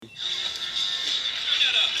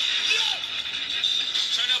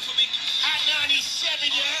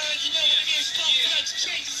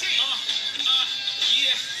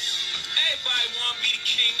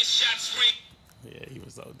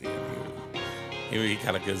He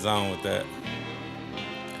got a good zone with that.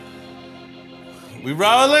 We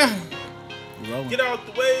rolling? Get out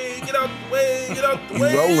the way, get out the way, get out the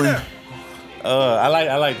way. rolling. I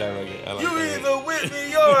like that reggae. I like You that either with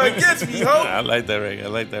me or against me, ho. I like that reggae. I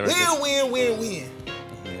like that reggae. Win.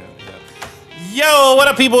 Yo, what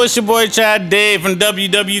up, people? It's your boy Chad Dave from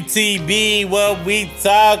WWTB. What we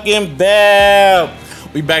talking about?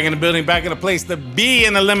 We back in the building, back in the place to be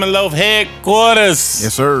in the Lemon Loaf headquarters.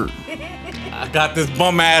 Yes, sir. I got this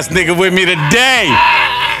bum ass nigga with me today.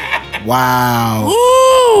 Wow.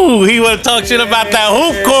 Ooh, he wanna talk shit about that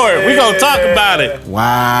hoop court. We gonna talk about it.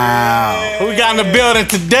 Wow. Who we got in the building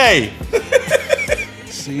today?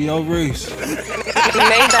 CEO Reese. He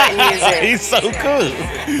made that music. He's so cool.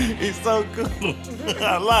 He's so cool.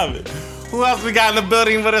 I love it. Who else we got in the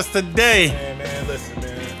building with us today? Man, listen,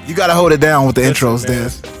 man. You gotta hold it down with the intros, man.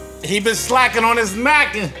 Des. He been slacking on his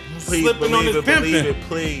macking, Please slipping on believe his it, believe pimping. it,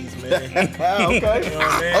 please, man. Okay. You know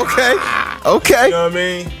what I mean? Okay. You know what I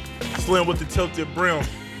mean? Slim with the tilted brim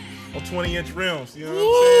on 20-inch rims. You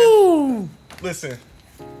know what I'm saying?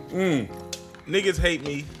 Listen. Niggas hate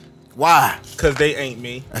me Why? because they ain't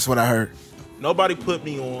me. That's what I heard. Nobody put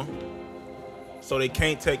me on, so they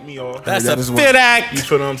can't take me off. That's that a as fit well. You act.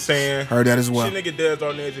 feel what I'm saying? Heard that as well. Shit, nigga, Des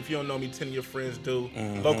Arnaz. If you don't know me, 10 of your friends do.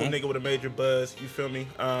 Local nigga with a major buzz. You feel me?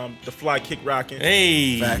 The fly kick rocking.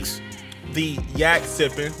 Hey, Facts. The yak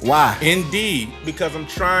sipping. Why? indeed. Because I'm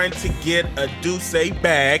trying to get a Douce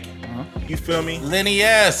bag. You feel me? Lenny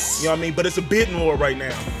S. You know what I mean? But it's a bidding war right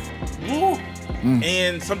now. Woo.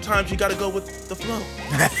 And sometimes you gotta go with the flow.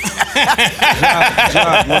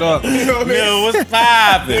 Jock, what up? You know what I mean? Yo, what's You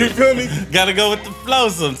poppin'? feel me? Gotta go with the flow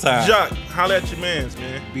sometimes. Jock, holla at your mans,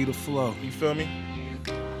 man. Be the flow. You feel me?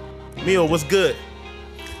 Meal, what's good?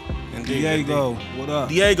 Indeed, Diego, what up?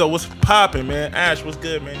 Diego, what's poppin', man? Ash, what's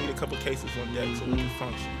good, man? Need a couple cases on deck so we can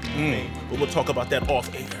function. You know what I mean? But we'll talk about that off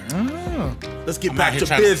air. Let's get I'm out back here to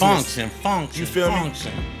trying business. to function. You feel me?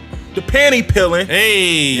 function. The panty peeling.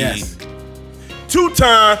 Hey. Yes.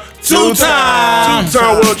 Two-time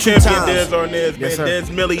world champion Des Arnaz, Yes, sir. man.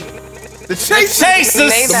 Des Millie. The chase. He Chasers.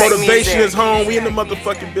 made The that motivation music. is home. We in the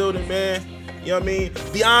motherfucking building, man. You know what I mean?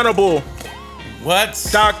 The Honorable What?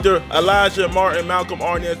 Dr. Elijah Martin Malcolm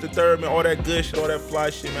Arnaz III, man. All that good shit, all that fly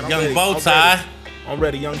shit, man. I'm Young ready. bow I'm tie. ready. I'm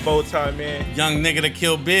ready. Young bow tie, man. Young nigga that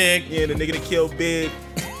kill big. Yeah, the nigga that killed Big.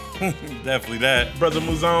 Definitely that. Brother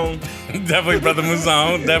Muzone. Definitely Brother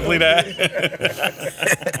Muzone. Definitely that.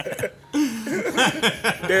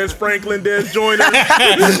 Des Franklin, Des Joyner.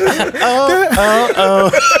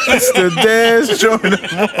 It's the Des Jordan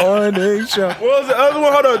Morning Show. What was the other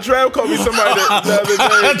one? Hold on. Trav called me somebody the other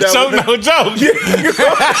day. Joke no joke.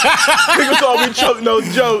 Nigga called me choke no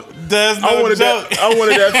joke. There's no I wanted joke. I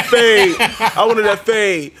wanted that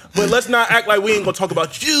fade. But let's not act like we ain't gonna talk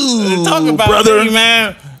about you, Talk about brother. me,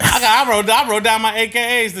 man. I wrote down my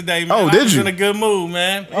AKAs today, man. Oh, I did was you? in a good mood,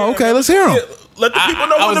 man. Oh, okay, let's hear him. Let the people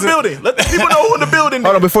know I who in was the building. Let the people know who in the building.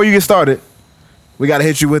 Hold on, before you get started, we gotta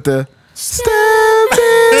hit you with the step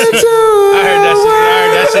into. I heard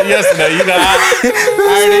that shit yesterday. You know, I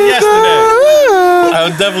heard it yesterday. I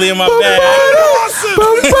was definitely in my bag.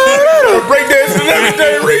 Breakdancing and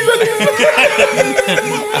everything.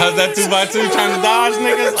 I was at 2x2 trying to dodge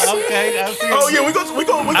niggas. Okay, I see. Oh yeah, we gonna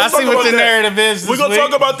I talk see about what the that. narrative is. We're This gonna week.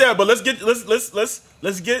 talk about that, but let's get,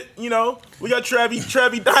 you know, we got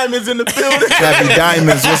Travie Diamonds in the building. Trappy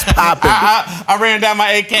Diamonds, what's popping? I ran down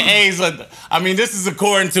my AKAs. I mean, this is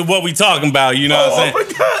according to what we talking about. You know Oh, what I I'm saying?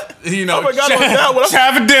 forgot. You know, I forgot about that one.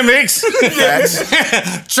 Travidemics, Facts.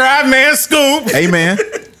 Trav Man Scoop, Amen.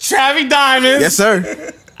 Travie Diamonds. Yes, sir.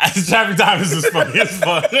 Travie Diamonds is funny as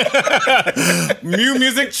fuck. New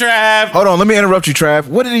Music Trav. Hold on, let me interrupt you, Trav.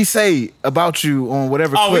 What did he say about you on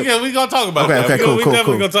whatever Oh, clip? we gonna talk about Okay, that. okay, cool, we cool,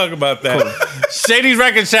 definitely cool. gonna talk about that. Shady's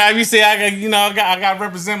Record Trav. You see, I got to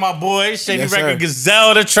represent my boy. Shady Yes, Record sir.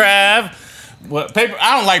 Griselda Trav. What paper?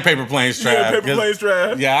 I don't like Paper Planes Trav. Yeah, Paper 'cause- Planes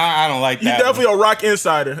Trav. Yeah, I don't like You that. definitely a rock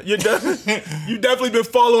insider. You definitely been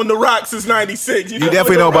following the rock since '96. You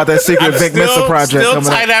definitely know about that secret Vic Mensa project Still coming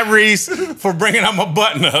tight up. at Reese for bringing out my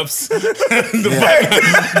button ups. Button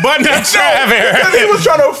up Trav Because era. he was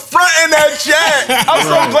trying to front in that chat. I'm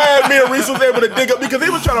so glad me and Reese was able to dig up because he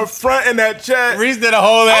was trying to front in that chat. Reese did a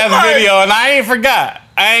whole ass like- video, and I ain't forgot.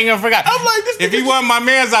 I ain't gonna forget. I'm like, this if he nigga- wasn't my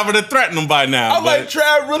man's, I would have threatened him by now. I'm but- like,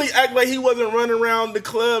 Trav really act like he wasn't running around the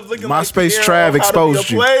clubs looking like MySpace the Trav hero of how to be a exposed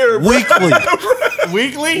you. player, bro.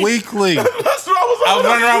 Weekly? Weekly. That's what I was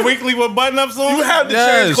running around weekly with button ups on. You had to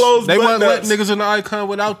Yes. change clothes. They wouldn't let button-ups. niggas in the icon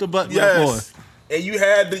without the button up on. Yes. And you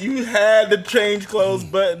had to change clothes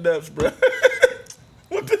button ups, bro.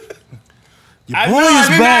 What the? I boy know, is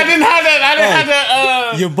back. I didn't have that. I didn't have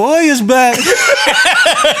that. Your boy is back. I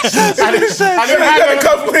didn't have the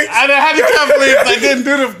cufflinks. I didn't have the cufflinks. I didn't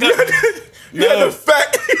do the. You had the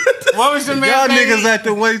fact. What was your Y'all man's name? niggas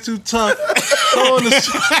acting way too tough.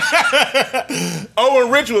 Owen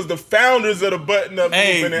Rich was the founders of the button-up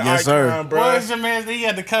movement and yes, Icon, sir. bro. What was your man's name? He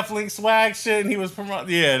had the cufflink swag shit, and he was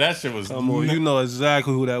promoting. Yeah, that shit was. Come on, you know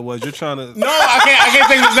exactly who that was. You're trying to. No, I can't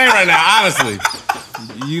think of his name right now. Honestly,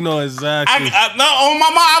 You know exactly. no, on my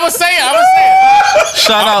mom, I was saying.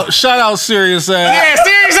 Shout out, serious ass. Yeah,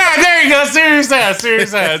 serious ass. There you go.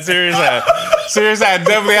 Serious ass.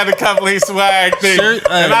 Definitely had the cufflink swag thing,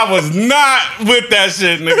 and I was not with that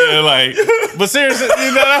shit, nigga. Like, but seriously,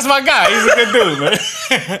 that's my guy. He's a good dude, man.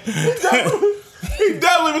 He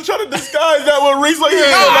definitely was trying to disguise that with Reese. Like,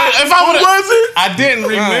 If I who would've- was it? I didn't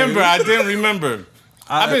remember. I've been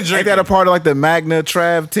Ain't drinking. that a part of like the Magna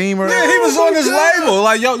Trav team or? Yeah, he was on his label.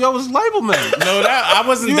 Like, yo was label man. No, that I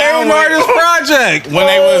wasn't You down ain't with artist project. when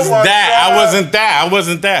they was my that. God. I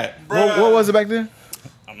wasn't that. What was it back then?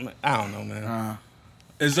 I don't know, man.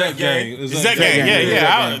 Is that gang? Is that gang?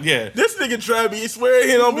 Yeah. This nigga Trav, he swear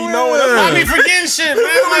he don't be knowing. I be forgetting shit,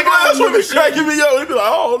 man. Like, That's what be cracking me up. He be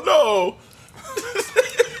like, oh no.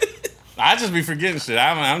 I just be forgetting shit.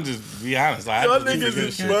 I'm just be honest. I Y'all just be niggas forgetting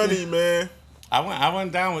is shit. funny, man. I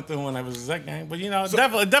went down with them when I was Zach gang, but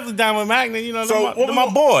definitely down with Magna. So they're my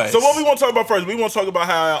boys. So what we want to talk about first? We want to talk about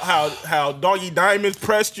how Doggy Dymondz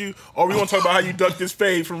pressed you, or we want to talk about how you ducked this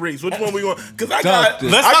fade from Reese. Which one we want? Because I got.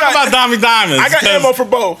 Let's talk about Doggy Dymondz. I got ammo for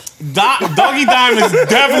both. Doggy Dymondz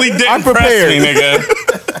definitely didn't I'm press prepared. me, nigga.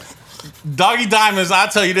 Doggy Dymondz, I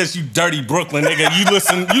tell you this, you dirty Brooklyn nigga. You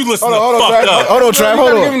listen Hold the on, fuck up. Hold on, Trav. You Hold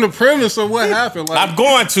gotta give on. him the premise of what happened. Like, I'm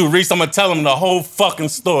going to, Reese. I'm gonna tell him the whole fucking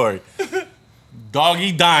story.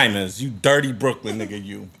 Doggy Dymondz, you dirty Brooklyn nigga,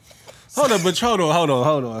 you. hold on.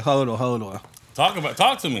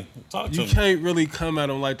 Talk to me. You can't really come at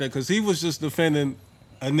him like that because he was just defending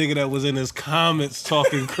a nigga that was in his comments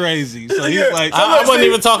talking crazy. So he's like, I wasn't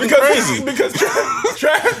even talking crazy. Because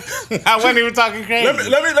Trav, I wasn't even talking crazy.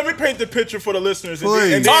 let me paint the picture for the listeners.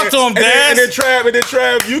 Please. Talk to him, Daz. And then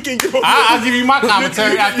Trav, you can give him. I'll give you my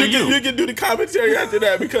commentary after you. You can do the commentary after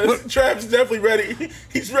that because Trav's definitely ready.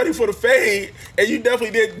 He's ready for the fade, and you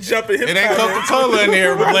definitely didn't jump in his. It ain't comment. Coca-Cola in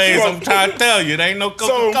here, Blaze. I'm trying to tell you, there ain't no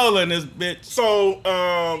Coca-Cola in this bitch. So,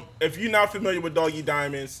 if you're not familiar with Doggy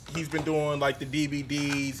Dymondz, he's been doing like the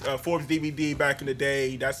DVDs, Forbes DVD back in the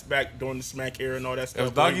day. That's back during the Smack era and all that It stuff.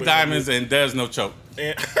 was Doggy Dymondz and There's No Choke.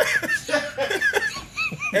 And,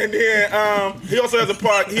 and then he also has a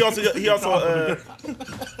part. He also has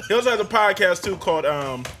a podcast too called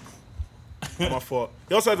my fault.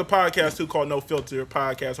 He also has a podcast too called No Filter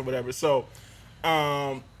Podcast or whatever. So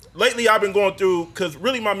lately I've been going through because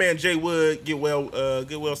really my man Jay Wood get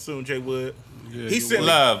well soon. Jay Wood. He sent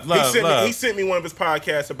me one of his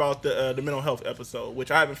podcasts about the mental health episode, which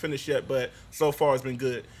I haven't finished yet, but so far it's been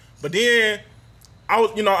good. But then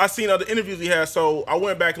I seen other interviews he had, so I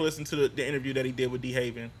went back and listened to the interview that he did with D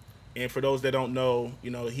Haven. And for those that don't know,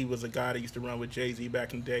 he was a guy that used to run with Jay-Z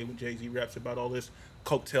back in the day when Jay-Z raps about all this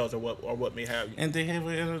cocktails or what may have you. And D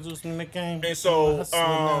Haven introduced me in the game. And so with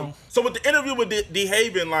the interview with D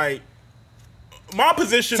Haven, like my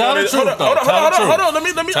position Tell on the it. truth, Hold on. Let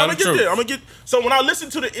me. Tell I'm the gonna get truth. there. I'm gonna get. So when I listen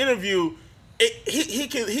to the interview, he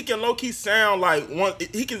can low key sound like one.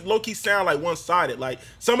 He can low key sound like one sided. Like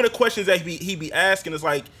some of the questions that he be asking is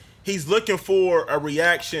like he's looking for a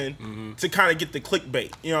reaction to kind of get the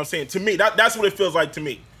clickbait. You know what I'm saying? To me, that's what it feels like to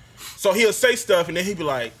me. So he'll say stuff and then he'll be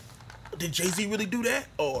like, "Did Jay-Z really do that?"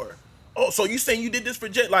 Or, "Oh, so you saying you did this for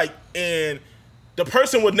Jay?" Like, and the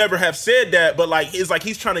person would never have said that, but like it's like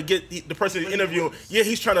he's trying to get the person interviewing. Yeah,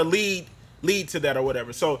 he's trying to lead to that or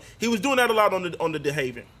whatever. So he was doing that a lot on the De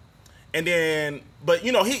Haven, and then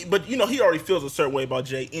he already feels a certain way about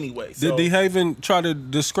Jay anyway. So. did D Haven try to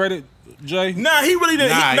discredit Jay? Nah, he really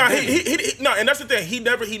didn't. Nah, No, and that's the thing. He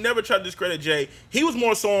never tried to discredit Jay. He was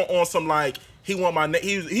more so on some like he want my name.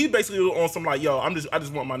 He basically was on some like, yo, I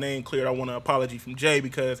just want my name cleared. I want an apology from Jay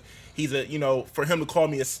because he's for him to call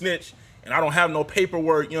me a snitch. And I don't have no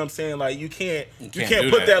paperwork, you know what I'm saying? Like, you can't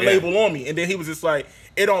put that label on me. And then he was just like,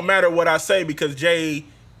 it don't matter what I say because Jay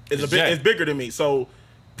is bigger than me. So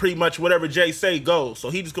pretty much whatever Jay say goes.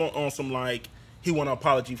 So he just going on some like, he want an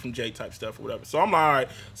apology from Jay type stuff or whatever. So I'm like, all right.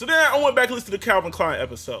 So then I went back and listened to the Calvin Klein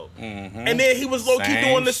episode. Mm-hmm. And then he was low-key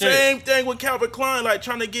doing the same thing with Calvin Klein, like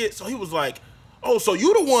trying to get, so he was like, oh, so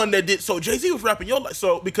you the one that did, so Jay-Z was rapping your life.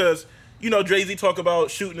 So because Jay-Z talk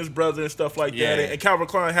about shooting his brother and stuff like that, and Calvin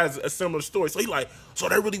Klein has a similar story. So he like, so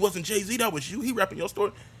that really wasn't Jay-Z, that was you? He rapping your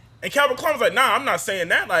story? And Calvin Klein was like, nah, I'm not saying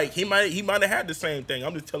that. Like, he might have had the same thing.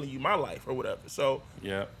 I'm just telling you my life or whatever. So,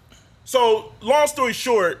 Yeah. So, long story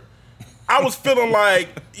short, I was feeling like,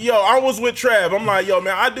 I was with Trav. I'm like, man,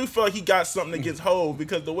 I do feel like he got something against Hov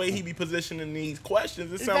because the way he be positioning these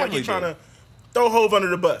questions, it sounds like he's trying to throw Hov under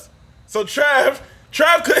the bus. So Trav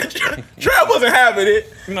wasn't having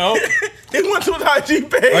it. No. He went to his IG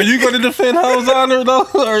page. Are you going to defend Hov's honor though?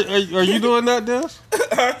 Are you doing that, Des?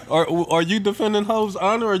 Are you defending Hov's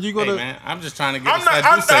honor? Or are you going to? Man, I'm just trying to get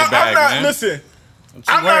back, man. Listen,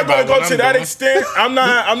 I'm not going to go to that extent. I'm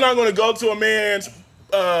not going to go to a man's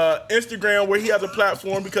Instagram where he has a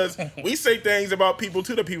platform because we say things about people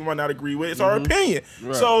too that people might not agree with. It's our opinion.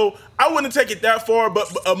 Right. So I wouldn't take it that far, but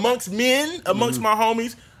amongst men, amongst my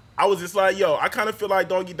homies, I was just like, I kind of feel like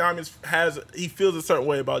Doggy Diamonds he feels a certain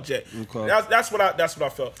way about Jay. Okay. That's what I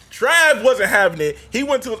felt. Trav wasn't having it. He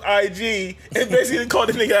went to his IG and basically called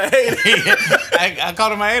the nigga a hater. I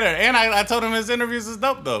called him a hater, and I told him his interviews is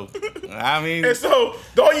dope though. I mean, and so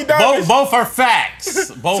Doggy Diamonds, both are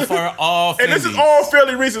facts. Both are all. And this is all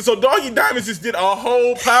fairly recent. So Doggy Diamonds just did a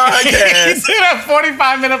whole podcast. He did a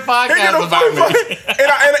 45-minute podcast about me.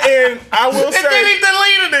 And I will say, and then he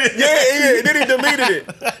deleted it. Yeah. Then he deleted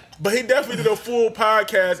it. But he definitely did a full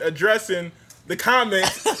podcast addressing the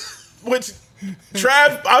comments, which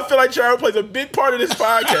I feel like Trav plays a big part of this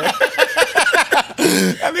podcast.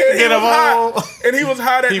 And he was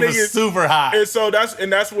hot at niggas. He was super hot. And so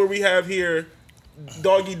that's where we have here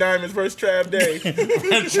Doggy Diamonds versus Trav Day.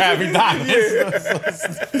 Travy Diamonds.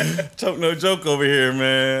 Yeah. Choke no joke over here,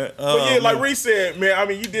 man. But like Reese said, man, I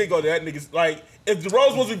mean, you did go to that niggas. Like, if the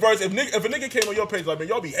roles was reversed, if a nigga came on your page, like, man,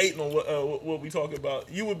 y'all be hating on what we talking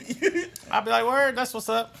about, you would be. I'd be like, word, that's what's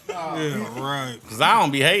up. Yeah, right. Because I don't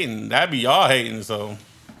be hating. That'd be y'all hating, so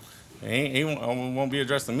he won't be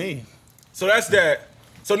addressing me. So that's that.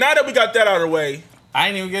 So now that we got that out of the way, I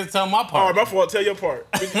ain't even get to tell my part. All right, my fault. Tell your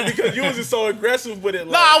part. Because you was just so aggressive with it.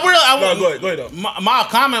 Like, No, go ahead though. My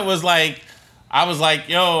comment was like, I was like,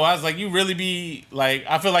 you really be like,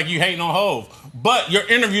 I feel like you hating on Hov. But your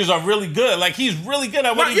interviews are really good. Like, he's really good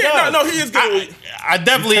at what he does. No, he is good. I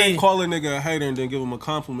definitely You can't call a nigga a hater and then give him a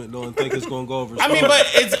compliment though and think it's gonna go over. I mean,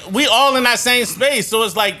 but we all in that same space. So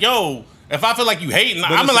it's like, if I feel like you hating,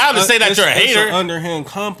 I'm allowed to say that you're a hater. It's an underhand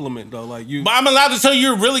compliment though. Like you. But I'm allowed to tell you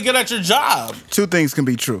you're really good at your job. Two things can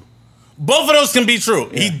be true. Both of those can be true.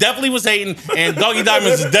 Yeah. He definitely was hating, and Doggy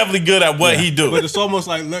Diamonds is definitely good at what he do. But it's almost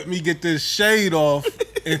like, let me get this shade off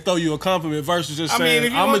and throw you a compliment versus just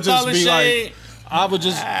saying, I'm going to just be like,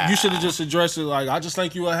 you should have just addressed it like, I just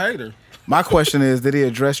think you a hater. My question is, did he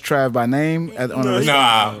address Trav by name?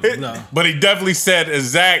 No. But he definitely said the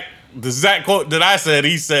exact quote that I said,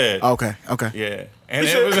 he said. Okay. Yeah. And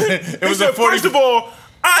it was a 40. First of all,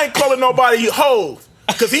 I ain't calling nobody Hov.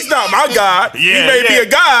 Because he's not my God. He may be a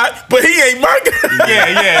God, but he ain't my God.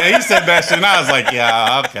 Yeah. He said that shit, and I was like,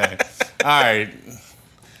 yeah, okay. All right.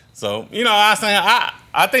 So, I was saying,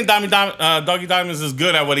 I think Doggy Diamonds is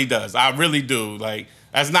good at what he does. I really do. Like,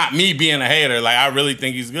 that's not me being a hater. Like, I really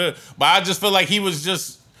think he's good. But I just feel like he was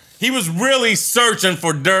really searching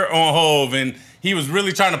for dirt on Hov, and he was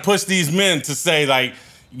really trying to push these men to say, like,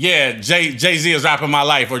 yeah, Jay-Z is rapping my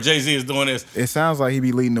life, or Jay-Z is doing this. It sounds like he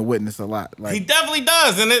be leading the witness a lot. Like, he definitely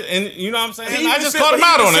does, and you know what I'm saying? I just called him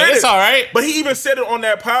out on it. It's all right. But he even said it on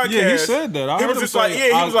that podcast. Yeah, he said that. I was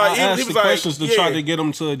like, questions to try to get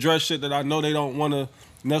him to address shit that I know they don't want to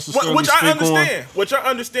necessarily speak on. Which I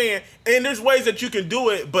understand. And there's ways that you can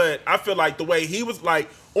do it, but I feel like the way he was like,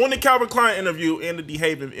 on the Calvin Klein interview and the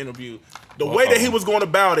DeHaven interview, the way that he was going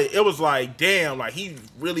about it, it was like, damn, like he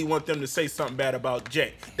really want them to say something bad about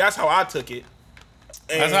Jay. That's how I took it.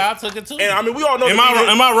 And, that's how I took it too. And I mean, we all know. Am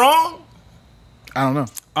I wrong? I don't know.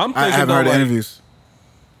 I haven't heard the interviews.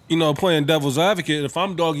 Playing devil's advocate. If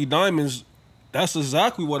I'm Doggy Diamonds, that's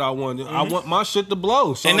exactly what I wanted. I want my shit to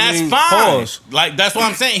blow. So and that's fine. Pause. Like, that's what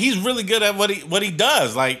I'm saying. He's really good at what he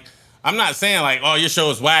does. Like, I'm not saying like, oh, your show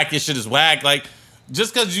is whack, your shit is whack. Like,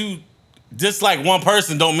 just because you dislike one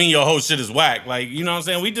person don't mean your whole shit is whack. Like, you know what I'm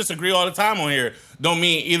saying? We disagree all the time on here. Don't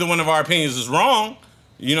mean either one of our opinions is wrong.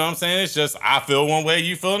 You know what I'm saying? It's just I feel one way,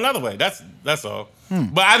 you feel another way. That's all.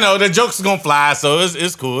 But I know the joke's gonna fly, so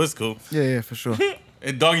it's cool. It's cool. Yeah, for sure.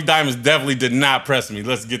 And Doggy Diamonds definitely did not press me.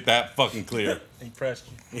 Let's get that fucking clear. He pressed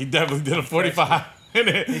you. He definitely did a 45.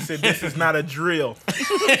 He said, "This is not a drill."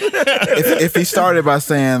 If he started by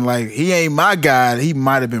saying like he ain't my God, he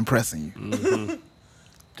might have been pressing you. Mm-hmm.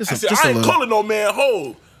 I ain't calling no man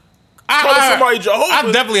Hov. Somebody Jehovah.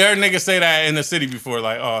 I've definitely heard niggas say that in the city before.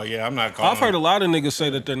 Like, oh yeah, I'm not calling. I've heard a lot of niggas say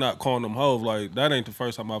that they're not calling them Hov. Like, that ain't the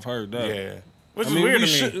first time I've heard that. Yeah. Which is weird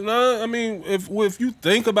to me. No, I mean, if you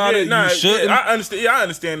think about it, you shouldn't. I understand. Yeah, I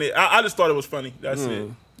understand it. I just thought it was funny. That's it.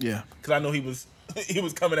 Yeah. Because I know he was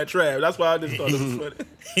coming at Trav. That's why I just thought it was funny.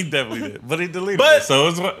 He definitely did, but he deleted it. So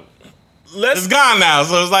it's It's gone now.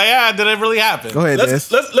 So it's like, did it really happen? Go ahead,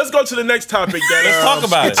 let's go to the next topic. Let's talk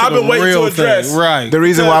about it. I've been waiting to address. Thing. Right. The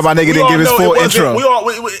reason why my nigga didn't give his full intro.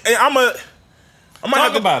 I'm gonna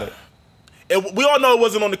talk about it. We all know it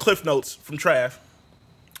wasn't on the Cliff Notes from Trav.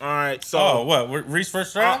 All right, so what? Reese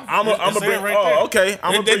first Trav? I'm gonna bring it right there. Okay,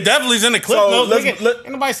 it definitely's in the Cliff Notes. Ain't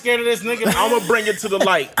nobody scared of this nigga. I'm gonna bring it to the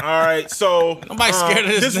light. All right, so nobody scared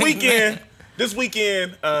of this nigga. This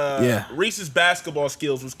weekend, Reese's basketball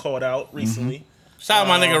skills was called out recently. Shout out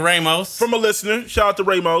my nigga Ramos. From a listener. Shout out to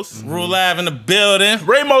Ramos. Rule Lab in the building.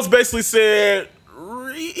 Ramos basically said.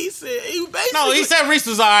 He said Reese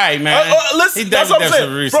was all right, man. Listen, that's what I'm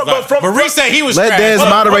saying. But Reese said he was trash. Let Dez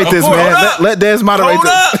moderate this, man. Let Dez moderate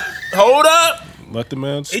this. Hold up. Let the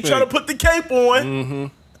man speak. He trying to put the cape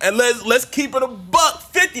on. And let's keep it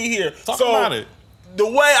 $150 here. Talk about it. The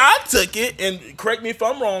way I took it, and correct me if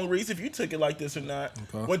I'm wrong, Reese, if you took it like this or not.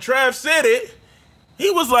 Okay. When Trav said it, he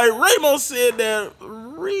was like, Ramos said that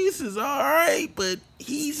Reese is all right, but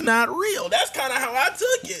he's not real. That's kind of how I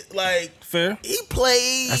took it. Like, fair. He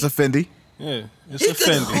played. That's a Fendi. Yeah, it's a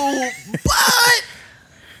Fendi. But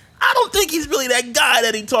I don't think he's really that guy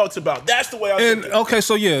that he talks about. That's the way I took it. Okay,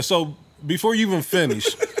 so before you even finish.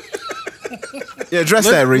 Address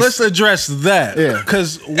that, Reese. Let's address that. Yeah.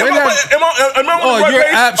 Because am I you're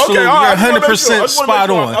absolutely, you're 100% spot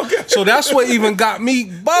on. Okay. So that's what even got me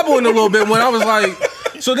bubbling a little bit when I was like,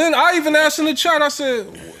 so then I even asked in the chat, I said,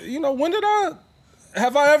 when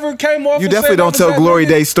have I ever came off? You definitely don't tell Glory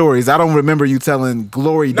Day stories. I don't remember you telling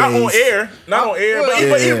Glory Days. Not on air.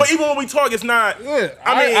 But even when we talk, it's not. Yeah.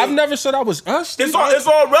 I mean, I've never said I was us. It's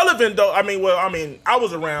all relevant though. I mean, I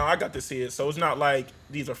was around. I got to see it, so it's not like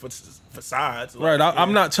these are facades. Right.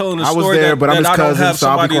 I'm not telling a story I was there, but I'm his cousin, I don't have so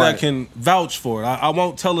somebody that can vouch for it. I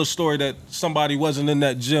won't tell a story that somebody wasn't in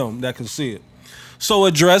that gym that can see it. So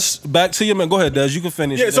address back to you, man. Go ahead, Des. You can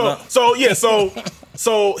finish. Yeah.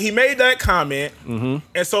 So he made that comment,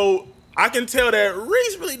 and so I can tell that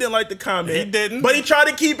Reese really didn't like the comment. He didn't, but he tried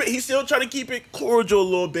to keep it. He still tried to keep it cordial a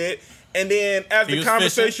little bit. And then as the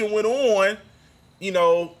conversation went on,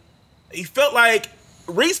 he felt like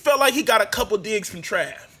Reese felt like he got a couple digs from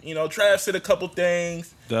Trav. Trav said a couple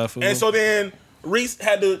things, definitely, and so then Reese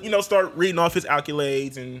had to start reading off his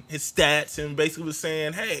accolades and his stats, and basically was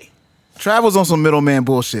saying, hey. Trav was on some middleman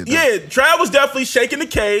bullshit, though. Yeah, Trav was definitely shaking the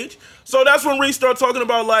cage. So that's when Reese started talking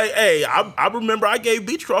about, like, hey, I remember I gave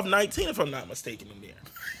Beechcroft 19, if I'm not mistaken, in there.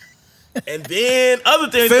 And then other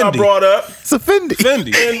things got brought up. It's a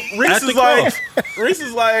Fendi. And Reese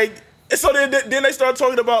is like, and so then they started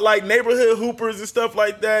talking about, like, neighborhood hoopers and stuff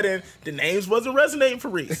like that, and the names wasn't resonating for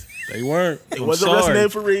Reese. They weren't. It wasn't resonating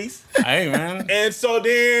for Reese. Hey, man. And so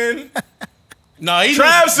then... No, he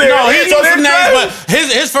Trav said he knows some names, but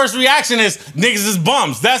his first reaction is niggas is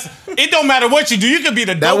bums. It don't matter what you do. You could be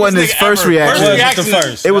the dopest. That wasn't his first reaction.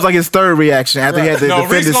 It was like his third reaction after he had to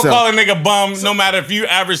defend himself. Reese gonna call a nigga bum no matter if you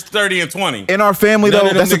average 30 and 20. In our family, though,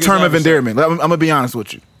 that's a term of endearment. I'm gonna be honest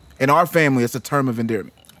with you. In our family, it's a term of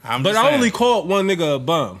endearment. But I only called one nigga a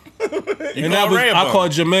bum. I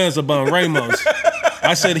called Jermaine's a bum. Ramos.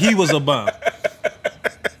 I said he was a bum.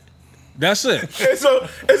 That's it. And so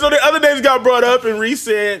the other names got brought up, and Reese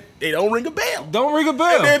said they don't ring a bell. Don't ring a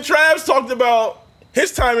bell. And then Travis talked about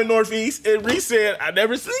his time in Northeast, and Reese said, "I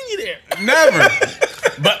never seen you there. Never."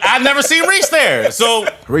 But I never seen Reese there. So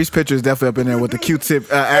Reese picture is definitely up in there with the Q-tip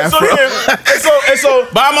afro. And so,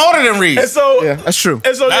 but I'm older than Reese. And so, yeah, that's true.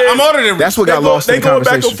 And so I'm older than Reese. That's what got lost in the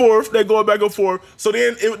conversation. They going back and forth. So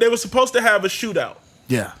then they were supposed to have a shootout.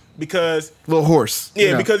 Yeah. Because a little horse,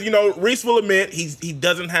 because Reese will admit he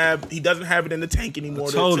doesn't have it in the tank anymore.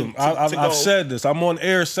 I told him I've said this. I'm on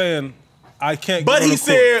air saying I can't. But he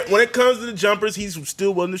said when it comes to the jumpers, he's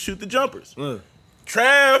still willing to shoot the jumpers.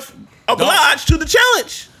 Trav obliged to the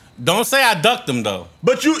challenge. Don't say I ducked him though.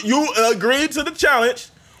 But you agreed to the challenge.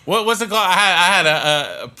 What's it called? I had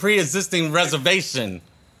a pre-existing reservation.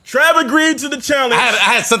 Trav agreed to the challenge.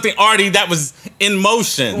 I had something already that was in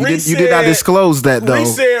motion. You did not disclose that though.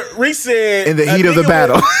 Reese said in the heat of the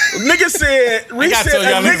battle. Reese said a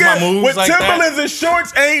nigga with Timberlands and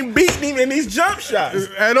shorts ain't beating him in these jump shots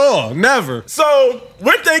at all. Never. So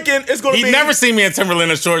we're thinking it's gonna be. He never seen me in Timberland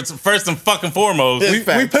and shorts. First and fucking foremost. We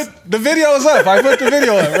put the videos up. I put the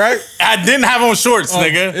video up, right? I didn't have on shorts,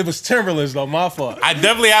 nigga. It was Timberlands though. My fault. I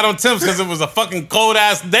definitely had on Timbs because it was a fucking cold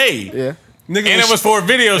ass day. Yeah. Nigga And it was for a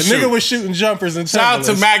video the shoot. nigga was shooting jumpers and Shout out to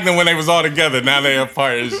Timberlands. Magnum when they was all together. Now they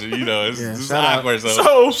apart. It's, you know, it's shout out. awkward. So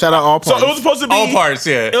So Shout out all So it was parties. supposed to be all parts,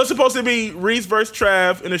 yeah. It was supposed to be Reese versus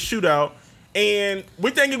Trav in a shootout, and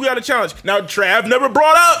we're thinking we got a challenge. Now Trav never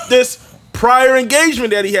brought up this prior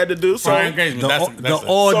engagement that he had to do. So Prior engagement. That's The it.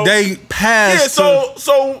 all So- day pass. yeah,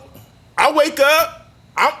 so I wake up.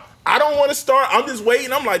 I don't want to start. I'm just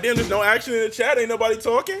waiting. I'm like, damn, there's no action in the chat. Ain't nobody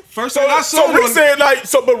talking. First so thing I saw so Reese was- said like,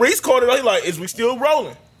 but Reese called it. He like, is we still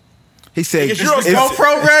rolling? He said, Is your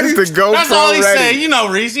GoPro ready? It's the GoPro That's all he ready. said. You know,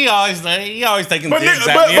 Reese. He always taking But, digs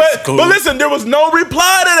but, at me. It's cool. but listen, there was no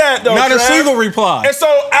reply to that though. Not a Trav. single reply. And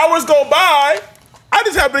so hours go by. I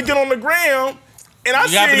just happened to get on the gram, and I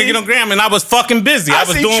You happened to see get on Graham, and I was fucking busy. I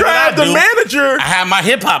was see doing what I Trav the do. manager. I had my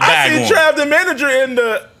hip hop I bag see on. Trav the manager in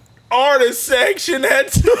the artist section at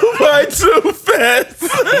 2x2 Fest.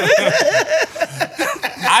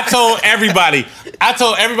 I told everybody,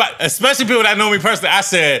 especially people that know me personally, I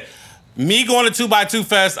said, me going to 2x2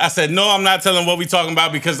 Fest, I said, no, I'm not telling what we talking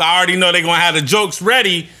about because I already know they're going to have the jokes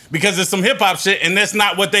ready because it's some hip hop shit and that's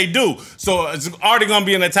not what they do. So it's already going to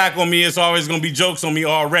be an attack on me. It's always going to be jokes on me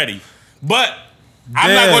already. But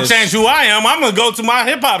I'm not going to change who I am. I'm going to go to my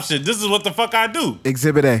hip hop shit. This is what the fuck I do.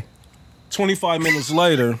 Exhibit A. 25 minutes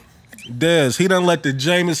later, Dez, he done let the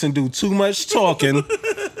Jameson do too much talking.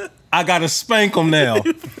 I gotta spank him now.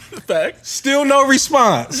 Facts. Still no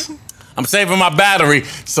response. I'm saving my battery.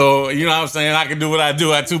 So, you know what I'm saying? I can do what I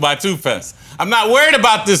do at 2x2 Fest. I'm not worried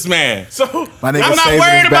about this man. So My nigga I'm not saving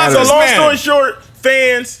worried his about battery. this long man. story short,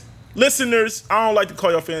 fans, listeners, I don't like to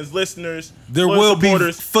call y'all fans, listeners. There loyal will be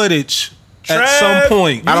supporters. footage at Trav- some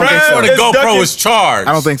point. I don't think so. Or the Trav is GoPro ducking- is charged.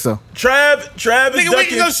 I don't think so. Trav is Nigga, we can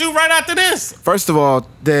ducking. go shoot right after this. First of all,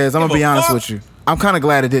 Dez, I'm gonna Give be a honest fuck. with you. I'm kind of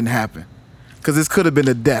glad it didn't happen because this could have been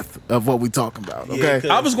the death of what we talking about. Okay,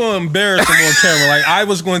 Yeah, I was going to embarrass him on camera. Like, I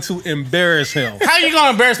was going to embarrass him. How you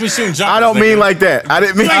gonna embarrass me shooting jumpers? I don't nigga? mean like that. I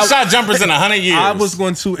didn't mean. You ain't shot jumpers in 100 years. I was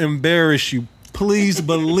going to embarrass you. Please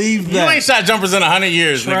believe You ain't that. shot jumpers in 100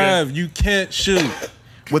 years, nigga. Trav, you can't shoot.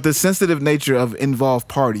 With the sensitive nature of involved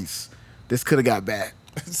parties, this could have got bad.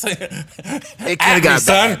 It could At have me, got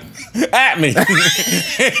son. bad. At me.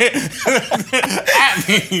 At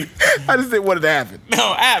me. I just didn't want it to happen.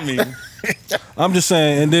 No, at me. I'm just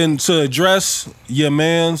saying, and then to address your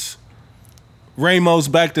man's Ramos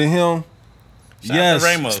back to him. Yes.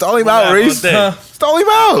 Ramos. Stall him What out, happened Reese. with that? Stall him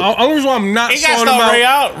out. Only reason why I'm not He got stalling him stall Ray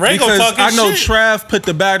out. Ray gonna because talk his I know shit. Trav put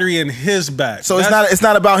the battery in his back. So it's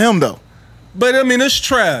not about him though. But I mean, it's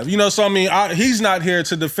Trav, you know. So I mean, he's not here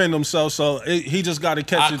to defend himself. So he just got to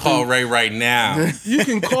catch I it. call through. Ray right now. You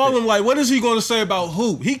can call him like, what is he going to say about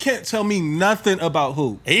Hoop? He can't tell me nothing about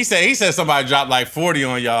Hoop. He said somebody dropped like 40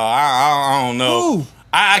 on y'all. I don't know. Who?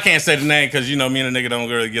 I can't say the name because you know me and the nigga don't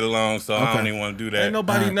really get along, so I don't even want to do that. Ain't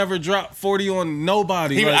nobody never dropped 40 on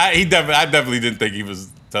nobody. He, Like, I definitely didn't think he was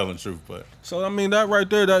telling the truth, but so I mean, that right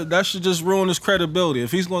there, that should just ruin his credibility.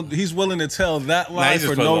 If he's willing to tell that nah, lie he just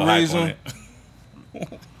for put a no little hype on reason. it.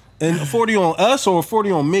 And 40 on us or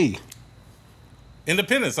 40 on me?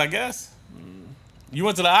 Independence, I guess. You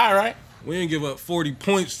went to the eye, right? We didn't give up 40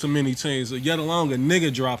 points to many teams, yet alone a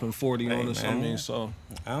nigga dropping 40 on us. I man. mean, so.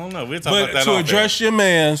 I don't know. We'll talk about But that to off address your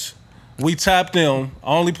mans, we tapped him.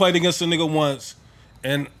 I only played against a nigga once.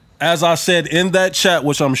 And as I said in that chat,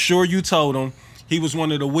 which I'm sure you told him, he was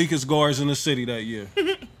one of the weakest guards in the city that year.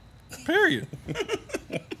 Period.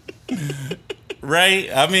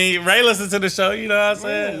 Ray, I mean, Ray listened to the show, you know what I'm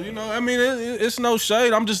saying? You know, I mean, it's no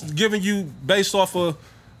shade. I'm just giving you based off of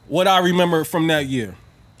what I remember from that year.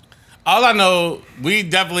 All I know,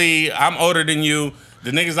 I'm older than you. The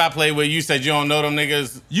niggas I play with, you said you don't know them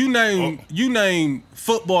niggas. You name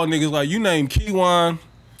football niggas like you name Keywan.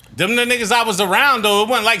 Them the niggas I was around, though. It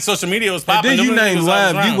wasn't like social media was And popping. then you Them the name niggas I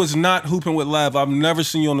Lav. around. You was not hooping with Lav. I've never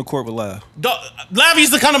seen you on the court with Lav. Lav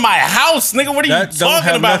used to come to my house, nigga. What are That you don't talking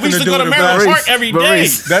have about? We nothing used to to do go to with Maryland Maurice. Park every day.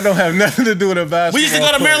 Maurice. That don't have nothing to do with a basketball. We used to go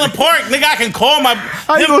to court. Maryland Park, nigga. I can call my.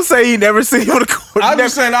 How you gonna say he never seen you on the court? I'm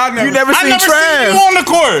just saying I never. You never I seen never seen Trav. you on the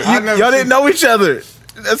court. I never Y'all seen- didn't know each other.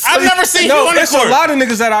 I've never seen you No, on the it's court. a lot of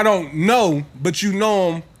niggas that I don't know, but you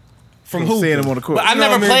know them from Seeing hooping. him on the court. But I You know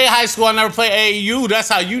never what I mean? played high school. I never played AAU. That's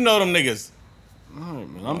how you know them niggas.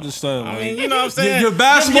 I'm just saying. I man. mean, you know what I'm saying? Your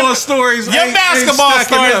basketball Your- stories. your ain't basketball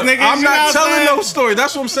stacking stories, up. nigga, I'm you know not what I'm telling saying? no story.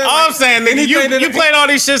 That's what I'm saying. All Like, I'm saying, nigga, anything that- you played all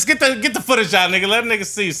these shits. Get the footage out, nigga. Let niggas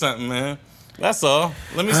see something, man. That's all.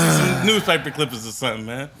 Let me see some newspaper clippings or something,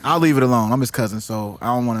 man. I'll leave it alone. I'm his cousin, so I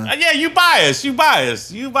don't want to. Yeah, you biased. So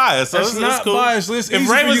That's it's not cool. biased. It's If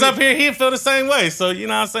easy Ray for was you to- up here, he'd feel the same way. So you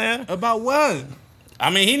know what I'm saying? About what? I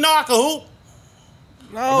mean, he know I can hoop.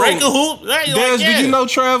 No. Ray can hoop. Like, Dez, yeah. did you know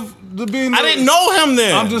Trev to be in I didn't know him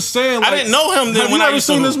then. I'm just saying. Like, I didn't know him then have when you I ever used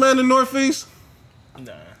to seen this hoop. man in Northeast?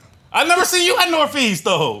 Nah. I never seen you at Northeast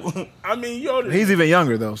though. I mean, yo, He's even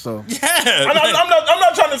younger though, so Yeah. I'm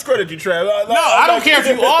not trying to discredit you, Trav. No, I don't care if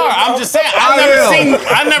you are. I'm just saying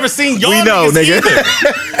I never seen y'all. We know, niggas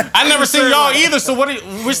nigga. either. I never seen y'all either. So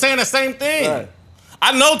we're saying the same thing. Right.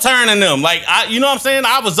 I know Turn and them. Like you know what I'm saying?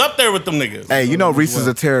 I was up there with them niggas. hey, you know Reese is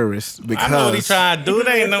a terrorist I know what he because trying to do.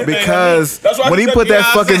 They ain't no because That's why when he said- put that yeah,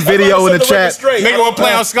 I fucking said- video in the I said chat. straight. Nigga will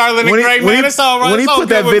play on Scarlet and When Gray, he, man. It's all right. when he It's all put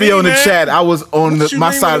that good with video me, in the man. chat, I was on What you my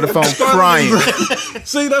mean side of the with phone Scarlet crying.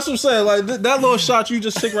 See, that's what I'm saying. Like that little shot you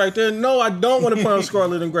just took right there. No, I don't want to put on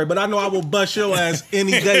Scarlet and Gray, but I know I will bust your ass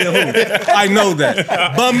any day of hoop. I know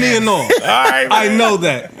that. Bum me and all. All right, I man. know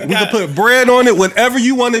that. We can put bread on it, whatever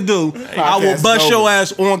you want to do. I will Podcast bust over. your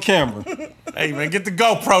ass on camera. Hey man, get the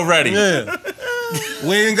GoPro ready. Yeah.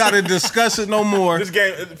 We ain't got to discuss it no more. This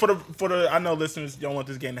game for the I know listeners don't want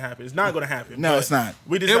this game to happen. It's not going to happen. No, but it's not.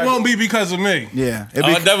 We just It have- won't be because of me. Yeah, it'd Oh,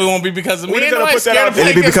 be, it definitely won't be because of me. We Ain't gotta nobody put that scared out to there.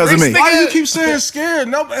 play It'd be against because of Reese, me. Why nigga. you keep saying scared?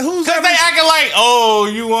 No, who's Cause ever... they acting like, oh,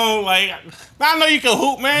 you won't like. I know you can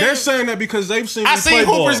hoop, man. They're saying that because they've seen me I seen play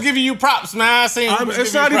ball. hoopers giving you props, man. I seen hoopers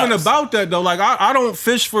It's give not you even props. about that though. Like I don't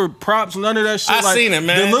fish for props, none of that shit. I like, seen it,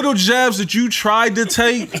 man. The little jabs that you tried to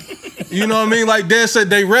take, you know what I mean? Like Dad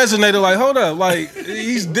said, they resonated. Like, hold up, like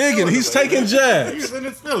he's digging, he's taking jabs. He's in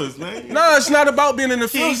his feelings, man. No, it's not about being in the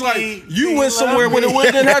fields. Like you went somewhere where the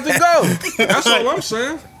wind didn't have to go. That's all I'm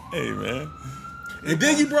saying. Hey, man. And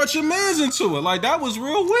then you brought your mans into it. Like that was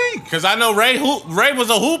real weak. Cause I know Ray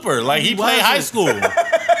was a hooper. Like he played high school.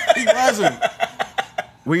 He wasn't.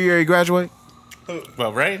 what year you graduate?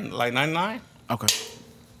 Well, Ray, like 99, Okay.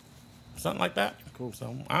 something like that. Cool.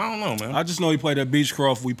 So I don't know, man. I just know he played at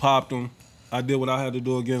Beechcroft. We popped him. I did what I had to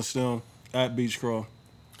do against them at Beechcroft.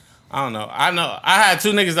 I don't know. I had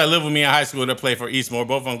two niggas that lived with me in high school that played for Eastmore.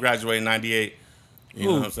 Both of them graduated in 98. You know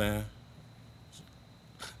Who? what I'm saying?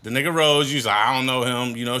 The nigga Rose, you say, I don't know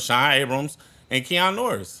him. You know, Sean Abrams and Keon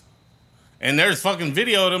Norris. And there's fucking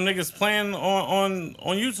video of them niggas playing on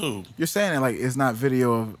YouTube. You're saying it like it's not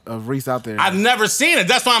video of Reese out there. I've never seen it.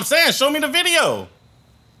 That's what I'm saying. Show me the video.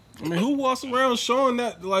 I mean, who walks around showing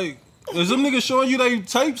that? Like, is them niggas showing you they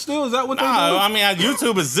tape still? Is that what they do? Nah, I mean,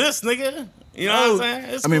 YouTube exists, nigga. You know what I'm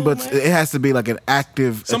saying? It's I mean, cool, but man. it has to be like an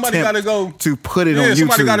active Somebody attempt gotta go- to put it Yeah, on YouTube.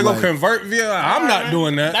 somebody got to go like- convert via. I'm not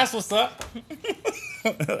doing that. That's what's up.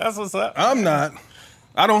 That's what's up. I'm not.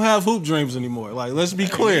 I don't have hoop dreams anymore. Like, let's be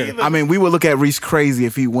clear. either. I mean, we would look at Reese crazy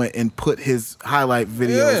if he went and put his highlight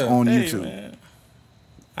videos Yeah. on Hey, YouTube. man.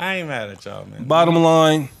 I ain't mad at y'all, man. Bottom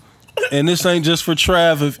line, and this ain't just for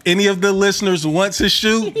Trav. If any of the listeners want to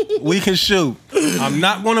shoot, we can shoot. I'm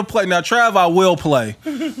not going to play. Now, Trav, I will play.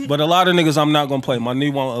 But a lot of niggas, I'm not going to play. My knee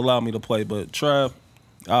won't allow me to play. But Trav,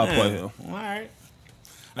 I'll play him. All right.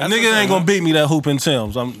 A nigga ain't going to beat me that hooping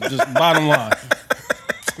Tims. I'm just bottom line.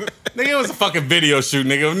 Nigga, it was a fucking video shoot,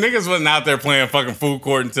 nigga. Niggas wasn't out there playing fucking food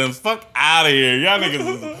court and Tim's. Fuck out of here. Y'all niggas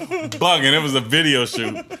was bugging. It was a video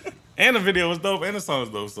shoot. And the video was dope and the song was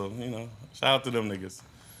dope. So, you know, shout out to them niggas.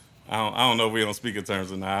 I don't know if we on speaker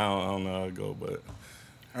terms or not. I don't know how it go, but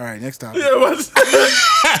All right, next topic. Yeah, what's-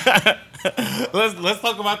 let's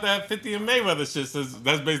talk about that 50 and Mayweather shit, since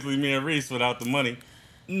that's basically me and Reese without the money.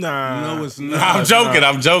 Nah. No, it's Nah, not. I'm joking,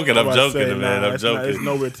 I'm joking, I'm about to joking, say, man. nah, I'm it's not- joking. It's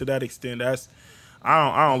nowhere to that extent. That's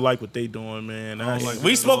I don't like what they doing, man. That's,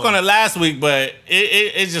 We spoke on it last week, but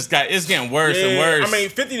it's getting worse and worse. I mean,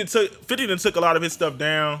 50 took a lot of his stuff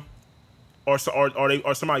down, or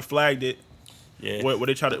somebody flagged it. yeah. Where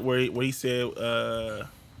they tried to where he said,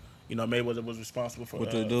 you know, Mayweather was responsible for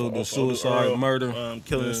What they do, for the suicide, murder.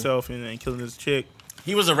 killing Yeah. himself and killing his chick.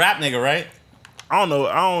 He was a rap nigga, right? I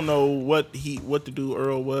don't know what the dude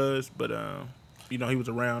Earl was, but you know, he was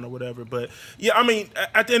around or whatever. But yeah, I mean,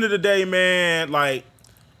 at the end of the day, man, like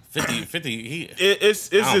 50, he.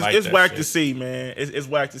 it's I don't like it's that whack shit. to see, man. It's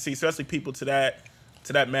whack to see, especially people to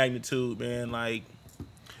that magnitude, man. Like,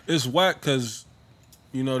 It's whack because,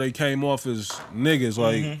 you know, they came off as niggas.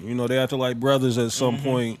 Like, you know, they acted like brothers at some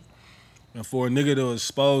point. And for a nigga to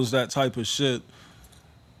expose that type of shit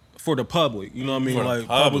for the public, you know what I mean? For the Like,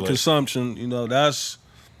 public public. consumption, you know, that's...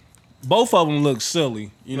 Both of them look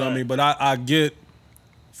silly, you know what I Right. mean? But I get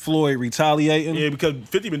Floyd retaliating. yeah, because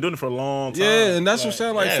 50 been doing it for a long time. Yeah, and that's what I'm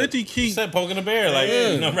saying. Like, Yeah, 50 you keep... said poking the bear, like,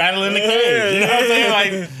 Yeah. you know, rattling the cage. You know what I'm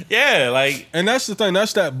saying? Like, yeah, like, And that's the thing.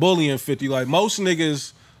 That's that bullying 50. Like, most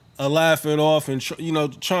niggas laugh it off and, you know,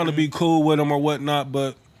 trying to be cool with him or whatnot.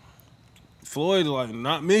 But Floyd, like,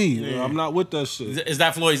 not me. You know, I'm not with that shit. is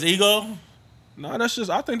that Floyd's ego? No, that's just.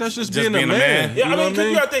 I think that's just Just being a man. Yeah, You I know mean, what cause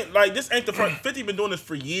you gotta think like this ain't the first. 50 been doing this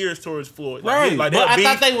for years towards Floyd. Like, Right. Like, But I they'll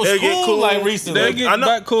thought they was they'll get cool like recently. They get I know.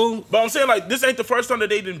 back cool. But I'm saying like this ain't the first time that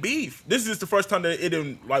they didn't beef. This is the first time that it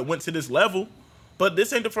didn't like went to this level. But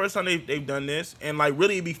this ain't the first time they've done this. And like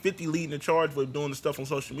really it'd be 50 leading the charge with doing the stuff on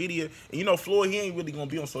social media. And you know Floyd, he ain't really gonna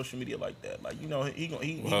be on social media like that. Like, you know, he do what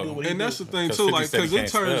he And do. that's the thing 'Cause too, 50 like, said he because it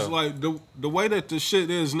can't turns spell. like the way that the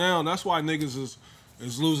shit is now. That's why niggas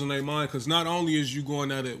is losing their mind. Because not only is you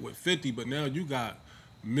going at it with 50, but now you got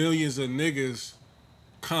millions of niggas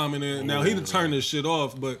commenting. Now he done turned this shit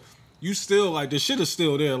off, but you still like the shit is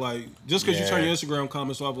still there. Like just because you turn your Instagram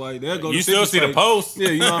comments off, like they'll go. You to still 50's see the page. post. Yeah,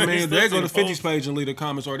 you know what I You mean. still They'll see go the to 50's post. page and leave the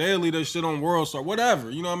comments, or they'll leave that shit on World Star, whatever.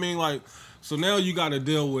 You know what I mean? Like, so now you got to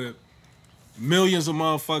deal with millions of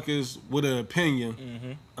motherfuckers with an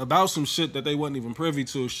opinion about some shit that they wasn't even privy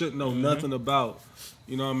to, shit know nothing about.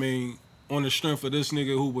 You know what I mean? On the strength of this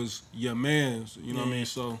nigga who was your man's. You know what I mean?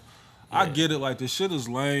 So I get it. Like, the shit is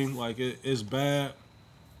lame. Like, it's bad.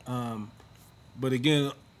 But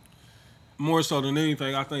again, more so than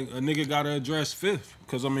anything, I think a nigga gotta address Fifth.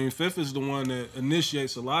 Because, I mean, Fifth is the one that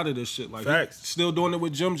initiates a lot of this shit. Like, Facts. he's still doing it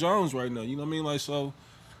with Jim Jones right now. You know what I mean? Like, so...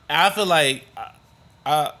 I feel like,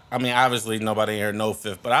 I mean, obviously nobody here know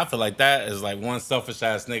Fifth, but I feel like that is like one selfish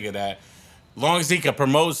ass nigga that, long as he can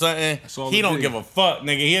promote something, all he it don't be. give a fuck,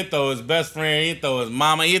 nigga. He'll throw his best friend, he'll throw his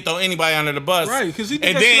mama, he'll throw anybody under the bus. Right, because he did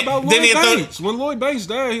And that shit about Lloyd he'll throw- Banks. When Lloyd Banks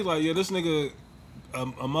died, he's like, yeah, this nigga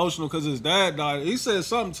emotional because his dad died. He said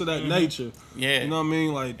something to that nature. Yeah. You know what I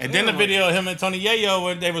mean? Like, And then the damn, video of him and Tony Yayo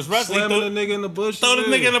when they was like, wrestling, slamming the nigga in the bush. throw the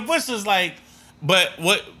nigga in the bushes, like. But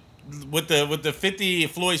what with the 50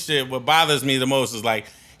 Floyd shit, what bothers me the most is like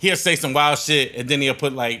he'll say some wild shit and then he'll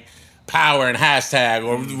put like power and hashtag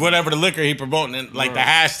or whatever the liquor he promoting and like the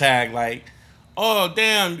hashtag, like, oh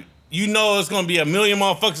damn, you know it's gonna be a million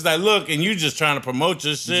motherfuckers that look and you just trying to promote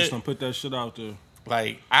your Just shit. don't put that shit out there.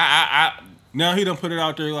 Like I Now he done put it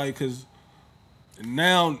out there, like, because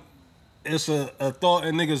now it's a thought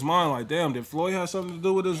in niggas' mind, like, damn, did Floyd have something to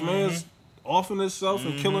do with his man's offing himself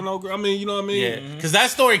and killing no girl? I mean, you know what I mean? yeah, because that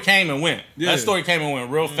story came and went. Yeah. That story came and went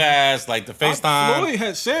real fast. Like the FaceTime. Floyd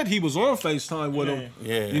had said he was on FaceTime with him.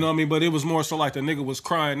 Yeah. You know what I mean? But it was more so like the nigga was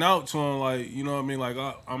crying out to him, like, you know what I mean? Like,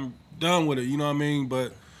 I'm done with it, you know what I mean?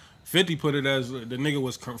 But 50 put it as the nigga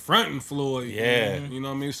was confronting Floyd. Yeah. You know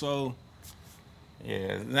what I mean? So, Yeah,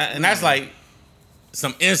 and that's like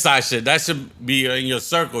some inside shit. That should be in your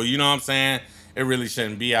circle. You know what I'm saying? It really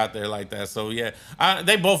shouldn't be out there like that. So yeah,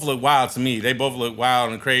 they both look wild to me. They both look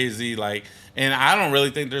wild and crazy. Like, and I don't really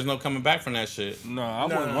think there's no coming back from that shit. no, I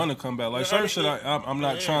wouldn't want to come back. Like, certain shit I'm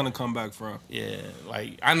not trying to come back from. Yeah,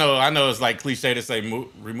 like I know it's like cliche to say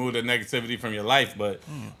remove the negativity from your life, but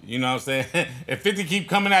you know what I'm saying? If 50 keep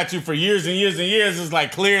coming at you for years and years and years, it's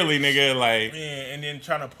like clearly, nigga, like Yeah, and then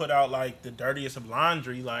trying to put out like the dirtiest of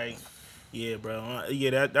laundry, like, yeah, bro,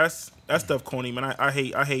 yeah, that's stuff corny, man. I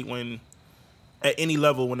hate when at any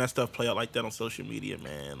level when that stuff play out like that on social media,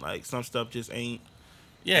 man. Like some stuff just ain't.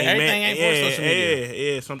 everything ain't for social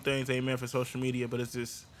media. Yeah, some things ain't meant for social media, but it's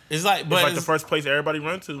just It's like, but it's like the first place everybody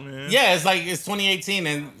run to, man. yeah, it's like it's 2018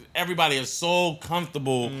 and everybody is so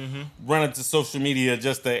comfortable running to social media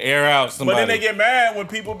just to air out But somebody. then they get mad when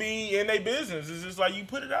people be in their business. It's just like you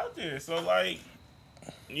put it out there. So like,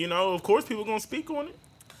 you know, of course people gonna speak on it.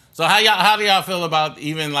 So how do y'all feel about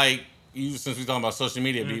even like you since we talking about social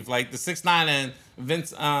media beef, like the 6ix9ine and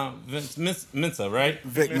Vince Mensa, right?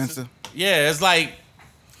 Vic Mensa. Yeah, it's like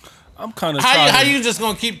I'm kind of how you just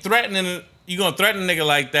gonna keep threatening? You gonna threaten a nigga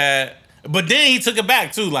like that? But then he took it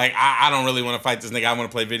back too. Like I don't really want to fight this nigga. I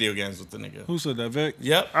want to play video games with the nigga. Who said that, Vic?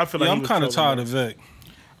 Yep. I feel like Yeah, he I'm was kind of trolling tired of Vic.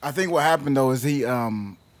 I think what happened though is he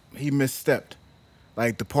misstepped,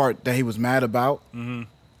 like the part that he was mad about. And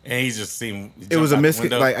he just seemed It was a miss.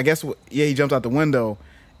 like I guess he jumped out the window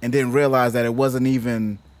and didn't realize that it wasn't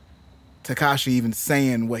even Tekashi even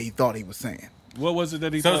saying what he thought he was saying. What was it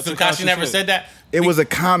that he So thought Tekashi never said that. It was a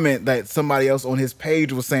comment that somebody else on his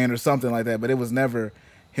page was saying or something like that, but it was never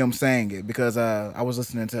him saying it because I was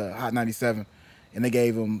listening to Hot 97 and they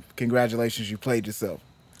gave him congratulations, you played yourself.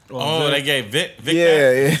 Oh, they gave Vic that?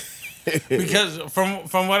 Yeah. Because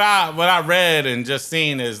from what I read and just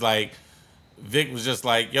seen is like Vic was just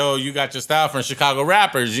like, yo, you got your style from Chicago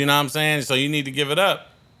rappers, you know what I'm saying? So you need to give it up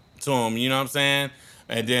to him, you know what I'm saying?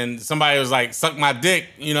 And then somebody was like, suck my dick,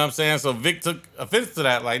 you know what I'm saying? So Vic took offense to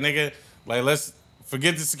that. Like, nigga, like let's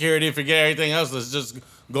forget the security, forget everything else. Let's just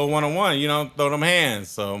go one-on-one, you know, throw them hands.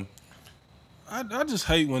 So I just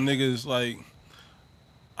hate when niggas like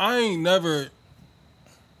I ain't never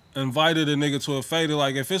invited a nigga to a fader.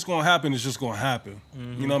 Like if it's gonna happen, it's just gonna happen.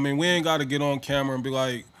 You know what I mean? We ain't gotta get on camera and be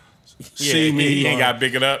like see me. He ain't or- got to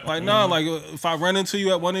pick it up. Like, nah, like if I run into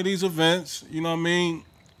you at one of these events, you know what I mean?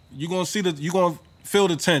 You're gonna feel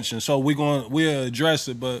the tension. So we'll address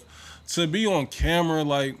it. But to be on camera,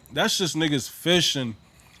 like, that's just niggas fishing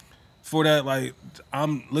for that. Like,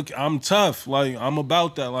 I'm tough. Like, I'm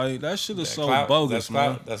about that. Like, that shit is so bogus,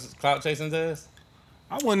 man. That's clout chasing this.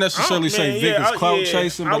 I wouldn't necessarily say Vic is clout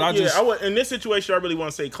chasing, but I would, in this situation, I really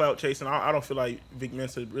want to say clout chasing. I don't feel like Vic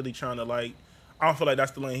Mensa really trying to, like, I don't feel like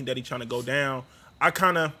that's the lane that he's trying to go down. I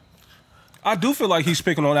do feel like he's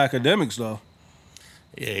picking on academics, though.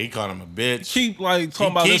 Yeah, he called him a bitch. Keep like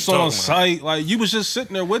talking about this on site. Like, you was just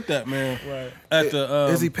sitting there with that man. Right. At the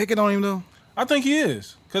is he picking on him though? I think he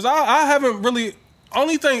is. Cause I haven't really.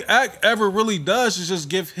 Only thing Ack ever really does is just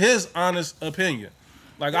give his honest opinion.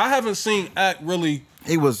 Like, I haven't seen Ack really.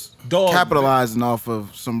 He was capitalizing off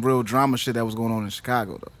of some real drama shit that was going on in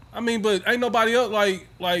Chicago though. I mean, but ain't nobody else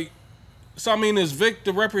like. So I mean, is Vic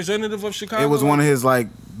the representative of Chicago? It was one of his like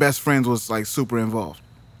best friends was like super involved.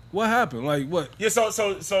 What happened? Like what? Yeah,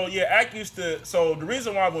 so yeah, Ack used to. So the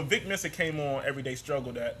reason why when Vic Mensa came on Everyday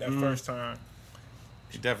Struggle that first time,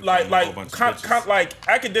 he definitely like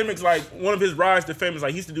academics, like one of his rise to fame is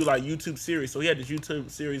like he used to do like YouTube series. So he had this YouTube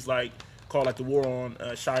series like called like the War on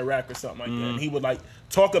Chirac or something like that. And he would like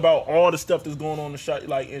talk about all the stuff that's going on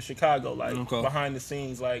in Chicago, like behind the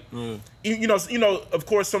scenes, like you know, of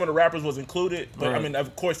course some of the rappers was included, but I mean,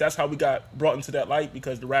 of course that's how we got brought into that light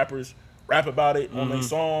because the rappers rap about it on their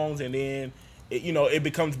songs, and then it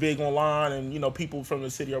becomes big online, and people from the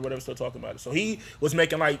city or whatever start talking about it. So he was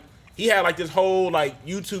making like he had like this whole like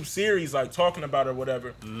YouTube series like talking about it or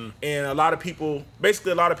whatever, and a lot of people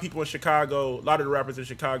in Chicago, a lot of the rappers in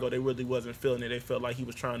Chicago, they really wasn't feeling it. They felt like he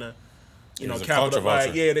was trying to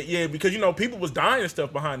capitalize, because people was dying and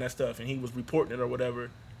stuff behind that stuff, and he was reporting it or whatever.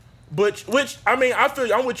 Which I mean, I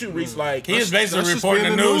feel I'm with you, Reese. Like he is basically reporting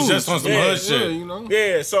the news just on some hood shit.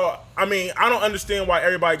 Yeah, so I mean, I don't understand why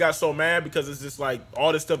everybody got so mad because it's just like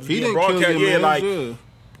all this stuff is being broadcast.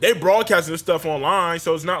 They broadcasted this stuff online,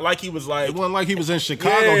 so it's not like he was like. It wasn't like he was in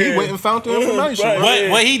Chicago. He went and found the information.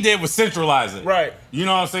 What he did was centralize it. Right. You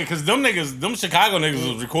know what I'm saying? Because them Chicago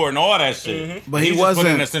niggas was recording all that shit. But he wasn't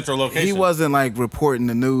in a central location. He wasn't like reporting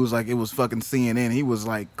the news like it was fucking CNN. He was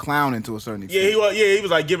like clowning to a certain extent. He was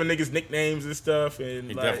like giving niggas nicknames and stuff, and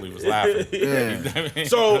he like, definitely was laughing. Yeah.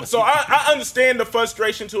 So I understand the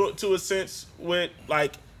frustration to a sense with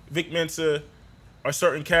like Vic Mensa or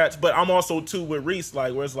certain cats, but I'm also too with Reese,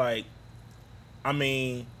 like where it's like, I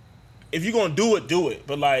mean, if you're gonna do it,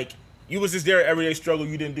 but like you was just there at Everyday Struggle,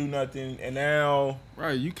 you didn't do nothing, and now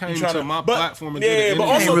you came to my platform and did it. But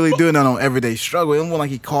also, he ain't really doing that on Everyday Struggle. It wasn't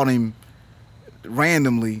like he caught him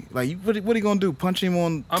randomly. Like, what are you gonna do? Punch him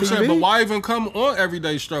on I'm TV? saying, but why even come on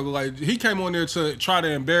Everyday Struggle? Like, he came on there to try to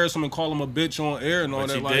embarrass him and call him a bitch on air and all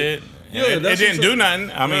that. He like, did. Yeah, it didn't do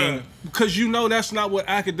nothing. I mean, because that's not what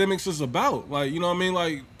academics is about. Like, you know what I mean?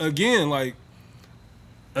 Like, again, like,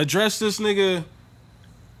 address this nigga.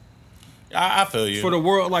 I feel you. For the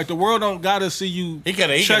world, like, the world don't gotta see you. He could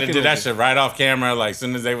have did that shit right off camera, like, as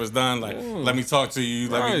soon as they was done. Like, let me talk to you.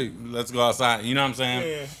 Let's go outside. You know what I'm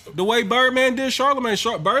saying? Yeah. The way Birdman did Charlemagne.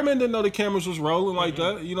 Birdman didn't know the cameras was rolling like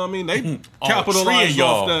that. You know what I mean? They capitalized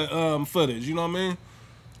off that footage. You know what I mean?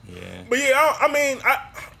 Yeah. But yeah, I mean,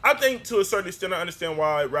 I think to a certain extent I understand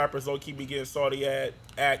why rappers low key be getting salty at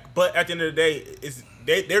Act, but at the end of the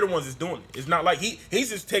day, they're the ones that's doing it. It's not like he's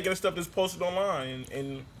just taking the stuff that's posted online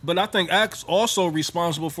and. But I think Act's also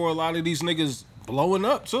responsible for a lot of these niggas blowing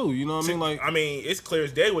up too. You know what I mean? Like, I mean, it's clear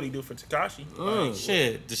as day what he do for Tekashi. The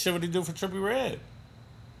shit what he do for Trippie Redd.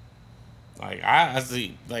 Like I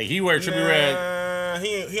see, like he worked Trippie Redd.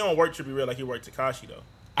 He don't work Trippie Redd like he worked Tekashi though.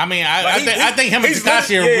 I mean, I think him and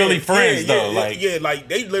Tekashi are really friends though. Like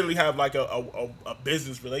they literally have like a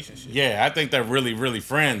business relationship. Yeah, I think they're really, really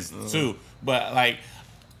friends too. But like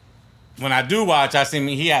when I do watch, I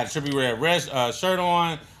see he had Trippie Redd shirt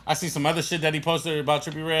on. I see some other shit that he posted about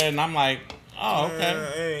Trippie Redd, and I'm like, oh,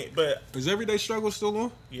 okay. But is Everyday Struggle still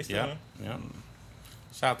on? Yes, yeah.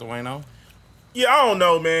 Shout out to Wayno. Yeah, I don't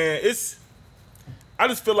know, man. I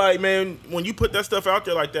just feel like, man, when you put that stuff out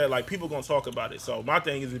there like that, like people gonna talk about it. So my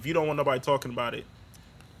thing is, if you don't want nobody talking about it,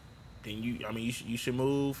 then you should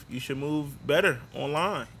move better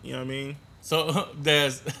online. You know what I mean? So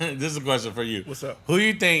this is a question for you. What's up? Who do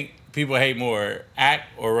you think people hate more, Act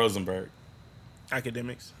or Rosenberg?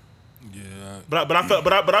 Academics. Yeah. But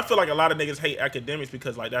I feel like a lot of niggas hate academics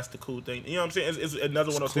because like that's the cool thing. You know what I'm saying? It's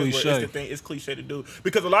another one of those things where it's the thing. It's cliche to do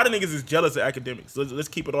because a lot of niggas is jealous of academics. Let's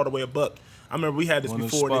keep it all the way a buck. I remember we had this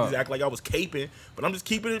before. Niggas act like I was caping, but I'm just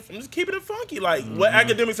keeping it funky. Like what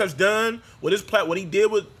academics has done, what he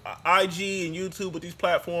did with IG and YouTube with these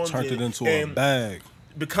platforms, Turned it into a bag.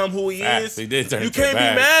 Become who he is. He did turn you into a can't be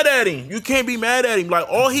bag. mad at him. You can't be mad at him. Like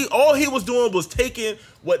all he was doing was taking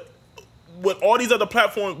what all these other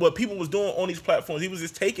platforms, what people was doing on these platforms. He was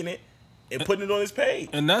just taking it and putting it on his page.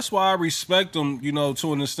 And that's why I respect him, you know,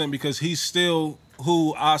 to an extent, because he's still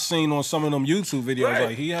who I seen on some of them YouTube videos. Right.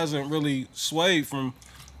 Like he hasn't really swayed from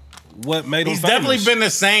what made him He's famous. definitely been the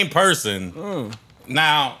same person.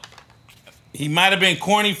 Now, he might have been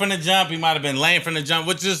corny from the jump. He might have been lame from the jump,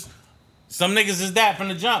 which is some niggas is that from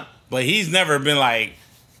the jump. But he's never been like,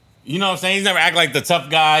 you know what I'm saying? He's never act like the tough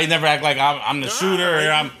guy. He never act like I'm the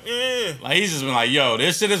shooter. Like he's just been like, yo,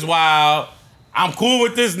 this shit is wild. I'm cool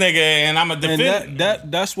with this nigga, and I'm a defend.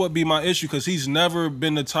 And that's what be my issue, because he's never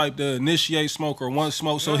been the type to initiate smoke or want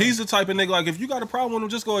smoke. So he's the type of nigga, like, if you got a problem with him,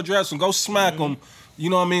 just go address him, go smack him. You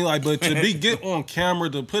know what I mean? Like, but to get on camera,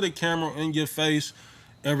 to put a camera in your face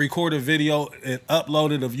and record a video and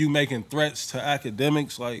upload it of you making threats to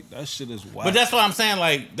academics, like, that shit is wild. But that's what I'm saying.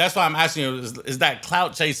 Like, that's why I'm asking you, is that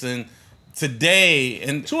clout chasing today?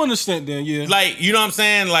 And to an extent, then, yeah. like, you know what I'm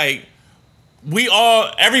saying? Like,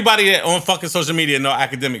 everybody that on fucking social media know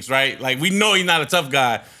academics, right? Like, we know he's not a tough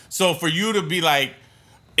guy. So for you to be like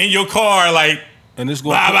in your car, like, and it's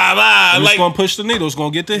going like, to push the needle. It's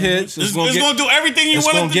going to get the hits. It's going to do everything you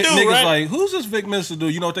want it to do, niggas right? Like, who's this Vic Mensa do?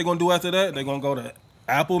 You know what they're going to do after that? They're going to go to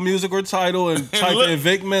Apple Music or Tidal and type in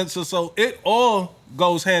Vic Mensa. So it all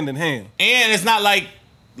goes hand in hand. And it's not like,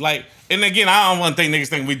 and again, I don't want to think niggas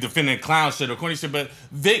think we defending clown shit or corny shit, but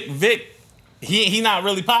Vic, he not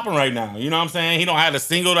really popping right now. You know what I'm saying? He don't have a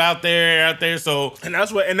single out there. So and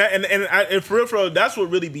that's what and for real, that's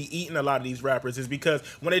what really be eating a lot of these rappers is because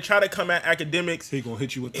when they try to come at academics, he gonna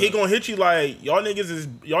hit you with that. He gonna hit you like y'all niggas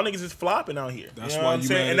is flopping out here. That's you know why what I'm you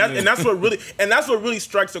saying? mad And that's what really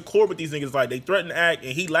strikes a chord with these niggas. Like they threaten to act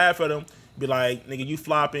and he laugh at them. Be like, nigga, you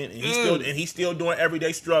flopping, and he's still doing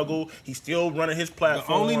everyday struggle. He's still running his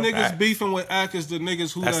platform. The only niggas beefing with Ack is the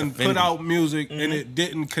niggas who done put out music and it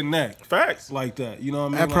didn't connect. Facts like that. You know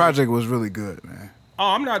what I mean? That project was really good, man. Oh,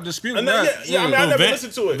 I'm not disputing that. Yeah, I mean, I never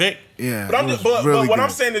listened to it. Vic. Yeah, but what I'm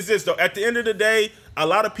saying is this though. At the end of the day, a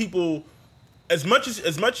lot of people, as much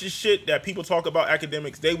as shit that people talk about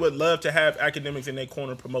academics, they would love to have academics in their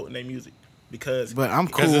corner promoting their music. But I'm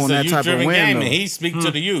cool on that type of win. Game, and he speak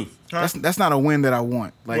to the youth. That's not a win that I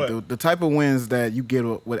want. Like the type of wins that you get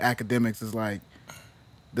with academics is like.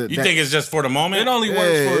 You think it's just for the moment? It only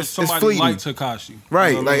works for somebody like Tekashi, right?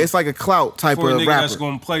 You know like it's like a clout type for of a nigga rapper that's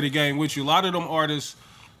gonna play the game with you. A lot of them artists,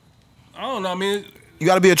 I don't know. I mean, you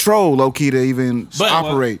got to be a troll, low key, to even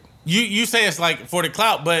operate. You say it's like for the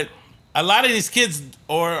clout, but a lot of these kids,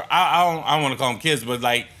 or I don't want to call them kids, but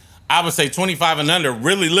like. I would say 25 and under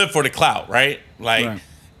really live for the clout, right? Like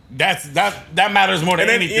that matters more than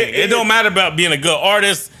anything. It don't matter about being a good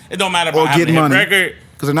artist. It don't matter about having a record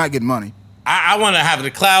because they're not getting money. I want to have the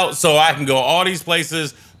clout so I can go all these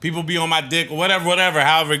places. People be on my dick or whatever.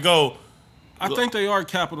 However it go. I think they are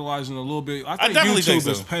capitalizing a little bit. I think YouTube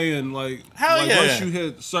is paying like once you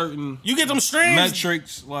hit certain you get them streams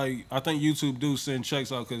metrics. Like I think YouTube do send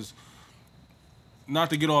checks out because.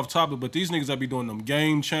 Not to get off topic, but these niggas that be doing them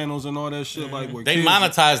game channels and all that shit, like where they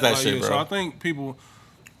monetize that shit, bro. So I think people,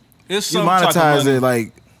 it's you some monetize type of money. it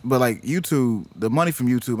like, but like YouTube, the money from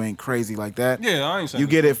YouTube ain't crazy like that. Yeah, I ain't saying you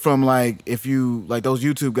get it from like if you like those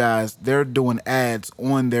YouTube guys, they're doing ads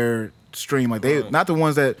on their stream, like they not the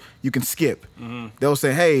ones that you can skip. They'll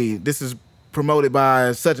say, hey, this is promoted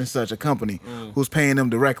by such and such a company who's paying them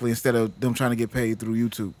directly instead of them trying to get paid through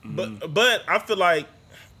YouTube. But I feel like.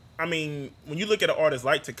 I mean, when you look at an artist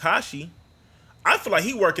like Tekashi, I feel like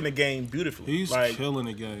he working the game beautifully. He's like, killing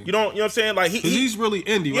the game. You know what I'm saying? Like he's really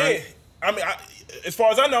indie, right? I mean, as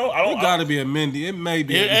far as I know, I don't. He got to be a Mindy. It may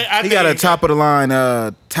be. He got a top of the line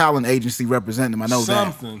talent agency representing him. I know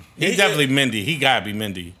something. that. He's definitely Mindy. He gotta be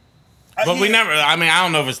Mindy. But we never. I mean, I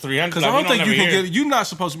don't know if it's 300. Because I don't think you can get. You're not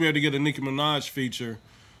supposed to be able to get a Nicki Minaj feature.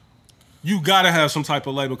 You gotta have some type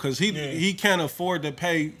of label because he can't afford to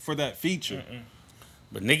pay for that feature.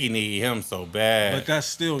 But Nicki need him so bad. But that's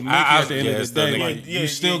still Nicki at the end of the day. Like, you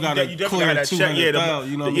still got to clear $200,000.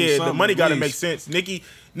 You know what I mean? The money got to make sense. Nicki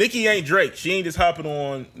ain't Drake. She ain't just hopping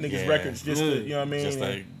on niggas' records just to, you know what I mean? Just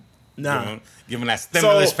like, nah. Giving that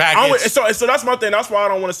stimulus package. So that's my thing. That's why I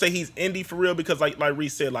don't want to say he's indie for real because like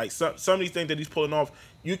Reese said, like some of these things that he's pulling off,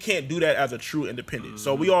 you can't do that as a true independent.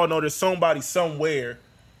 So we all know there's somebody somewhere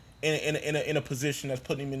in a position that's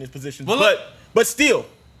putting him in this position. Well, But still,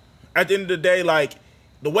 at the end of the day, like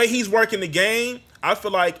the way he's working the game, I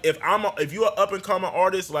feel like if you're an up and coming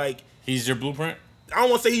artist, like he's your blueprint. I don't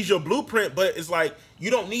want to say he's your blueprint, but it's like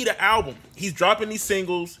you don't need an album. He's dropping these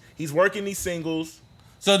singles. He's working these singles.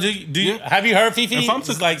 So do you have you heard Fifi? If I'm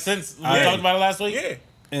Just like since we talked about it last week. Yeah.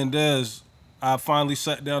 And I finally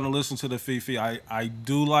sat down and listened to the Fifi. I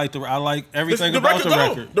do like I like everything about the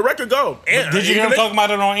record. The record go. And Did you hear him talking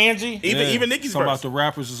about it on Angie? Even Nicki's Talking verse. about the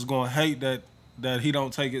rappers is going to hate that he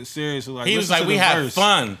don't take it seriously. Like, He was listen like, to we the have verse.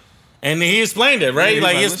 fun. And he explained it, right? Yeah,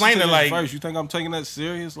 like he listen explained to it this like verse. You think I'm taking that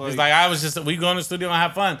serious? it's like we go in the studio and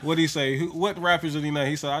have fun. What did he say? What rappers did he know?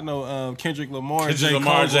 He said, I know Kendrick Lamar, Kendrick J.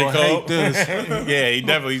 Lamar, Cole, J. Cole. hate this. Yeah, he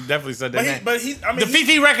definitely said that. But he I mean The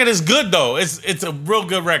Fifi record is good though. It's a real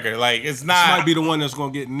good record. Like it's This not. might be the one that's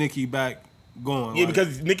going to get Nicki back going. yeah, like,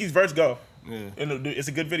 because Nicki's verse go. Yeah. And it's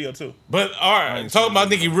a good video too. But all right, ain't talk seen about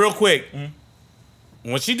that. Nicki real quick.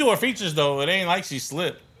 When she do her features though, it ain't like she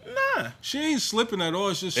slipped. Nah. She ain't slipping at all.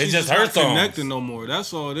 It's just It's she's just just her not songs. connecting no more.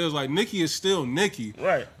 That's all it is. Like Nicki is still Nicki.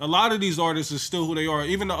 Right. A lot of these artists is still who they are.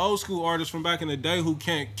 Even the old school artists from back in the day who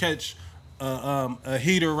can't catch a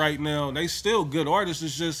heater right now, they still good artists.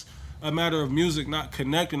 It's just a matter of music not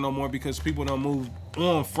connecting no more because people don't move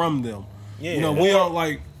on from them. Yeah. You know, we all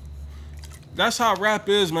like. That's how rap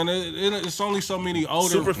is, man. It's only so many older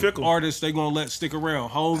Super fickle. artists they gonna let stick around.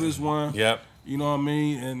 Hov is one. Yep. You know what I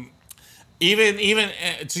mean? And Even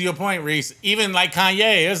to your point, Reese. Even like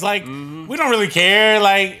Kanye, it's like we don't really care.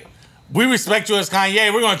 Like we respect you as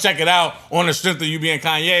Kanye. We're gonna check it out on the strength of you being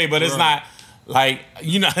Kanye, but it's not like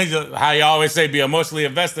you know how you always say be emotionally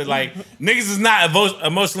invested. Like niggas is not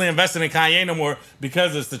emotionally invested in Kanye no more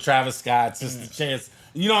because it's the Travis Scotts, it's the Chance.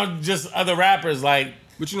 You know, just other rappers like.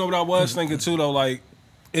 But you know what I was thinking too, though? Like,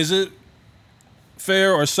 is it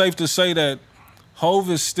fair or safe to say that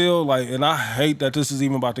Hov is still like, and I hate that this is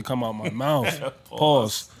even about to come out my mouth.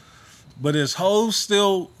 Pause. But is Hov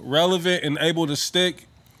still relevant and able to stick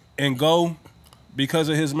and go because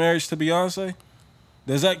of his marriage to Beyonce?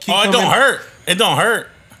 Does that keep? Oh, it don't hurt. It don't hurt.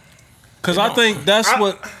 Because I think that's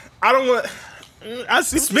what. I don't want. I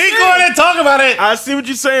see. Speak on it. Talk about it. I see what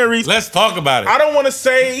you're saying, Reese. Let's talk about it. I don't want to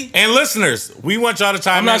say. And listeners, we want y'all to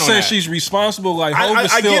chime I'm in not on saying that. she's responsible. Like Hov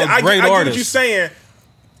is I still get, a great I get artist. what you're saying,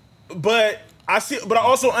 but I see. But I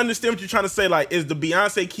also understand what you're trying to say. Like, is the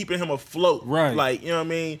Beyonce keeping him afloat? Right. Like, you know what I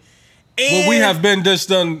mean? Well, we And have been just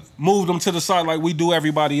done moved them to the side like we do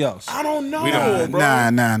everybody else. I don't know, don't- bro.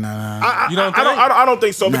 Nah. You don't I don't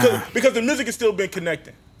think so Nah. because the music has still been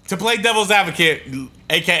connecting. To play devil's advocate,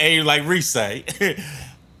 aka like Reese say.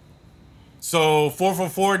 So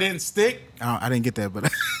 444 didn't stick. I didn't get that,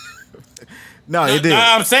 but no, it did.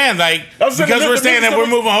 I'm saying like I'm saying because the we're music saying that still- we're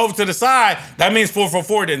moving Hov to the side, that means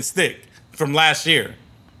 444 didn't stick from last year.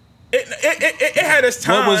 It had its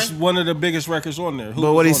time. What was one of the biggest records on there? Who But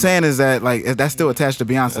was what he's on saying is that like that's still attached to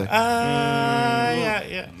Beyonce.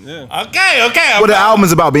 Yeah. Yeah. Okay. Well, the album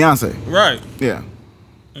is about Beyonce. there? Right. Yeah.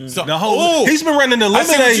 So, The whole ooh, he's been running the I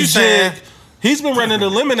see what Lemonade you're saying. jig. He's been running the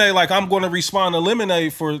Lemonade like I'm going to respond to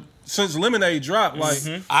Lemonade since Lemonade dropped. Like,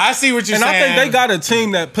 I see what you're and saying. I think they got a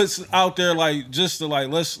team that puts out there like just to like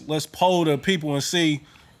let's poll the people and see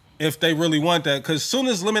if they really want that. Because soon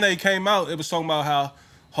as Lemonade came out, it was talking about how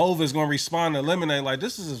Hov is going to respond to Lemonade. Like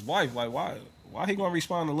this is his wife. Like why he going to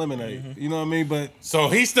respond to Lemonade? You know what I mean? But So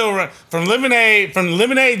he's still from Lemonade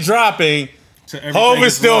dropping. to everything Hov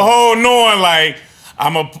is still love. holding on. Like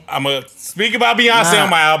I'm a speak about Beyonce Nah. on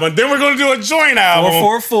my album. Then we're gonna do a joint album.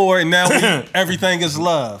 444, and now everything is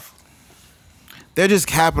love. They're just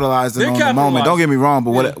capitalizing They're on the moment. capitalizing. Don't get me wrong,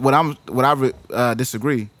 but Yeah. what I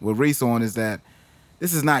disagree with Reese on is that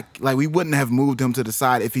this is not like we wouldn't have moved him to the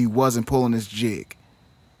side if he wasn't pulling this jig.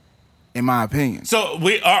 In my opinion, So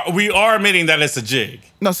we are admitting that it's a jig.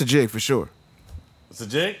 no, it's a jig for sure. It's a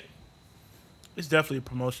jig. It's definitely a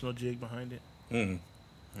promotional jig behind it.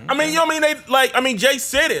 I mean, you know what I mean? Jay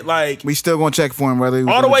said it like We still gonna check for him whether he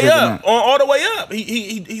was all the gonna way jig or up, not. all the way up.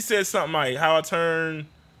 He said something like how I turn,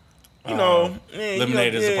 you know, yeah,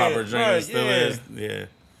 Lemonade is a popular drink. right, It still yeah. is. Yeah.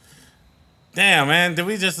 Damn, man. Did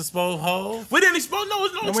we just expose Hov? We didn't expose. No,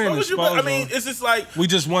 it's no we didn't exposure. But I expose mean, him. it's just like We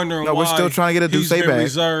just wondering No, why we're still trying to get a he's Duce been bag.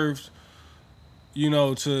 reserved, you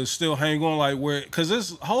know, to still hang on like where because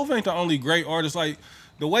this Hov ain't the only great artist. Like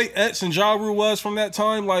the way X and Ja Rule was from that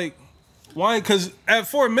time, like why? Because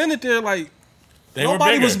for a minute there, like They were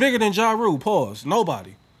nobody bigger. was bigger than Ja Rule. Pause.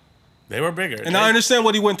 Nobody. They were bigger. And I understand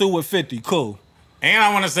what he went through with 50. Cool. And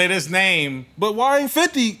I want to say this name. But why ain't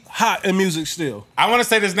 50 hot in music still? I want to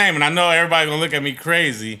say this name, and I know everybody gonna look at me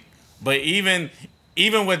crazy, but even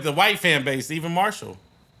with the white fan base, even Marshall,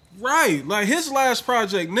 Right. Like his last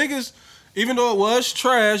project, niggas, even though it was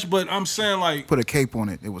trash, but I'm saying like Put a cape on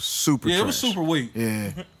it. It was super. yeah, it was trash. super weak.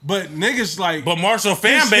 Yeah. But niggas like But Marshall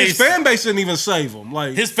fan base, his fan base didn't even save him.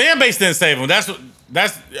 Like his fan base didn't save him. That's It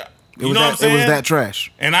you was know what I'm that. saying. It was that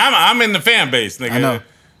trash. And I'm in the fan base, nigga. I know.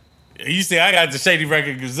 You see, I got the Shady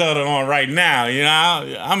Record Griselda on right now. You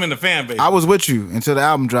know, I'm in the fan base. I was with you until the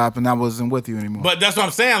album dropped, and I wasn't with you anymore. But that's what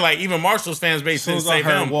I'm saying. Like even Marshall's fans base as soon didn't as I save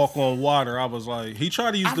heard him. Walk on Water, I was like, he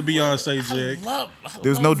tried to use the Beyonce jig. There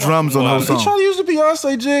was no drums on the whole He song. tried to use the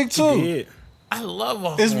Beyonce jig too. Yeah. I love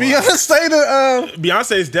all Is Beyonce the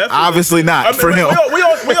Beyonce is definitely Obviously not for him.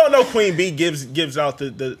 We all know Queen B gives out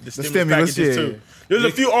the stimulus packages yeah. too. There's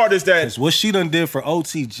a few artists that what she done did for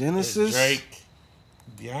OT Genesis? Drake,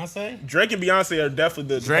 Beyonce, Drake and Beyonce are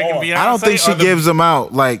definitely the Drake and bar. Beyonce. I don't think she are the- gives them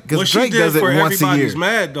out like What because she Drake did does it for once a Everybody's year.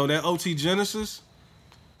 Mad though, that OT Genesis,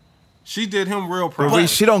 she did him real But proud.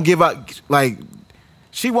 she don't give out like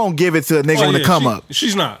she won't give it to a nigga on the come up.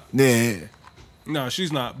 She's not. Yeah, No,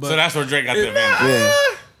 she's not. But So that's where Drake got the advantage.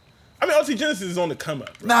 yeah. I mean, OT Genesis is on the come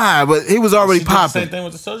up. Nah, but he was already She did the same popping. thing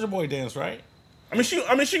with the Soulja Boy dance, right? I mean,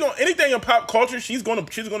 she gonna anything in pop culture, she's gonna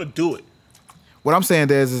do it. What I'm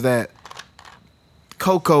saying is that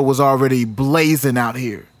Coco was already blazing out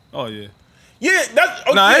here. oh yeah. Yeah, that's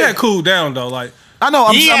okay. Nah, it had cooled down though. Like I know.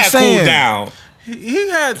 I'm He saying. cooled down. he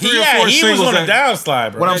had three He or four was singles. on a that-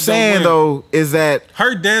 downslide, bro. What I'm That don't saying win. though is that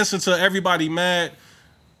her dancing to Everybody Mad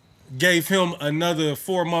gave him another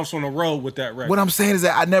 4 months on the road with that record. what I'm saying is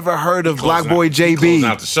that I never heard of Block Closing Boy out- he closing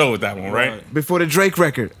out JB the show with that one, right? before the Drake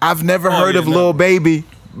record. I've never heard yeah, of no. Lil Baby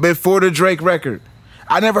before the Drake record.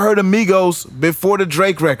 I never heard of Migos before the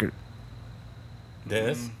Drake record.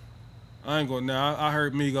 Des. I ain't going now. I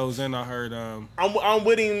heard Migos and I heard I'm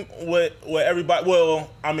with him with everybody. Well,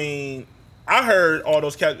 I mean, I heard all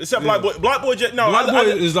those cats except Black Boy. Black Boy, no, Black Boy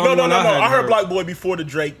is the no, only no, one no, I no. hadn't I heard heard. Black Boy before the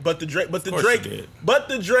Drake, but the course Drake, you did. but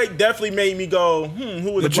the Drake definitely made me go,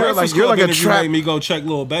 who was But the you're Breakfast you're Club? like a interview trap. made me go check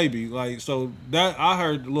Lil Baby. Like so that I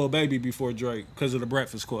heard Lil Baby before Drake because of the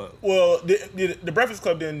Breakfast Club. Well, the Breakfast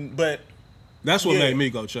Club didn't, but That's what Yeah. made me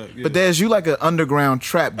go check. Yeah. But Des, you like an underground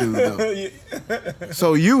trap dude though.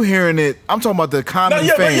 So you hearing it? I'm talking about the no, common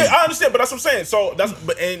yeah, but fan. yeah, I understand, but that's what I'm saying. So that's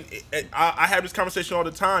and I have this conversation all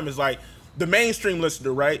the time. Is like the mainstream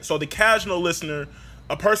listener, right? So the casual listener,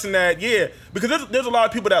 a person that because there's a lot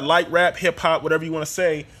of people that like rap, hip hop, whatever you want to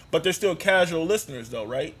say, but they're still casual listeners, though,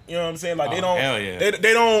 right? You know what I'm saying? Like they Oh, don't, hell yeah.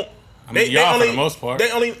 they don't. I mean, y'all for the most part.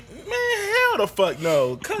 They only, man, hell the fuck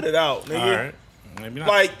no, cut it out, nigga. All right. Maybe not.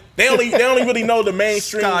 Like they only really know the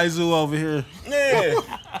mainstream. Sky Zoo over here. Yeah.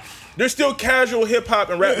 They're still casual hip hop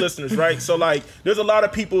and rap listeners, right? So like there's a lot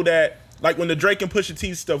of people that like when the Drake and Pusha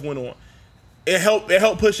T stuff went on, it helped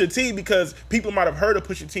Pusha T because people might have heard of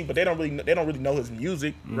Pusha T, but they don't really know his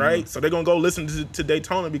music, right? So they're gonna go listen to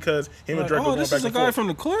Daytona because him and Drake Oh, are going this back is a and guy forth. from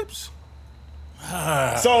the Clips.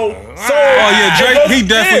 So yeah, Drake, he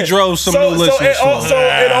definitely drove some new listeners to him. So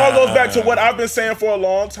it all goes back to what I've been saying for a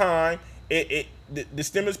long time. The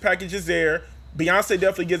stimulus package is there. Beyonce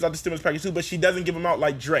definitely gives out the stimulus package too, but she doesn't give them out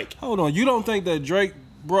like Drake. Hold on, you don't think that Drake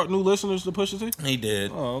brought new listeners to Pusha T? he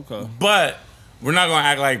did. Oh, okay. But we're not gonna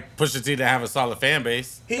act like Pusha T didn't have a solid fan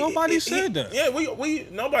base. Nobody said that. Yeah, we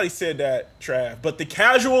nobody said that, Trav. But the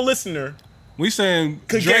casual listener, We saying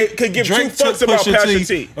Could Drake give two Drake took fucks about Pusha Pusha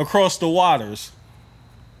T T. across the waters.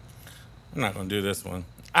 I'm not gonna do this one.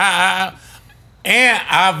 And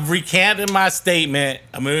I've recanted my statement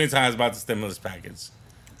a million times about the stimulus package.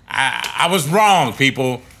 I was wrong,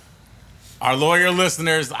 people. Our lawyer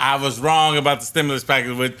listeners, I was wrong about the stimulus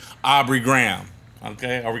package with Aubrey Graham.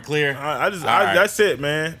 Okay, are we clear? All right. That's That's it,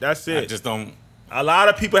 man. That's I it. just don't. A lot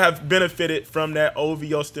of people have benefited from that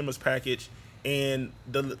OVO stimulus package, and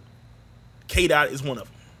the K-Dot is one of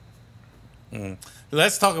them.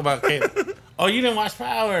 Let's talk about Kate. Oh, you didn't watch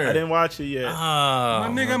Power? I didn't watch it yet. My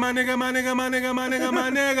nigga.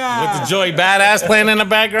 With the Joey Badass playing in the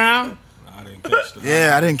background? I didn't catch that.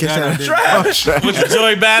 Yeah, I didn't catch that. Trash. With the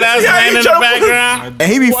Joey Badass Yeah, playing he in the jumped- background?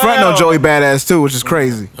 And he be fronting on Wow. Joey Badass too, which is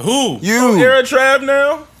crazy. Who? You, Era Trav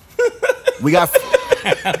now. we got.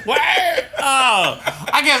 Where? Oh,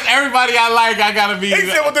 I guess everybody I like, I gotta be. He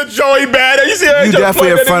said with the Joey Badass. You see how he You just definitely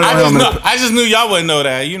played in front that of nigga? him. I just knew y'all wouldn't know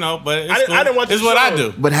that, but it's I didn't watch the It's what I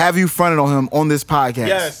show. do. But have you fronted on him on this podcast?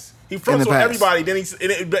 Yes, he fronts In the on past. everybody. Then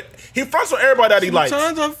he fronts on everybody that he likes.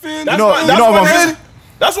 Sometimes I feel That's know- why, you that's, know why what I'm niggas,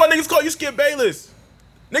 that's why niggas call you Skip Bayless.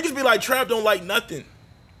 Niggas be like, Trav don't like nothing.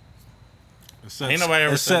 Except, Ain't nobody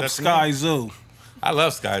ever said except that to me. Sky Zoo. I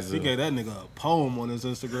love Sky Zoo. He gave that nigga a poem on his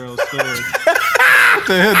Instagram story. What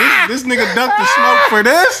the hell? This nigga ducked the smoke for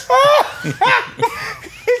this?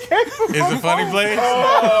 Is it funny, Blaze?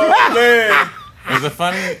 Oh man, Was it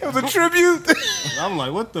funny? It was a tribute. I'm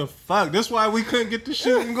like, what the fuck? That's why we couldn't get the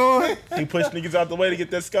shooting going. He pushed niggas out the way to get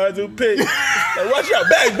that Sky Zoo pick. Like, watch out.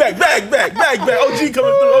 Bag. OG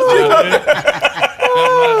coming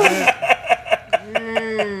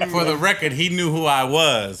through. For the record, he knew who I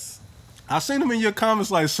was. I seen him in your comments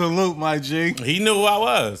like, salute, my G. He knew who I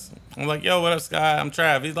was. I'm like, yo, what up, Sky? I'm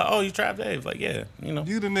Trav. He's like, oh, you Trav Dave? Like, yeah, you know.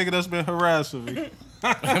 You the nigga that's been harassing me.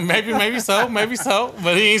 maybe so.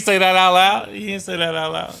 But he didn't say that out loud.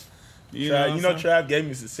 You know Trav gave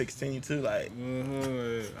me some 16 too. Like,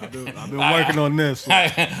 I've been working on this.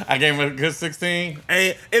 I gave him a good 16.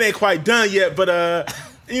 it ain't quite done yet, but I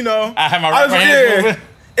have my rapper hands moving.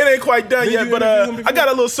 It ain't quite done Did yet, you but interview him I got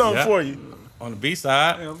a little something for you. On the B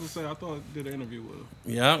side. Yeah, I was gonna say, I thought I did an interview with him.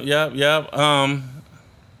 Yep.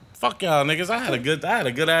 Fuck y'all niggas. I had a good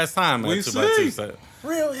ass time. We at see. 2x2 set.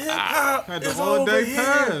 Real hip hop. Had the is all over day here.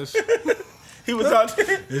 pass. He was out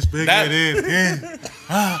there. It's big That- it is. Yeah.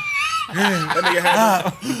 That nigga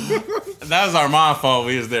had That was Armand fault.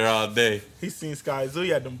 We was there all day. he seen Sky Zoo. He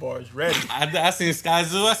had them bars ready. I seen Sky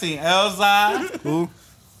Zoo. I seen Elzai. Who?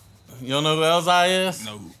 You don't know who Elzai is?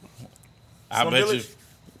 No. I Slum bet Village?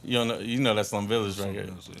 you don't know. You know that's Slum Village right here.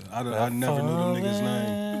 I never knew them niggas'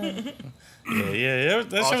 name. Yeah.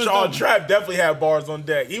 That shit was Sean dope. Trap definitely had bars on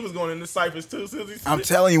deck. He was going in the ciphers too. I'm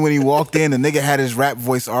telling you, when he walked in, the nigga had his rap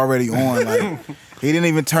voice already on. Like, he didn't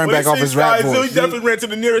even turn back off his rap He voice. definitely ran to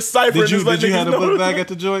the nearest cipher. Did and you just let niggas have a know. book bag at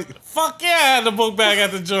the joint? Fuck yeah, I had the book bag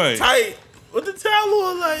at the joint. Tight. What the towel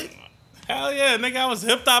on like? Hell yeah, nigga, I was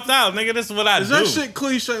hip-hopped out. Nigga, this is what I Is do. that shit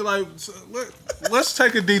cliche? Like, let's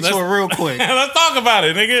take a detour real quick. Let's talk about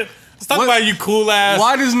it, nigga. Let's talk about you cool-ass.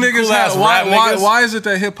 Why does niggas cool-ass have, rap niggas. why is it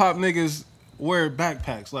that hip-hop niggas wear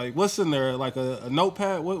backpacks? Like, what's in there? Like a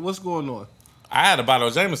notepad? What's going on? I had a bottle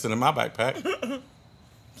of Jameson in my backpack.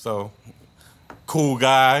 So, cool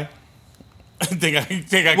guy. think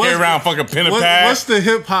I carry around fucking pen and pad. What's the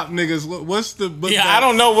hip-hop niggas? What's the book Yeah, bag? I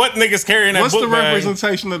don't know what niggas carrying that What's book the bag.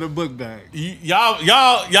 representation of the book bag?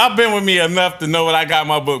 Y'all been with me enough to know what I got in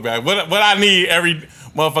my book bag. What I need every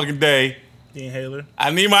motherfucking day. The inhaler.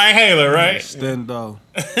 I need my inhaler, right? Stendo.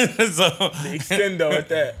 So Extendo at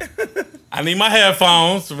that. I need my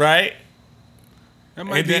headphones, right?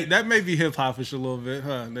 That may be hip-hopish a little bit,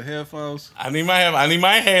 huh? The headphones. I need my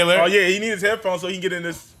inhaler. Oh yeah, he needs his headphones so he can get in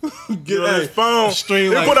this get on his phone. Stream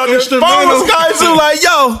They like put out their phone instrumental. with Sky Zoo like,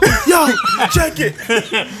 yo, check it.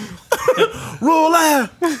 Rule out.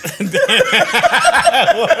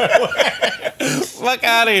 Fuck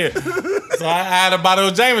out of here. So I had a bottle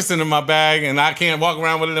of Jameson in my bag, and I can't walk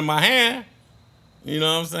around with it in my hand. You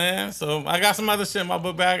know what I'm saying? So I got some other shit in my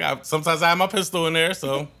book bag. Sometimes I have my pistol in there,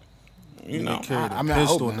 so you know. Carry the I mean, I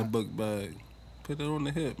pistol hope in the not. book bag. Put it on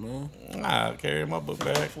the hip, man. I carry my book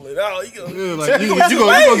bag. Pull it out. You gonna, Yeah, like, you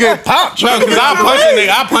gonna get popped. No, because I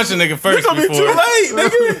punch a nigga first it's gonna be before. too late,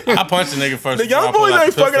 nigga. I punch a nigga first. The young before I pull boys out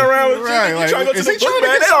ain't the fucking pistol. around with you. Right, You like, trying to go is to he the book trying to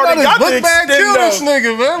bag? get They already got the book bag? Kill this extendo.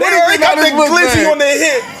 nigga, man. They already got the glizzy on their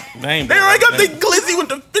hip. They They already got the glizzy with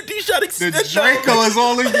the 50 shot The extendo. Draco is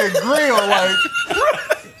all in your grill, like.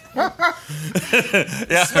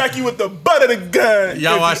 Smack you with the butt of the gun.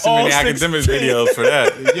 Y'all watch too All many academic 16. videos for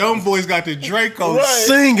that. Young boys got the Draco Right.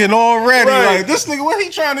 singing already. Right. Like, this nigga, what he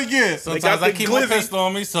trying to get? Sometimes got I the keep my glizzy. pistol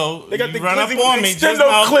on me, so They got you the run up glizzy on me. with Just the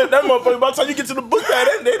extendo know. clip. That motherfucker, by the time you get to the book bag,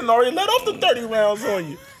 they done already let off the 30 rounds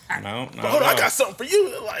on you. No, But hold on, I got something for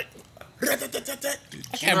you. Like, I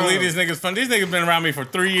can't believe these niggas fun. These niggas been around me for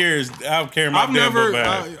 3 years. I'll carry my I've damn never, book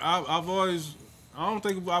bag. I've always, I don't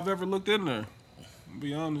think I've ever looked in there. To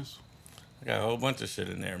be honest. I got a whole bunch of shit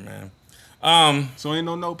in there, man. So ain't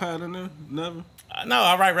no notepad in there? Never? No,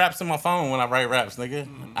 I write raps on my phone when I write raps, nigga.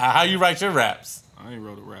 How you write your raps? I ain't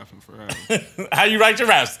wrote a rap in forever. How you write your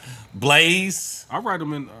raps? Blaze? I write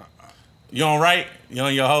them in, You don't write? You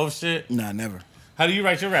on your whole shit? Nah, never. How do you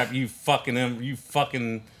write your rap? You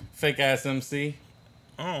fucking fake ass MC?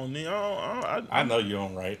 I don't need. I I know you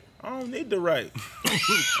don't write. don't need to write.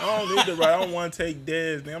 I don't need to write. I don't want to take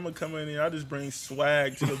dads. I'm gonna come in here. I just bring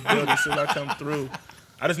swag to the building as soon as I come through.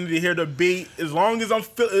 I just need to hear the beat. As long as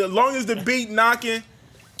the beat knocking,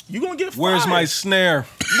 you gonna get fired. where's my snare?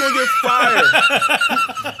 You gonna get fired.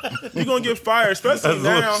 You gonna get fired, especially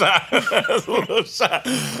now. That's a little shot.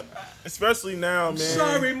 Especially now, man.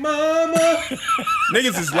 Sorry, mama.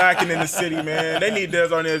 Niggas is lacking in the city, man. They need Des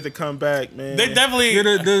Arnaz to come back, man. They definitely.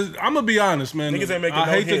 Yeah, I'm gonna be honest, man. Niggas ain't making I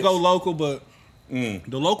no hate to hits. go local, but the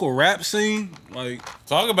local rap scene, like,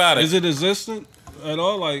 Talk about it. is it existent at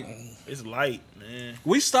all? Like, It's light, man.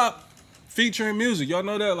 we stopped featuring music. Y'all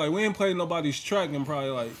know that? Like, we ain't played nobody's track in probably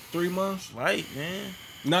like 3 months. Light, man.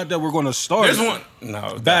 Not that we're gonna start There's one. No,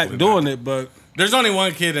 back definitely doing not. it, but There's only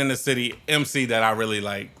one kid in the city, MC, that I really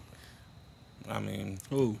like. I mean,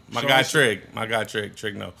 who? my Sean guy Sh- Trig. My guy Trig.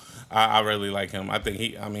 Trig, no. I really like him. I think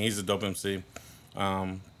he's a dope MC.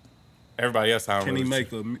 Everybody else, I don't Can he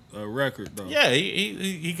really make a record though? Yeah,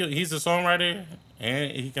 he's a songwriter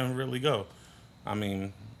and he can really go. I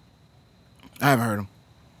mean, I haven't heard him.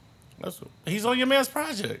 he's on your man's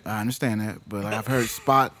project. I understand that, but like I've heard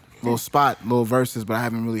little verses, but I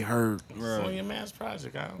haven't really heard. He's on your man's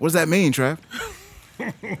project. What does that mean, Trav?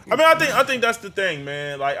 I mean, I think that's the thing,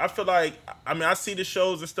 man. Like, I feel like, I mean, I see the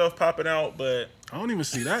shows and stuff popping out, but I don't even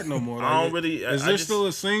see that no more. I don't really. Is there still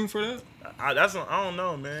a scene for that? I don't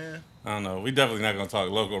know, man. I don't know. We definitely not gonna talk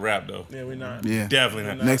local rap though. Yeah, we not. Yeah.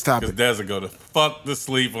 Definitely not. Next topic. Because Dez will go to fuck the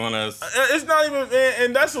sleep on us. It's not even,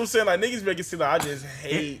 and that's what I'm saying. Like, niggas make it seem like I just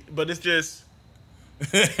hate, but it's just.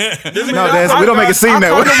 No, Des, we don't make it seem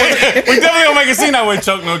that way. We definitely don't make it seem that way,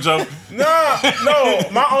 Choke, no joke. No.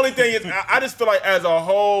 My only thing is, I just feel like as a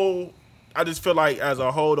whole,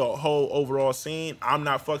 the whole overall scene, I'm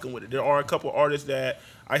not fucking with it. There are a couple artists that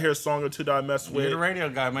I hear a song or two that I mess with. You're the radio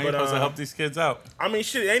guy, man. You're But, supposed to help these kids out. I mean,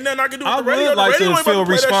 shit, ain't nothing I can do with I the radio. would like the radio to ain't about feel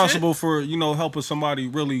play that shit. responsible for helping somebody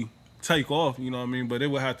really take off. You know what I mean? But it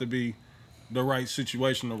would have to be the right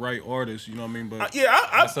situation, the right artist. You know what I mean? But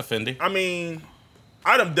That's offending. I mean,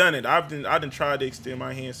 I done it. I've done tried to extend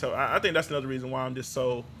my hand. So I think that's another reason why I'm just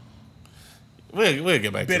so We'll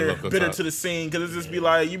get back to the bitter local talk. to the scene, because it's just be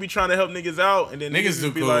like you be trying to help niggas out, and then Niggas just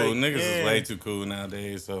too be cool. like, Niggas yeah. is way too cool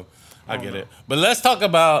nowadays, so I get it. But let's talk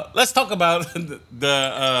about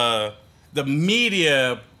the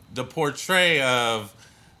media, the portray of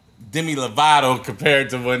Demi Lovato compared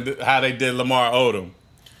to how they did Lamar Odom.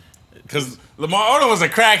 Because Lamar Odom was a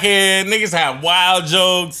crackhead. Niggas had wild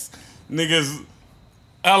jokes. Niggas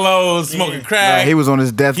LOs smoking crack. Right, he was on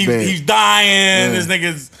his deathbed. He's dying. Yeah. This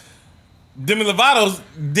nigga's Demi Lovato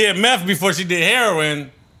did meth before she did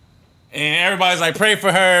heroin, and everybody's like, pray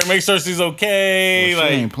for her, make sure she's okay. Well, she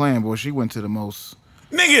like, ain't playing, boy. She went to the most.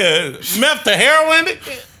 nigga, meth to heroin.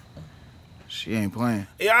 She ain't playing.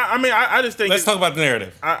 Yeah, I mean, I just think Let's talk about the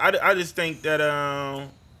narrative. I just think that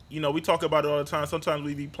we talk about it all the time. Sometimes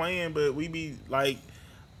we be playing, but we be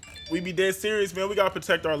dead serious, man. We gotta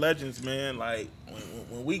protect our legends, man. Like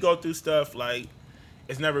when we go through stuff, like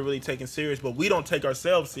it's never really taken serious, but we don't take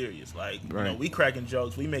ourselves serious. Like Right. we cracking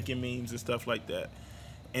jokes, we making memes and stuff like that,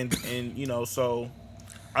 and so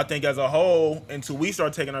I think as a whole, until we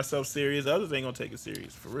start taking ourselves serious, others ain't gonna take it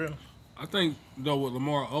serious for real. I think though with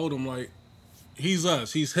Lamar Odom, like he's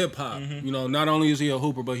us. He's hip hop. Mm-hmm. You know, not only is he a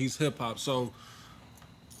hooper, but he's hip hop. So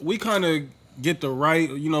we kind of get the right,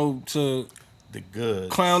 to The good.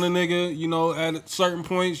 clown a nigga, at certain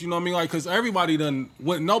points. You know what I mean? Like, cause everybody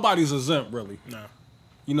nobody's exempt really.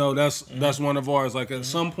 No. That's one of ours. Like at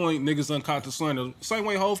some point, niggas done caught the slander. Same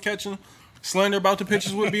way Hove catching slander about the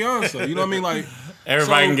pictures with Beyonce. You know what I mean? Like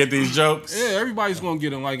Everybody so- can get these jokes. Yeah, everybody's gonna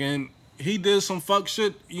get him. Like, and he did some fuck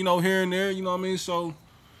shit, here and there. You know what I mean? So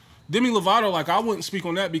Demi Lovato, like, I wouldn't speak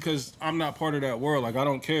on that because I'm not part of that world. Like, I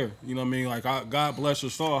don't care. You know what I mean? Like, God bless her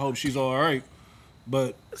soul. I hope she's all right.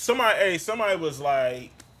 But Somebody was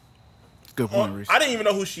like, Good point, Reese. I didn't even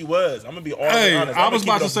know who she was. I'm gonna be all hey, honest. I was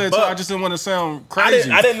about to say it too. I just didn't want to sound crazy.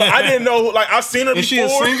 I didn't know. Like I've seen her Is she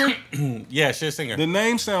before. a singer? Yeah, she's a singer. The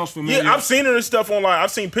name sounds familiar. Yeah, I've seen her and stuff online.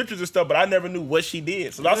 I've seen pictures and stuff, but I never knew what she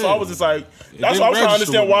did. So that's why I was just like, that's didn't why I was trying to register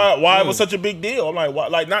understand with me. why it Yeah. was such a big deal. I'm like, why,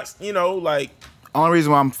 like not, like Only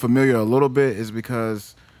reason why I'm familiar a little bit is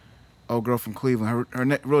because old girl from Cleveland,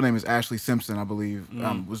 her real name is Ashley Simpson, I believe,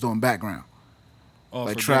 was doing background, Oh,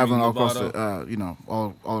 like for traveling Demi all across Lovato.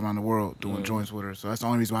 the, all around the world doing joints with her. So that's the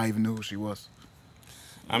only reason why I even knew who she was.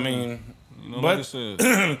 I mean, Like but I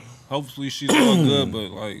said, hopefully she's all good,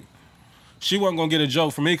 but like she wasn't gonna get a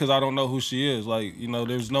joke from me because I don't know who she is. Like,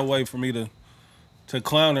 there's no way for me to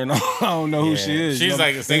clown her. And I don't know who she is. She's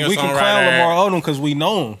like a And singer-songwriter. we can clown Lamar Odom because we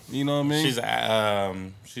know him. You know what I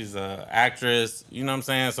mean? she's a actress. You know what I'm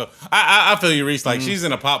saying? So I feel you, Reese. Like she's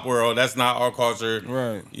in a pop world. That's not our culture.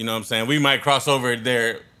 Right. You know what I'm saying? We might cross over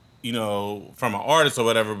there, from an artist or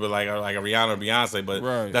whatever, but like a Rihanna or Beyonce, but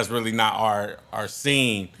Right. that's really not our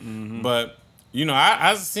scene. But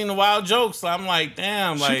I've seen the wild jokes. So I'm like,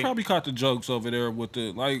 damn, She like probably caught the jokes over there with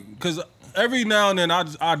the because every now and then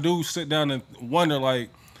I do sit down and wonder, like,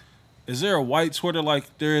 is there a white Twitter like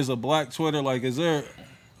there is a black Twitter? Like, is there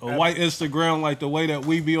a white Instagram like the way that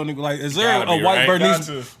we be on the like? Is there Gotta a be, white right? Bernice?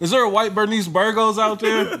 Got Is there a white Bernice Burgos out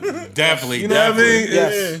there? definitely, You know what I mean?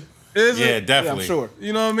 Yes. Is Yeah, it? definitely. I'm sure.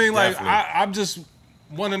 You know what I mean? Like Definitely. I'm just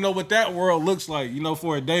want to know what that world looks like.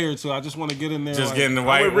 For a day or two. I just want to get in there. Just like, getting the I'm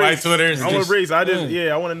white with Reese. Twitter. I'm with Reese. I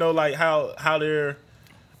yeah. want to know like how they're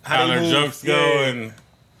how they their move. jokes go, Yeah. and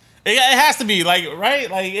it has to be like right,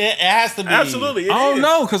 like it has to be Absolutely. it I don't is.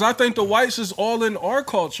 know, because I think the whites is all in our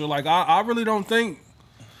culture. Like, I really don't think.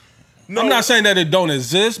 No, I'm not saying that it don't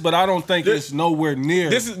exist, but I don't think This- it's nowhere near.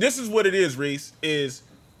 This is what it is, Reese. Is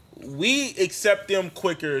we accept them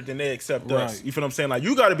quicker than they accept us. Right. You feel what I'm saying? Like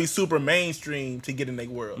you got to be super mainstream to get in their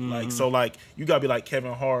world. Like so, like you got to be like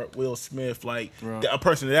Kevin Hart, Will Smith, like Right. a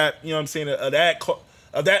person of that. You know what I'm saying? Of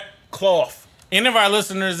that cloth. Any of our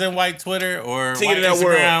listeners in white Twitter or To white get in that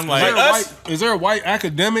Instagram, world. is, there like, a us- white, is there a white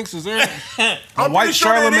academics? Is there a I'm white pretty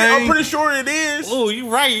sure it is. I'm Charlemagne? pretty sure it is. oh, you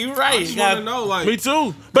right, you right. I You just got- want to know, like, Me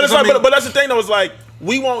too. But it's I like, mean- but that's the thing though. It's like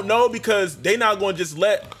we won't know because they not going to just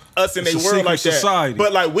let us in It's their a world secret like that. society.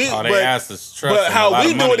 But like we, Oh, they but, asked us trust but and a how lot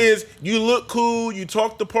we of do it money. is you look cool, you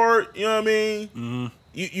talk the part. You know what I mean?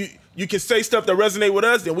 Mm-hmm. You can say stuff that resonate with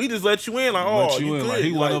us, then we just let you in. Like, oh, Let you in, good. like,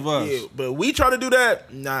 he one of us. Yeah, but we try to do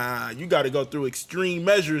that. Nah, you got to go through extreme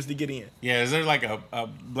measures to get in. Yeah, is there like a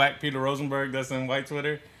black Peter Rosenberg that's in white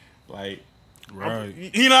Twitter? Like, right.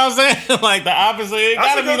 you know what I'm saying? Like the opposite. It That's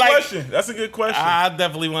gotta a be good like. question. That's a good question. I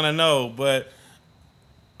definitely want to know, but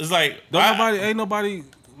it's like Ain't nobody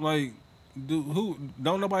like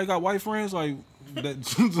don't nobody got white friends like that.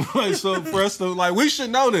 Like, so for us to like, we should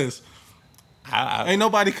know this. Ain't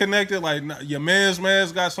nobody connected. Like your man's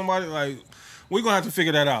got somebody. Like we gonna have to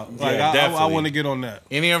figure that out. Like Yeah, I definitely. want to get on that.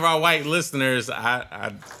 any of our white listeners,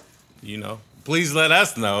 please let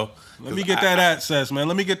us know. Let me get that access, man.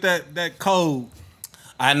 Let me get that code.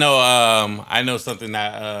 I know something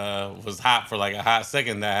that was hot for like a hot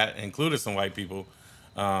second that included some white people.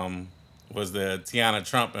 Was the Tiana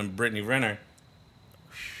Trump and Brittany Renner.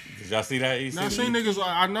 Did y'all see that? Now I seen niggas.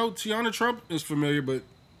 I know Tiana Trump is familiar, but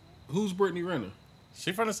who's Brittany Renner?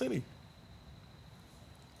 She from the city.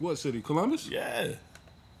 What city? Columbus? Yeah.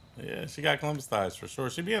 Yeah, she got Columbus ties for sure.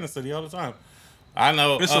 She be in the city all the time. I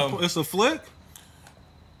know. It's a flick.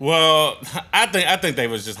 Well, I think they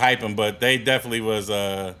was just hyping, but they definitely was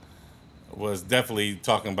definitely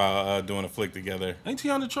talking about doing a flick together. Ain't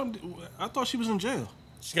Tiana Trump? I thought she was in jail.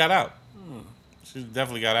 She got out. She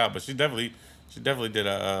definitely got out, but she definitely did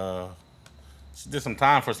she did some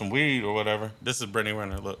time for some weed or whatever. This is Brittany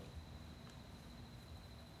Renner. Look.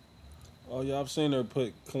 Oh yeah, I've seen her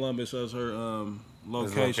put Columbus as her location.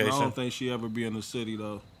 I location. don't think she ever be in the city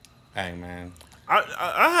though. Hey man.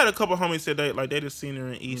 I had a couple homies said they just seen her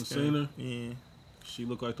in Easton. seen her? Yeah. She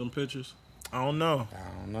look like them pictures. I don't know.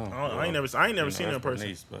 I don't know. I ain't never You know, seen her in that's my person.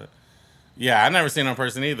 niece, but yeah, I never seen her in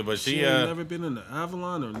person either. But She ain't never been in the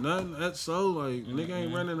Avalon or nothing. That's so like nigga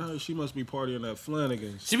ain't running her. She must be partying at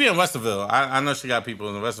Flanagan's. she be in Westerville. I know she got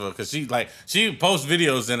people in Westerville because she posts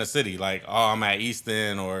videos in the city like, oh, I'm at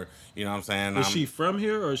Easton, or you know what I'm saying. Is she from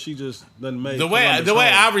here or she just done made the way Columbus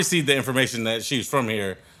I home? received the information that she's from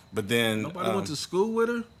here, but then Nobody went to school with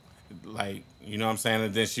her. like, you know what I'm saying,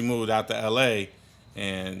 and then she moved out to LA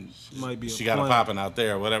and Might be a she got it plant. popping out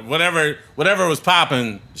there. Whatever was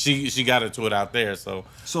popping, she got into it out there. So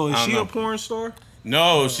So is I don't she know. a porn star?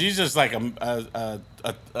 No, she's just like a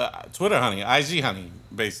Twitter honey, IG honey,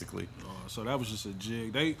 basically. So that was just a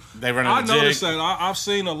jig. They running I a noticed jig. that. I've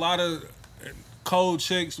seen a lot of cold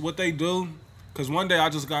chicks. What they do. Because one day I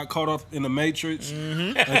just got caught up in the Matrix.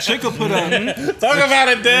 A chick will put up. Talk about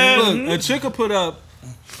it, Dan. Look, a chick will put up.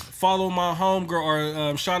 Follow my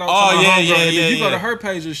homegirl or shout out Oh, to my yeah, homegirl. yeah, And then yeah, you go yeah. to her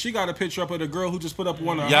page and she got a picture up of the girl who just put up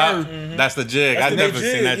one of Yeah, her. that's the jig. I That's definitely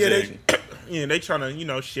their seen that jig. jig. Yeah, they trying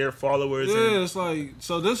to share followers. Yeah, And it's like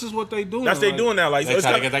so. This is what they doing. that's they like, doing now. Like They it's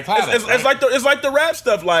try to like, get that clout it's, up, it's right? like the rap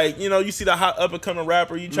stuff. Like you see the hot up and coming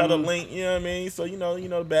rapper. You try to link. You know what I mean? So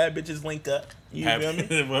the bad bitches link up. You feel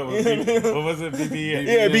me? what was it? BBL.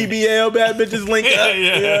 Yeah, BBL bad bitches link up. Yeah.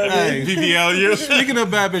 You know what I mean? Hey. BBLU. Speaking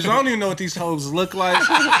of bad bitches, I don't even know what these hoes look like.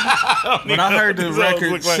 But I heard the These hoes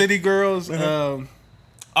record look like- City Girls.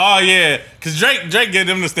 Oh yeah, cause Drake gave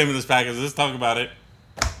them the stimulus package. Let's talk about it.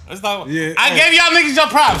 Let's talk. Yeah, I hey. gave y'all niggas your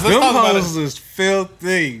props. Let's Them talk about hoes it. is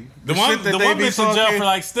filthy. The shit one that they be bitch in jail talking- for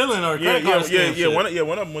like stealing or credit card scam Yeah. shit. One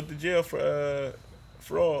of them went to jail for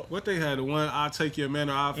fraud. What they had, the one I Take Your Man,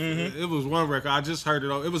 or it was one record. I just heard it.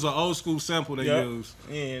 It was an old school sample they Yep. used.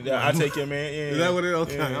 Yeah, I take your man. Yeah, Is that what it?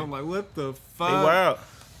 Okay, Yeah. I'm like, what the They fuck? wild.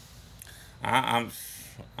 I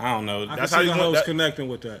don't know. I can That's see how the you hoes that- connecting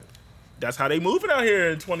with that. That's how they moving out here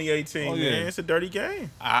in 2018. Oh, yeah. Man, it's a dirty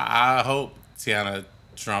game. I hope Tiana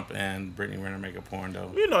Trump and Brittany Renner make a porn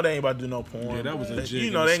though. You know they ain't about to do no porn. Yeah, that was a They- jig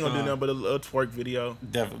You know in they the ain't gonna do style. nothing but a little twerk video.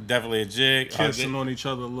 Definitely a jig. Kissing on each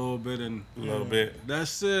other a little bit, and a little bit.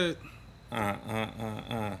 that's it.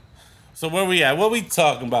 So where we at? What we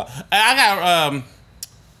talking about? I got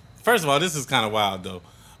first of all, this is kind of wild though.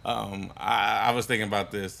 I was thinking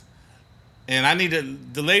about this. And I need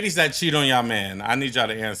the ladies that cheat on y'all man. I need y'all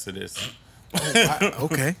to answer this.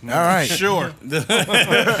 Okay. All right. Sure.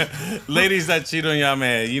 Ladies that cheat on y'all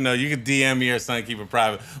man, you know, you can DM me or something, keep it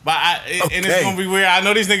private. But and it's Okay. gonna be weird. I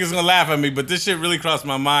know these niggas gonna laugh at me, but this shit really crossed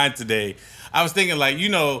my mind today. I was thinking, like, you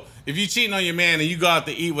know, if you cheating on your man and you go out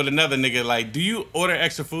to eat with another nigga, like, do you order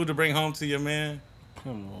extra food to bring home to your man?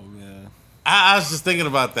 Come on, man. I was just thinking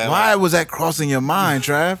about that. Why Like, was that crossing your mind,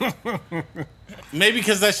 Trav? maybe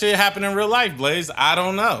because that shit happened in real life, Blaze. I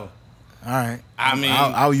don't know. All right. I mean,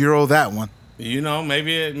 I'll Euro that one. you know,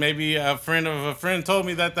 maybe a friend of a friend told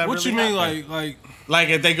me that What really you mean, happened. Like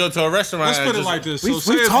if they go to a restaurant, let's put it just- like this. We've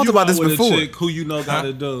say if talked you about out this with before. A chick who you know got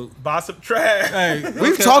a dude. Boss up trash. Hey,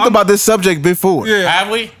 We've okay, talked about this subject before. Yeah, Have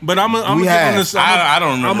we? but I'm We gonna have. give this. I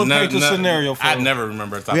don't remember. I'm gonna None- paint the none- scenario for I him. never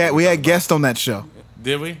remember. a topic We had talking guests on that show. about.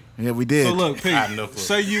 Did we? Yeah, we did. So look, Pete, I have no clue.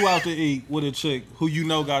 say you out to eat with a chick who you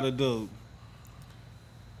know got a dude,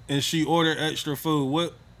 and she ordered extra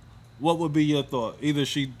food. What would be your thought? Either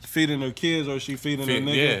she feeding her kids or she feeding her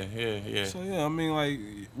nigga. Yeah. So yeah, I mean, like,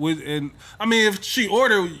 if she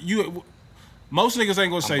order you, most niggas ain't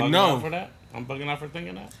gonna say I'm bugging no. out for that. I'm bugging out for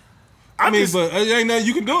thinking that. I mean, but it ain't nothing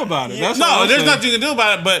you can do about it. That's all No, I'm there's saying. nothing you can do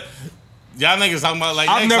about it. But y'all niggas talking about like,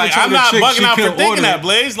 I've next, never like told I'm a not chick bugging she out for couldn't thinking order that, it.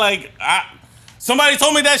 Blaze. Like, somebody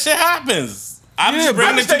told me that shit happens. I'm Yeah, just but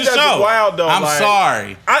bringing I it just to think the that's show. wild, though, I'm like-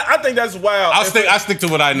 sorry. I think that's wild. I stick to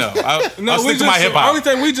what I know. I'll stick to my hip hop. Only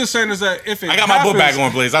thing we just saying is that if it I got my book bag happens,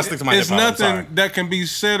 on, Blaze. I stick to my hip it's hop. I'm nothing sorry. that can be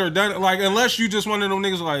said or done. Like, unless you just one of them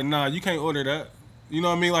niggas like, nah, you can't order that. You know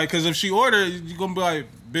what I mean? Like, because if she order, you gonna be like,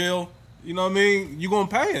 Bill, you know what I mean? You gonna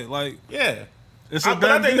pay it. Like, Yeah. it's a But I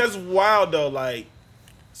done think deal. that's wild though. Like,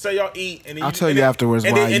 say y'all eat and then I'll tell you afterwards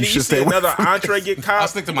and why then, you and then should you stay see away another from entree get caught. I'll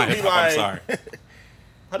stick to my you hip be hop. I'm like, sorry.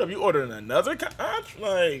 Hold up, you ordering another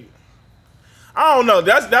like? I don't know.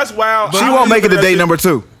 That's wild. She I won't don't make it even to date know number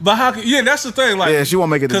 2. But how? Yeah, that's the thing. Like, Yeah, she won't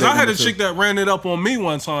make it to Because date I had a number 2. chick that ran it up on me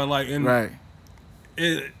one time. Like, and Right.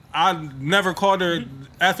 I never called her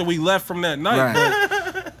after we left from that night.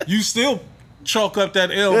 Right. But you still chalk up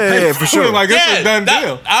that L. Yeah, pay yeah, for sure. Like, it's a done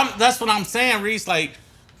deal. That's what I'm saying, Reese. Like,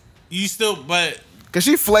 you still, but Because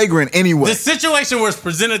she flagrant anyway. the situation was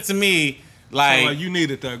presented to me Like, you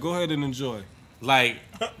needed that. Go ahead and enjoy. like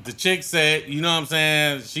the chick said, you know what I'm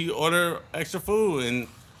saying? She ordered extra food and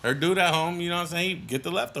her dude at home, you know what I'm saying? He get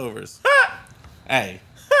the leftovers. Hey.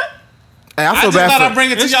 Hey, I I feel just thought bad I'd for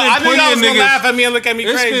bring it to It's y'all. been I knew plenty y'all of was gonna niggas- laugh at me and look at me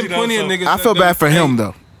It's crazy. been plenty of niggas. I feel bad for him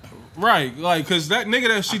though. Right, like, because that nigga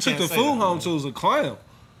that she took can't the say food that. home to was a clown.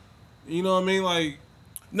 You know what I mean? Like,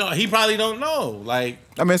 No, he probably don't know. Like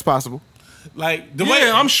I mean, it's possible. the yeah, way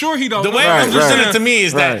I'm sure he don't the know. way Right, it was presented right. to me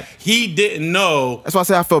is Right. that he didn't know That's why I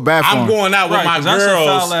say I feel bad for I'm him. going out with Right, my 'cause that's a girls.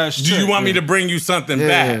 foul-ass Do you chick, want me yeah. to bring you something Yeah,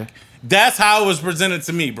 back? yeah. That's how it was presented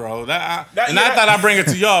to me, bro. I yeah. thought I'd bring it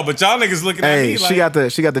to y'all, but y'all niggas looking at Hey, me like, she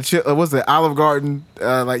got the what's the Olive Garden?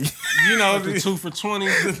 Like you know, The 2 for 20.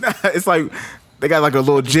 it's like they got like a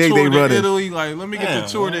little jig they tour to running. Italy. Like, let me get Damn, the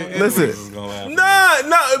tour to man. Italy. Listen. Nah,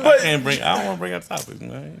 but I don't want to bring up topics, man.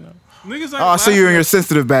 You know. Niggas ain't Oh, I see you in laughing your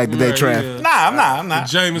sensitive bag today, at- Trav. Yeah. Nah, I'm not.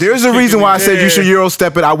 Jameson There's a chicken reason why I and- said you should Euro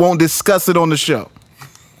step it. I won't discuss it on the show.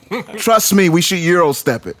 Trust me, we should Euro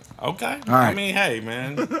step it. Okay. All right. I mean, hey,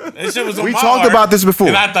 man. That shit was on We my talked heart, about this before.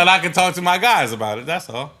 And I thought I could talk to my guys about it. That's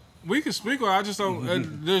all. We can speak on it. I just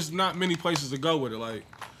don't. There's not many places to go with it. Like,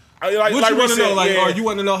 like, what you want Rick to know? said, Like, yeah. or you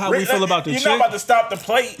want to know how we feel about the You're chick? not about to stop the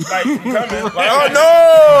plate like from coming. Like,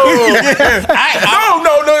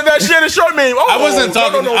 oh no, that shit is short meme. Oh, I wasn't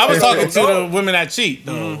talking. no, I was talking to no. the women that cheat,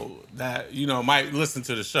 though. That might listen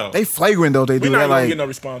to the show. They flagrant though. They We're do not that gonna like. get no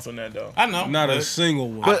response on that though. I know. Not a but single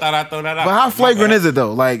one. I thought I'd throw that out. But how flagrant is it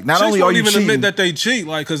though? Like not Chicks only are won't you even cheating, admit that they cheat,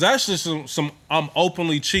 like, cause that's just some I'm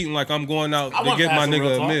openly cheating, like I'm going out to get my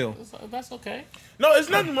nigga a meal. That's okay. No, there's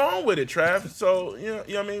nothing wrong with it, Trav. So you know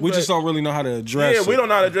what I mean. We But, just don't really know how to address yeah, it. we don't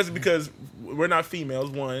know how to address it because we're not females.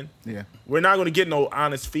 One, yeah. we're not going to get no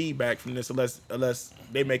honest feedback from this unless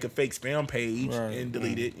they make a fake spam page Right. and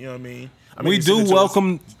delete it. You know what I mean? We send it do to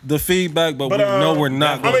welcome the feedback, but we know we're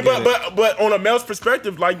not I going mean, to get it. but on a male's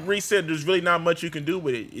perspective, like Reese said, there's really not much you can do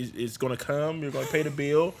with it. It's going to come. You're going to pay the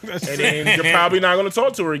bill, and then you're probably not going to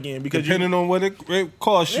talk to her again because Depending on what it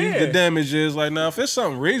costs you, Yeah. the damage is. Like, now, if it's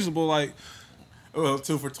something reasonable, like, Well,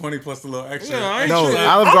 2 for $20 plus a little extra. yeah, I ain't No, sure.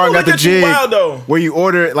 Olive I'm Garden gonna got the get you jig wild, though. where you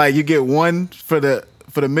order it like you get one for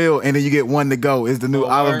the meal and then you get one to go. Is the new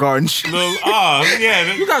Olive word. Garden shit.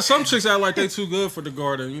 Yeah. You got some chicks that act like they too good for the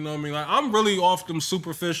garden. You know what I mean? Like, I'm really off them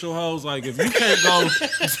superficial hoes. Like, if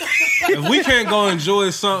we can't go enjoy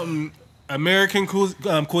something American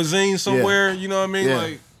cuisine somewhere, you know what I mean? Yeah.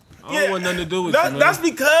 Like, I don't want nothing to do with that, you, man. That's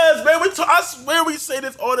because, man, I swear we say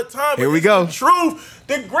this all the time. Here but we it's go. The truth.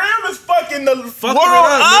 The gram is fucking the Fucking world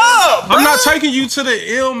it up. man. I'm not bro. taking you to the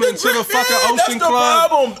Ilman, to the fucking that's Ocean the Club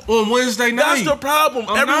problem. on Wednesday night. That's the problem.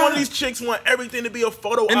 I'm Every one not. of these chicks want everything to be a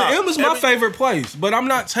photo And the op. Ilman's my Every- favorite place, but I'm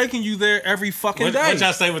not taking you there every fucking What day.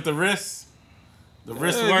 y'all say with the wrist? The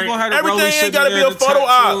wrist Yeah, you work gonna have the Everything rolling ain't shit gotta in be there, a the photo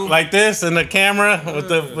op. tattoo. like this and the camera with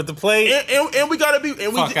the plate. And we gotta be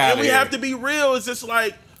and Fuck outta we here. have to be real. It's just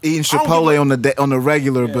like Eating I don't Chipotle give a- on the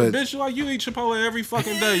regular, but Bitch, like you eat Chipotle every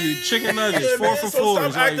fucking day. You chicken nuggets, Yeah, 4 man, for so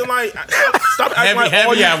 4s. stop acting like stop acting Heavy, like all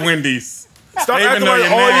heavy you at Wendy's. stop They even acting know like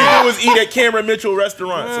your all name. you do is eat at Cameron Mitchell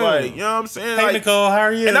restaurants. Yeah. Like, you know what I'm saying? Hey Like, Nicole, how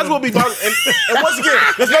are you? and that's what we about. And once again,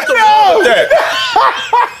 there's nothing wrong with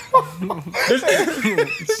that.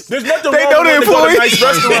 There's nothing They wrong know with the wanting to go to employees. nice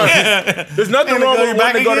restaurants. There's nothing Hey, wrong Nicole, with you wanting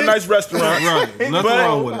back to go to again? nice restaurants. Right, nothing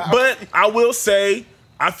wrong with it. But I will say,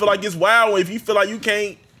 I feel like it's wild if you feel like you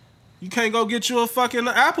can't. You can't go get you a fucking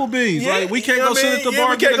Applebee's. Yeah, like we can't you know go what I sit mean? at the Yeah, bar.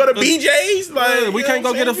 we and get can't go to a- BJ's. Like, Yeah, we you know can't go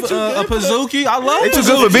what get I'm saying? a We too good for that. Pizookie. I love they too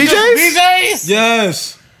good for Pizookie. BJ's. BJ's.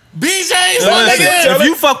 Yes. BJ's. Listen, nigga. if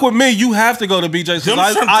you fuck with me, you have to go to BJ's. 'cause Them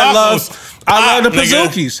I shrimp love tacos. the Nigga.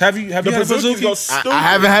 Pizookies. Have you The had Pizookies go Pizookie? stupid. I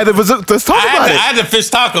haven't had the bazooka. Let's talk I about had, it. I had the fish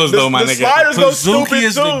tacos though, my the nigga. sliders go Pizookie stupid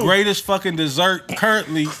is too. the greatest fucking dessert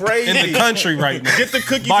currently Crazy. in the country right now. Get the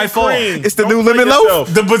cookies By and far. cream. It's the Don't new play lemon loaf?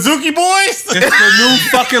 yourself. The Bazooki Boys. It's the new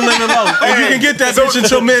fucking lemon loaf. And you can get that bitch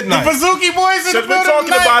until The midnight. Bazooki Boys in the Since we're building talking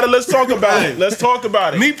tonight. about it, let's talk about it. Let's talk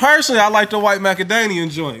about it. Me personally, I like the white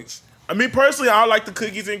macadamia joints. Me personally, I like the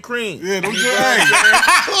cookies and cream. Yeah, them joints.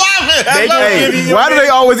 I love it. I They love gonna it. give you Hey, why do they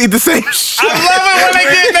always eat the same shit? I love it when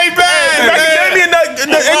they get they bag. Macadamia nut, it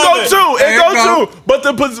love go it. too. There It you go go. too.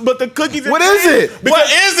 But the cookies and What cream. is it?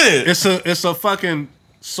 What is it? It's a fucking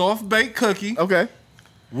soft baked cookie, Okay.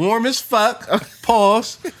 warm as fuck.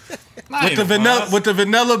 Pause. With the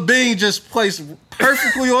vanilla bean just placed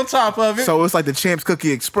perfectly on top of it. So it's like the Champs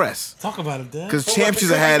Cookie Express. Talk about it, Dad. Because Champs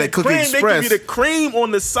used to have that Cookie Cream, Express. They give you the cream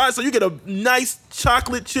on the side, so you get a nice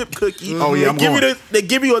chocolate chip cookie. Oh, yeah, I'm going. They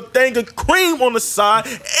give you a thing of cream on the side,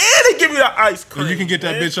 and they give you the ice cream. And you can get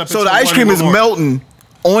that man. bitch up. So until the ice 1 cream in is the morning. melting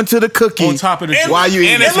onto the cookie on top of the And- while you eat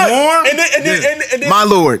and it. it's warm? And then, My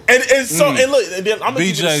lord. And so and look, and then I'm gonna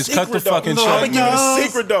give you the BJ's, cut secret the though. fucking I'm gonna check. give you the No.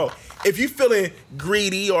 secret though. If you feeling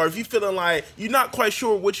greedy or if you feeling like you're not quite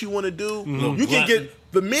sure what you want to do, you can get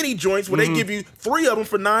the mini joints where they give you 3 of them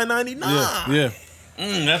for $9.99. Yeah.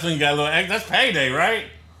 That's when you got a little. That's payday, right?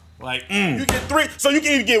 Like, You get 3, so you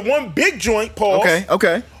can either get one big joint, pause, Okay,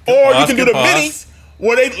 okay. or you Pause, can do good the pause. minis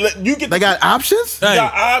where you get They got options? Hey,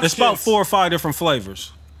 got it's about options. 4 or 5 different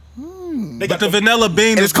flavors. they But got the vanilla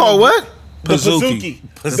bean And is it's called what? the Pizookie.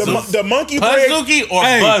 the monkey bread. Pizookie or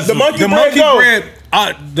Hey, Buzz? the monkey The bread monkey go. bread.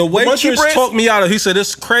 The waitress bread? talked me out of. He said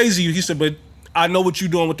it's crazy. He said, but I know what you're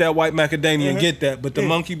doing with that white macadamia and get that. But the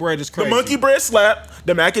monkey bread is The crazy. monkey bread slap.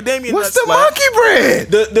 The macadamia What's nut the slap. monkey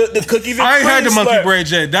bread? The cookies and I ain't had cream the monkey slap. bread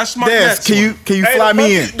yet. That's my Des, next can one. you Hey, fly the me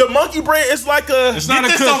monkey, in? The monkey bread is like a. It's Get not a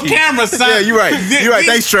this on cookie. camera, son. Yeah, you're right. You're right.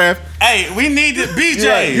 Thanks, Trav. Hey, we need the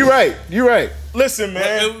BJ's. You're right. You're right. Listen,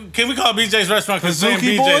 man. Can we call BJ's restaurant? Because saying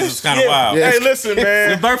Pizookie BJ's Boys? is kind of Yeah. wild. Yeah. Hey, listen, The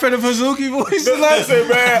man. birth of the Pizookie boys. Listen,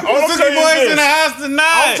 man. All I'm Pizookie telling you Boys is in the this. house I'll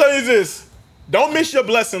tonight. tell you this. Don't miss your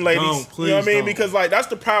blessing, ladies. No, you know what I please mean? don't. Because like that's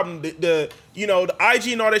the problem. The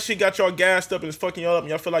IG and all that shit got y'all gassed up and it's fucking y'all up, and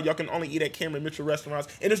y'all feel like y'all can only eat at Cameron Mitchell restaurants.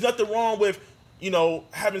 And there's nothing wrong with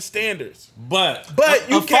having standards. But But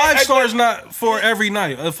you A can't 5 act star like- is not for every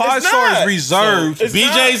night. A 5 It's star is not. reserved. It's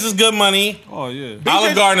BJ's is good money. Oh yeah.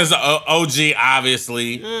 Olive Garden is a OG,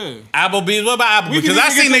 obviously. Yeah. Applebee's. What about Applebee's? Because I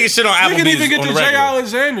see even get niggas shit on Applebee's. We can even get on the the J. regular.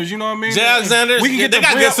 Alexander's, you know what I mean? J. Alexander's? We can Yeah, get they the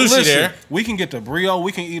got brio. good sushi there. We can get the brio.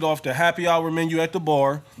 We can eat off the happy hour menu at the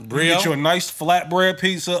bar. We Brio? can get you a nice flatbread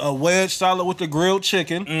pizza, a wedge salad with the grilled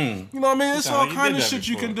chicken. You know what I mean? It's all You kind did of that shit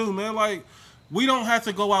you before. can do, man. Like, we don't have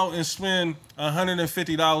to go out and spend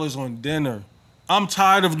 $150 on dinner. I'm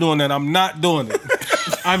tired of doing that. I'm not doing it.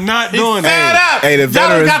 I'm not doing Fed that. up. Hey, the Y'all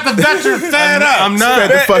veteran- got the veteran fed up. I'm not.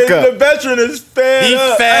 Fed the fuck The up. veteran is fed He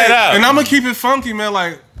up. fed up. And I'm gonna keep it funky, man.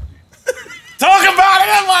 Like, Talk about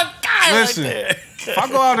it. I'm like, God, listen, if I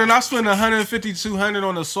go out and I spend $150, $200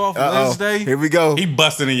 on a soft Wednesday, Here we go. He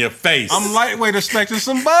busting in your face. I'm lightweight expecting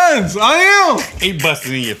some buns. I am. He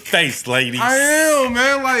busting in your face, ladies. I am,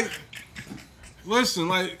 man. Like, listen,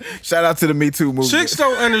 like, Shout out to the Me Too movement. chicks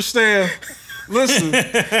don't understand. Listen,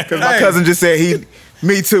 Because my hey. cousin just said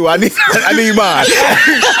me too. I need mine.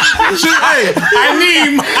 hey, I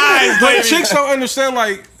need mine, but ladies. chicks don't understand,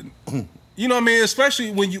 like, you know what I mean? Especially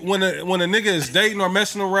when a nigga is dating or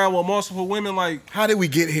messing around with multiple women, like, How did we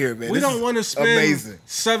get here, man? we This don't is want to spend amazing.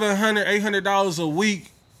 $700, $800 a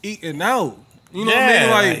week eating out. You know what I mean?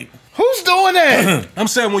 Like, Who's doing that? I'm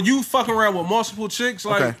saying when you fucking around with multiple chicks,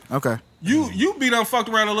 like Okay. you be done fucked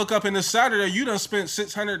around and look up in this Saturday, you done spent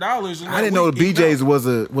 $600. I didn't know the BJ's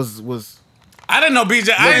was. I didn't know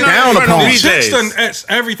BJ. I didn't down know upon. Chicks done BJ's. X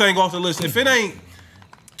everything off the list. If it ain't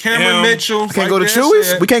Cameron Him. Mitchell, We can't go to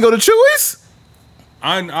Chewy's. We can't go to Chewy's.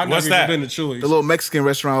 I never What's even that? been to Chewy's. The little Mexican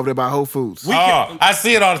restaurant over there by Whole Foods. I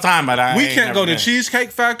see it all the time, but We ain't can't never go to been. Cheesecake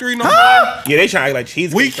Factory no Yeah, they trying to act like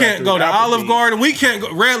cheese. We can't go to Olive Garden. We can't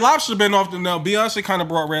go. Red Lobster been off the now. Beyonce kind of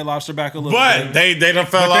brought Red Lobster back a little But bit. they done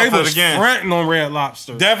fell But they off it was again. fronting on Red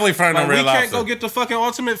Lobster. Definitely fronting Like, on Red we can't Lobster. go get the fucking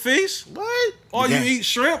Ultimate Feast. What? Or The you game- eat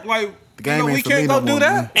shrimp. Like, The game we ain't for can't me go no do more,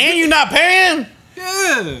 that. man. And you not paying? Yeah.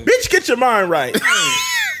 Bitch, get your mind right.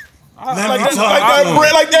 Let like me that, talk. like that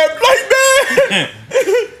bread, like that.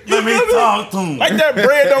 Let me talk to him. Like that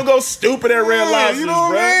bread don't go stupid at Red Lobster, You know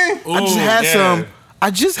what I mean? I just had some. I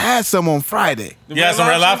just had some on Friday. You had some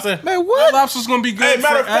Red Lobster? Man, Red what? Lobster's gonna be good Hey,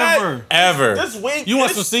 matter of forever. fact, Ever. This week, You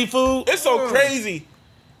want it's- some seafood? It's so crazy.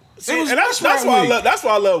 See, was and that's restaurant why I week. love. That's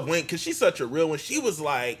why I love Wink, because she's such a real one. She was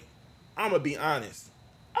like, "I'm gonna be honest.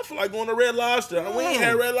 I feel like going to Red Lobster. We ain't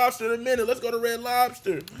had Red Lobster in a minute. Let's go to Red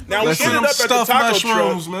Lobster." Now we Let's ended see up them at the stuffed taco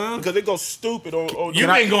mushrooms, truck man. because it goes stupid on You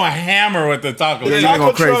been going hammer with the taco. Yeah, the you been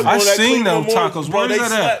going crazy. on I that seen them Cleveland tacos. Bro, Where is they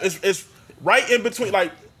that at? slap. It's right in between.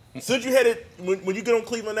 Like, since you headed when you get on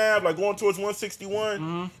Cleveland Ave, like going towards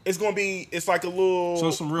 161, it's gonna be. It's like a little.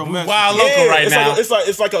 So some real We mess. wild local right it's now. Like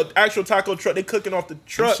it's like an actual taco truck. They cooking off the Them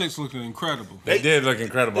truck. shit's looking incredible. They did look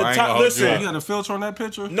incredible. the I ain't top- gonna hold listen, you You up. had a filter on that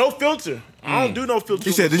picture? No filter. I don't do no filter.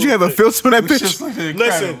 He said, "Did you have a filter on that It's just picture?" looking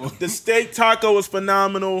Listen, incredible. the steak taco is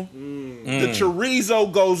phenomenal. The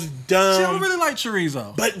chorizo goes See, I dumb. don't really like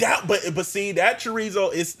chorizo. But see, that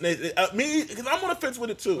chorizo is me because I'm on the fence with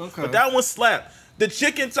it too. Okay. But that one slap. The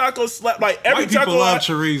chicken taco slap. Like every White people taco. love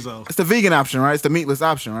chorizo. It's the vegan option, right? It's the meatless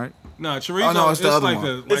option, right? Nah, chorizo. Oh, no, it's it's the other like one.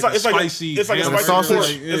 a It's like spicy. it's like a hamburger, spicy pork.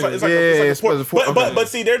 sausage? It's like Yeah, a it's pork. supposed to pork. But Okay.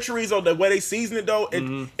 see, their chorizo, the way they season it though,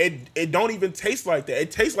 it don't even taste like that.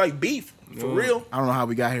 It tastes like beef for real. I don't know how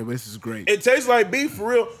we got here, but this is great. It tastes like beef for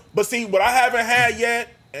real. But see, what I haven't had yet,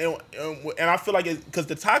 and I feel like it's because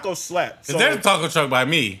the taco slap. So There's a taco truck by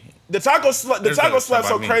me. the taco slap There's a- so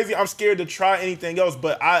by me. crazy. I'm scared to try anything else.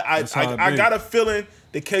 But I how it be. got a feeling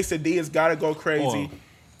the quesadillas gotta go crazy.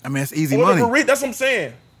 I mean, it's easy Or the money. burrito, that's what I'm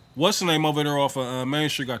saying. What's the name over there off of Main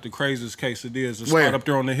Street? Got the craziest quesadillas. The Where? spot up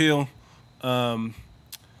there on the hill,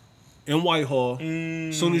 in Whitehall.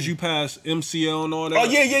 As soon as you pass MCL and all that. Oh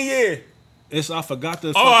yeah. It's I forgot the.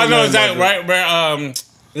 Oh, I fucking know name exactly. of it. Right where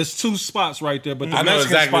It's two spots right there, but the I know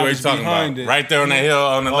Mexican exactly spot what you're is talking behind about. it. Right there on the hill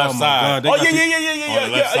on the Oh left my side. God, they Oh got yeah. the- On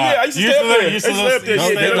the left side. I used to You stay up used to there. live- used to I used to stay live- up there. used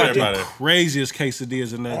to Yeah, They live yeah, got there, the brother. craziest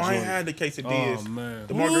quesadillas in that Oh, I ain't joint. had the quesadillas. Oh man,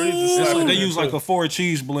 The margaritas is It's slapping. like they use like a 4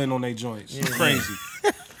 cheese blend on their joints. It's crazy.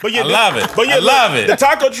 But yeah, I love it. But yeah, I love it. The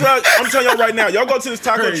taco truck. I'm telling y'all right now. Y'all go to this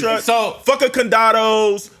taco Crazy. truck. So- fuck a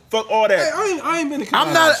condados. Fuck all that. I ain't been to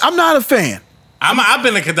I'm not a fan. I've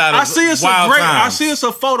been to Cadata. I see it's a wild great. I times. see it's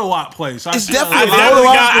a photo op place. It's see definitely I a lot- photo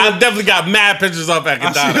op. I definitely got mad pictures up at I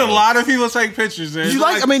Cadata. see a lot of people take pictures there. Do you It's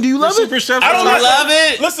like- I mean, do you the love it? Super Chef. I don't I like- love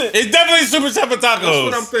it. Listen. It's definitely Super Chef for tacos. That's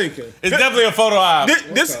what I'm thinking. It's definitely a photo op.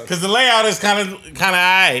 This Because the layout is kind of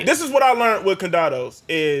alright. this is what I learned with condados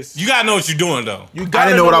is You gotta know what you're doing though. you gotta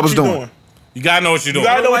didn't know what I was you're doing. You gotta know what you're doing. You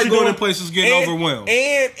gotta know I what like you're going doing. to places getting overwhelmed.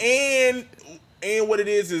 And what it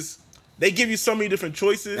is they give you so many different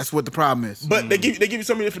choices. That's what the problem is. But they give you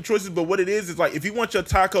so many different choices. But what it is like if you want your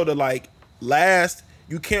taco to like last,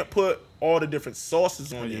 you can't put all the different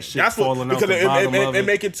sauces on it. shit That's what falling out because the bottom of it it.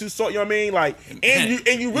 make it too salt. You know what I mean? Like and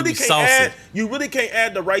you really be can't saucy.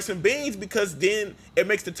 add the rice and beans because then it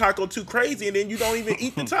makes the taco too crazy and then you don't even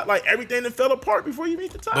eat the taco. Like everything that fell apart before you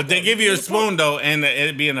eat the taco. But they give you a spoon though, and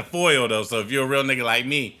it be in a foil though. So if you're a real nigga like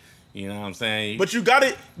me, you know what I'm saying. But you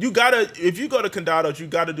gotta if you go to Condados, you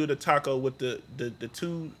gotta do the taco with the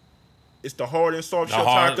two. It's the hard and soft The shell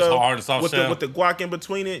hard- taco hard and soft with shell. the guac in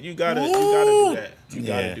between it. You gotta do that. You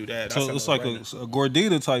Yeah. gotta do that. So it's like a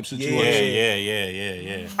gordita type situation.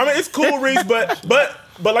 yeah. I mean, it's cool, Reese, but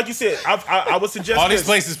like you said, I would suggest All these this.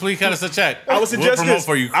 places, please cut us a check. I would suggest we'll promote this.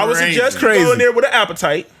 for you. I would suggest you Crazy. go in there with an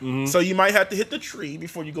appetite, so you might have to hit the tree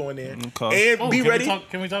before you go in there, Okay. and be ready.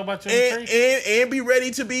 Can we talk about your tree? And be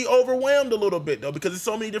ready to be overwhelmed a little bit though, because there's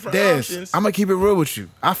so many different Des, options. I'm gonna keep it real with you.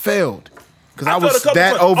 I failed because I failed was a couple that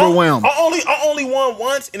times. overwhelmed. I only won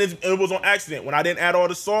once, and it was on accident. When I didn't add all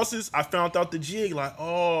the sauces, I found out the jig. Like,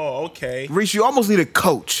 oh, okay. Reese, you almost need a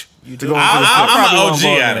coach to go into this. I'm probably an won't OG go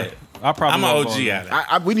at there. it. I probably I'm an won't OG go there.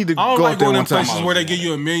 at it. We need to I don't go like out there going one in time. places where they give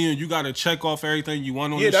you $1 million. You got to check off everything you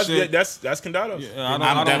want on Yeah, this shit. that's Condados. I don't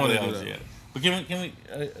I'm want definitely to do OG that. at it. But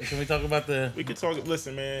can we talk about the? We can talk.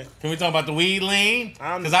 Listen, man. Can we talk about the weed lean?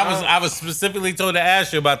 I'm- Because I was specifically told to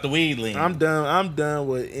ask you about the weed lean. I'm done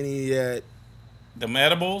with any of that. Them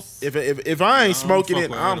edibles. If I ain't smoking fuck it,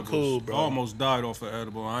 with I'm edibles. cool, bro. I almost died off of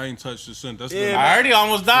edible. I ain't touched it since. That's Yeah, been I already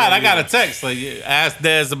almost died. Yeah, I got yeah. a text like asked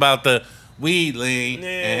Dez about the weed lean Yeah,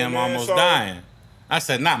 and him man, almost so- dying. I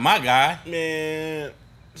said, not my guy. Man,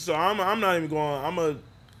 so I'm not even going.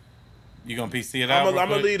 You gonna PC it out? I'm real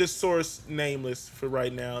gonna quick? leave the source nameless for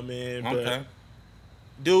right now, man. But Okay.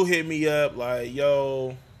 dude hit me up like,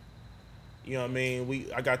 yo, you know what I mean?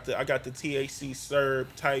 I got the THC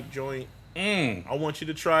Serb type joint. I want you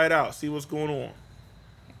to try it out, see what's going on.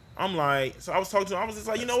 I'm like, so I was talking to him. I was just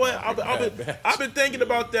like, you know what? I've been thinking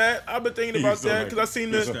about that. I've been thinking about that because I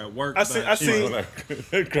seen It's the. that work I seen. batch.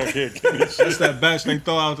 That's that batch they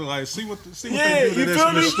throw out to like see what Yeah, they do to you this feel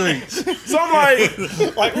in the me? streets. So I'm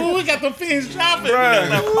like, Like, ooh, we got the fiends dropping.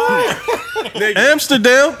 Bruh. nigga,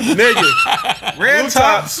 Amsterdam, nigga, red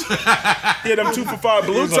tops. he had them 2 for $5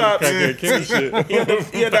 blue tops. shit.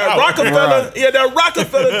 He had that Rockefeller. He had that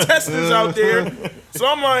Rockefeller testers out there. So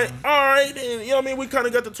I'm like, all right, and you know what I mean. We kind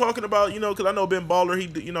of got to talking about, you know, because I know Ben Baller.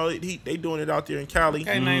 They doing it out there in Cali.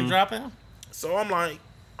 Okay, name dropping. So I'm like,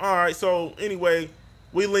 all right. So anyway,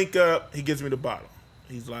 we link up. He gives me the bottle.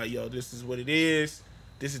 He's like, yo, this is what it is.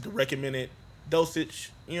 This is the recommended dosage.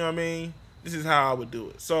 You know what I mean? This is how I would do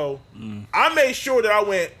it. So I made sure that I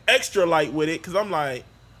went extra light with it because I'm like,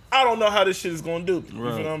 I don't know how this shit is gonna do. You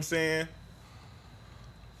Right. feel what I'm saying?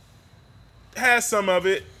 Had some of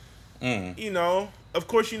it. You know, of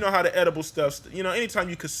course, you know how the edible stuff. You know, anytime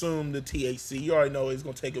you consume the THC, you already know it's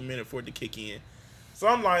gonna take a minute for it to kick in. So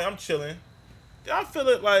I'm like, I'm chilling. I feel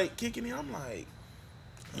it like kicking in. I'm like,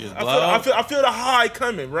 I feel the high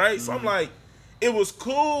coming, right? So I'm like, it was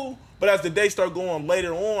cool, but as the day started going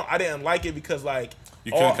later on, I didn't like it because like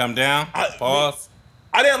You couldn't come down. Pause.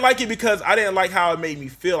 I didn't like it because I didn't like how it made me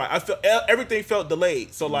feel. Like I felt everything felt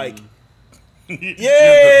delayed. So like,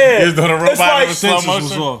 yeah, He was doing a It's robot like- in slow Senses was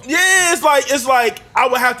motion. off. yeah, it's like I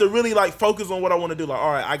would have to really like focus on what I want to do. Like,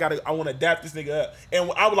 all right, I want to adapt this nigga up, and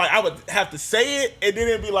I would have to say it, and then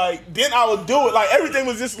it'd be like, then I would do it. Like everything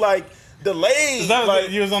was just like delayed. Is that like,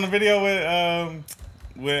 you was on the video with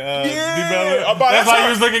yeah, D-Bella? by That's that why time- you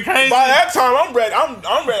was looking crazy. By that time, I'm ready.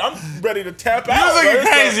 I'm ready. I'm ready to tap out. You was looking bro. It's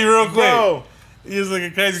crazy like, real quick. bro, He was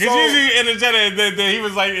looking crazy because So- usually energetic. He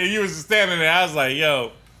was like, you was standing there. I was like,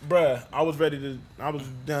 yo. bruh, I was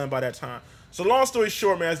done by that time. So long story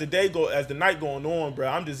short, man, as the night going on,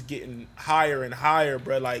 bruh, I'm just getting higher and higher,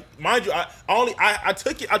 bruh. Like, mind you, I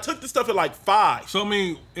took the stuff at like 5. So I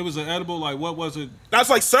mean, it was an edible. Like, what was it? That's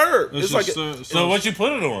like served. It's like So what you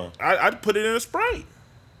put it on? I put it in a Sprite.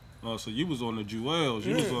 Oh, so you was on the Jewels.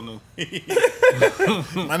 You was on the.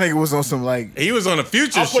 My nigga was on some like. He was on the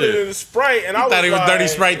future I put it in shit. a Sprite, and I Thought he was like, Dirty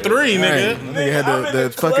Sprite 3, Hey, nigga. nigga had I'm in the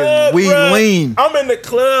fucking club, weed bruh. lean. I'm in the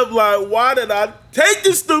club like, why did I take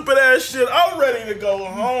this stupid ass shit? I'm ready to go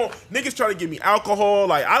home. Niggas trying to give me alcohol.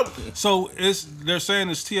 Like, So they're saying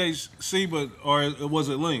it's THC, but or was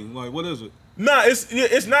it lean? Like, what is it? nah,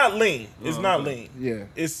 it's not lean. It's not okay. lean.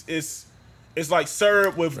 Yeah. It's like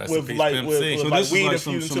syrup with Rest in peace, like Pimp with C. So like this weed is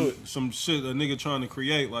like infused into it. some shit a nigga trying to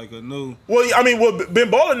create like a new. Well, I mean,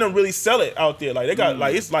 Ben Baller and them really sell it out there. Like they got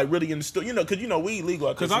like it's like really in the store, you know, because weed legal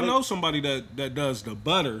out there. Because I know somebody that does the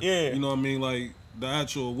butter. Yeah. You know what I mean? Like the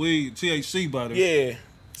actual weed THC butter. Yeah.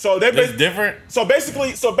 So they It's different. So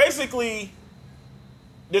basically,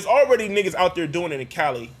 there's already niggas out there doing it in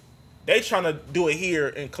Cali. They trying to do it here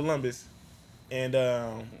in Columbus, and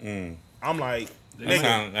I'm like,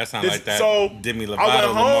 That sound this- like that so, Demi I Lovato, went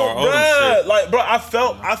Lamar home, Odom bruh. shit. Like, bro,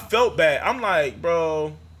 I felt bad. I'm like,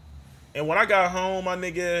 bro, and when I got home, my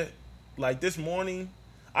nigga, like this morning,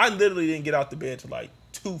 I literally didn't get out the bed till like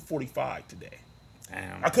 2:45 today.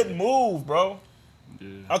 Damn. I couldn't move, bro.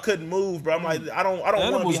 I couldn't move, bro. I'm like, I don't want to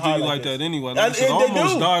Edibles be do high you like like this. that anyway. Like I said, I They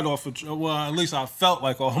almost do. died off of. Well, at least I felt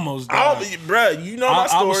like I almost I died. don't, bruh, you know my I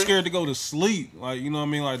story. was scared to go to sleep. Like, you know what I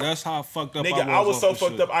mean? Like, that's how fucked up Nigga, I was. I was so off the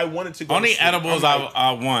fucked shit. up. I wanted to go. Only to sleep. edibles I'm like,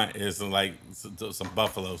 I want is like some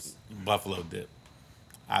buffalo dip.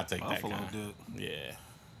 Take Buffalo that kind. dip. Yeah.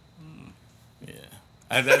 Yeah.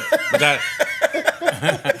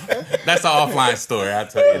 That's an offline story. I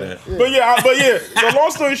tell you that. But yeah. So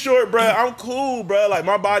long story short, bruh, I'm cool, bruh. Like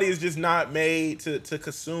my body is just not made to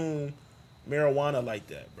consume marijuana like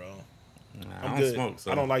that, bro. I I'm don't good. smoke.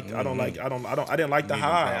 So. I didn't like the Need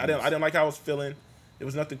high. problems. I didn't like how I was feeling. There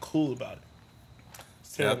was nothing cool about it.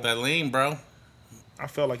 It's Get out terrible. that lean, bro. I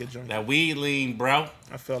felt like a junkie. That weed lean, bro.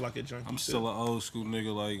 I felt like a junkie. I'm too. still an old school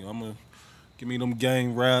nigga. Like, give me them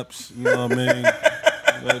gang raps. You know what I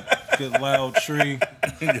mean? Biscuit, Loud Tree.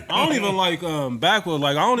 I don't even like Backwood.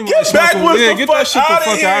 Like I don't even Get like smoking Backwoods weed. the Get fuck that shit the out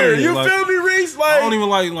fuck of out of here. here. You Like, feel me, Reese? Like, I don't even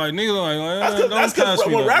like nigga like that's don't pass because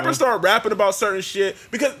me when that, rappers bro. start rapping about certain shit,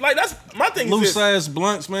 because like that's my thing. Is Loose this. ass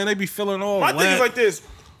blunts, man. They be feeling all My wet. thing is like this.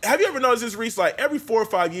 Have you ever noticed this, Reese? Like every 4 or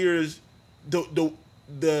 5 years,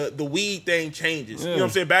 the weed thing changes. You know what I'm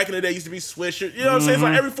saying? Back in the day, it used to be Swishers. You know what I'm saying? It's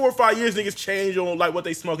like every 4 or 5 years, niggas change on like what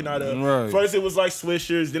they smoking out of. Right. First, it was like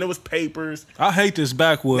Swishers, then it was Papers. I hate this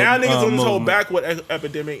Backwood. Now niggas on this whole movement. backwood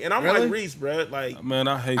epidemic, and I'm Really? like Reese, bro. Like Man,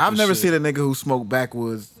 I hate. I've this never shit. seen a nigga who smoked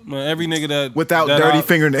backwoods. Man, every nigga that Without that dirty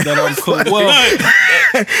fingernails. That I'm cool. Well,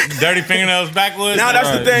 Dirty fingernails backwoods. now that's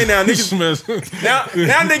the Right. thing. Now niggas,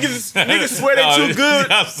 now niggas swear they too good.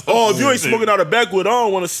 Y'all so Oh, if you ain't stupid. smoking out a backwood, I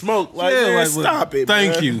don't want to smoke. Like, man, well, stop it.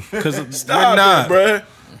 Thank bruh. you, because we're Stop not. it, bro.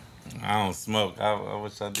 I don't smoke. I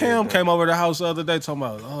wish I did. Cam though. came over to the house the other day talking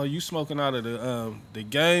about, oh, you smoking out of the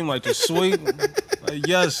game, like the sweet? Like,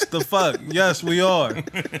 yes, the fuck. Yes, we are.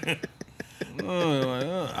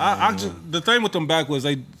 I just, the thing with them Backwoods,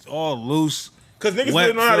 they all loose. Because niggas Wet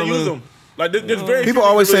really know how to feeling. use them. Like, there's very few People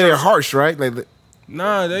always niggas say really they're know- harsh, right? Like,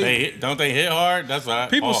 Nah, Don't they hit hard? That's right.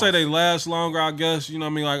 people say they last longer, I guess. You know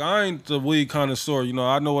what I mean? Like, I ain't the weed connoisseur. You know,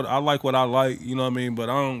 I know what I like, you know what I mean? But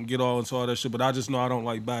I don't get all into all that shit. But I just know I don't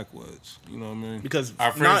like Backwoods. You know what I mean? Because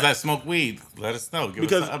Our friends not- that smoke weed, let us know. Give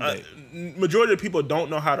because us an update. majority of people don't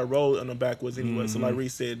know how to roll on the backwoods anyway. So like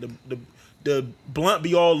Reese said, the blunt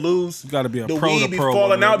be all loose. You gotta be a the pro to weed be pro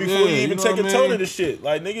falling on out it. before Yeah, you you even know take what a I tone mean? of the shit.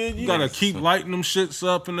 Like nigga, You gotta keep lighting them shits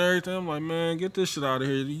up and everything. I'm like, man, get this shit out of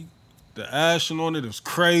here. The ashing on it is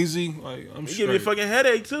crazy. Like, I'm you give straight. me a fucking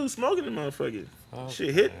headache too, smoking the motherfucker.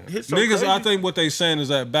 Shit hit so Niggas, crazy. I think what they saying is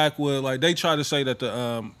that Backwood, like they try to say that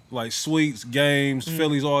the like Sweets, Games,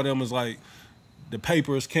 Phillies, all them is like the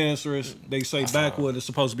paper is cancerous. They say Backwood is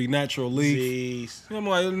supposed to be natural leaf. Jeez. I'm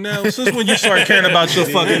like, now since when you start caring about your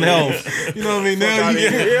fucking health? You know what I mean? Now outta you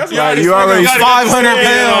here. Yeah, that's you right. already, You already- 500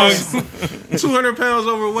 Yeah. pounds, 200 pounds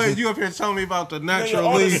overweight. You up here telling me about the Nigga, natural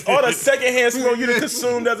all, leaf? all the secondhand smoke you done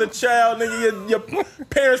consumed as a child, nigga. Your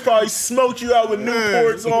parents probably smoked you out with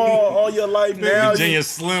Newports all your life. Now Virginia you,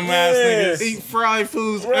 slim ass Yeah. niggas. Eat fried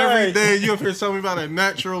foods Right. every day. You up here telling me about a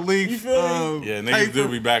natural leaf? You feel me? Yeah, niggas do paper.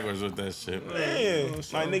 be backwards with that shit. man,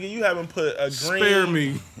 like nigga, you haven't put a green. Spare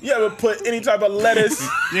me. You haven't put any type of lettuce,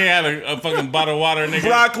 You ain't had a fucking bottle of water, nigga.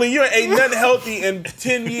 broccoli. You ain't ate nothing healthy in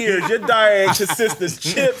 10 years. Your diet consists of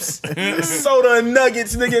chips, soda, and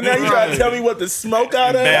nuggets, nigga. Now you gotta tell me what to smoke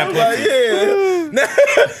out of? Bad I'm like,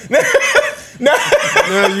 yeah.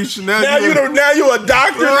 Now you should. Now you a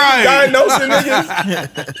doctor Right. diagnosing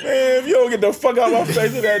niggas. Man, if you don't get the fuck out my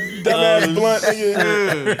face with that dumbass blunt,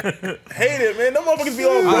 nigga. Hate it, man. Them motherfuckers be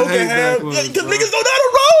all broken hate half. backwoods, Because bro. niggas don't know how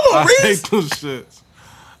to roll, I hate Reese. those shits.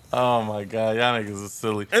 Oh my god, y'all niggas are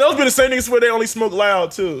silly. And those be the same niggas where they only smoke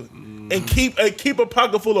loud too, and keep a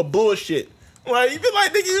pocket full of bullshit. Like you be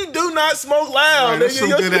like, nigga, you do not smoke loud. That's nigga.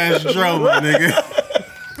 some good ass drum, my nigga.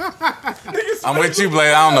 I'm with you,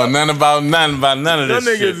 Blade. I don't know nothing about none of Them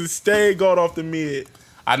this niggas shit. is stay going off the mid.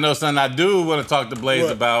 I know something I do want to talk to Blaze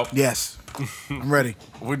What? about. yes, I'm ready.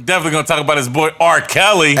 We're definitely gonna talk about his boy R.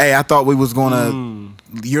 Kelly. Hey, I thought we was gonna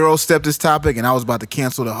Euro step this topic, and I was about to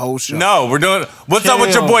cancel the whole show. No, we're doing. What's up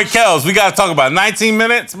with your boy Kels? We gotta talk about 19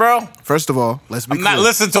 minutes, bro. First of all, let's be I'm not clear.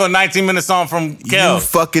 listening to a 19-minute song from You Kels.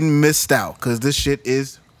 fucking missed out because this shit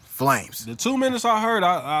is flames. The 2 minutes I heard,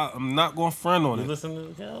 I'm not going to front on it. Listen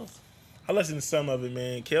to Kels. I listen to some of it,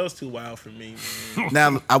 man. Kel's too wild for me, man.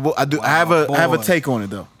 Now I have a boy. take on it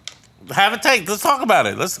though. Have a take. Let's talk about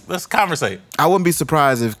it. Let's conversate. I wouldn't be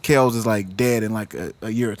surprised if Kels is like dead in like a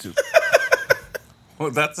year or two. Well,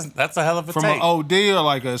 that's a hell of a From take. an OD or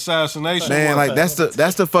like an assassination. Man, like that's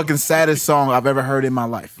the fucking saddest song I've ever heard in my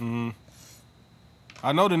life.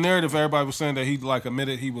 I know the narrative. Everybody was saying that he like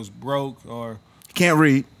admitted he was broke or Can't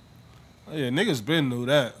read, yeah, niggas been knew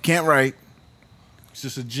that. can't write. It's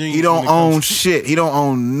just a genius. He don't when it comes own to- shit. He don't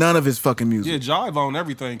own none of his fucking music. Yeah, Jive owned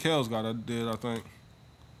everything. Kel's did, I think.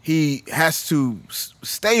 He has to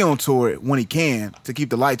stay on tour when he can to keep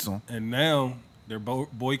the lights on. And now they're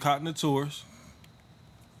boycotting the tours.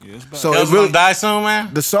 Yeah, it's bad. So Kels it really, gonna die soon,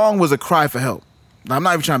 man. the song was a cry for help. I'm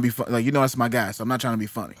not even trying to be funny. Like, you know, that's my guy, so I'm not trying to be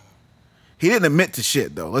funny. He didn't admit to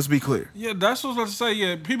shit though. Let's be clear. Yeah, that's what I was about to say.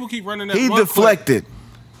 Yeah, people keep running that. He one clip. deflected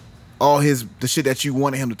all the shit that you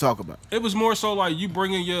wanted him to talk about. It was more so like you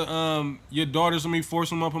bringing your daughters and me,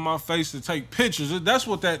 forcing them up in my face to take pictures. That's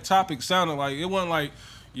what that topic sounded like. It wasn't like,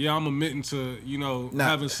 yeah, I'm admitting to Nah.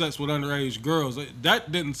 having sex with underage girls.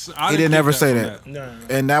 That didn't. He didn't ever say from that. No.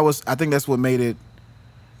 And I think that's what made it.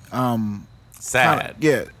 Sad.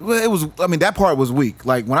 Yeah, well, it was. I mean, that part was weak.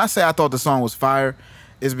 Like when I say I thought the song was fire,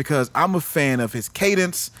 is because I'm a fan of his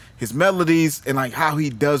cadence, his melodies, and like how he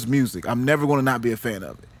does music. I'm never going to not be a fan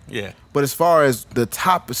of it. Yeah. But as far as the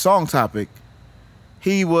song topic,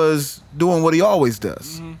 he was doing what he always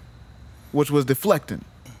does, which was deflecting,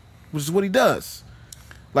 which is what he does.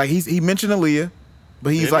 Like he mentioned Aaliyah,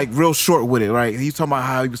 but he's like real short with it, right? He's talking about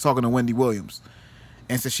how he was talking to Wendy Williams.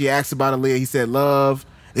 And so she asked about Aaliyah, he said love.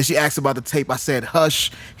 Then she asked about the tape, I said hush.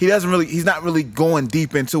 He's not really going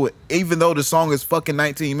deep into it, even though the song is fucking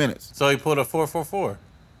 19 minutes. So he put a 444.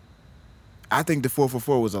 I think the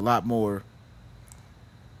 444 was a lot more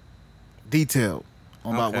detailed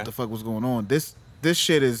about what the fuck was going on. This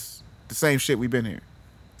shit is the same shit we've been here.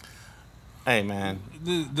 Hey, man.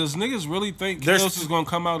 Does niggas really think There's- Kels is gonna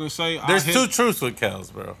come out and say There's two truths with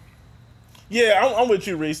Kels, bro. Yeah, I'm with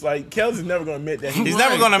you, Reese. Like, Kels is never gonna admit that. He's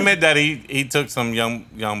never going to admit that he took some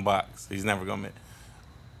young box. He's never going to admit.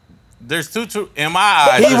 There's two truths. In my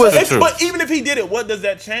eyes, he was- there's two truths. But even if he did it, what does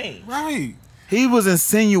that change? right? He was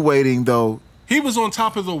insinuating though. He was on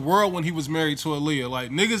top of the world when he was married to Aaliyah. Like,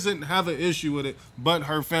 niggas didn't have an issue with it, but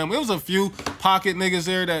her family. It was a few pocket niggas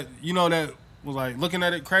there that, you know, that was like looking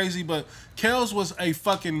at it crazy, but Kels was a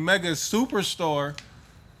fucking mega superstar,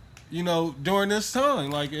 you know, during this time.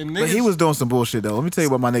 Like, and niggas, But he was doing some bullshit though. Let me tell you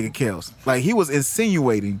about my nigga Kels. Like he was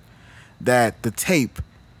insinuating that the tape,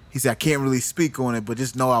 he said I can't really speak on it, but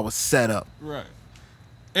just know I was set up. right.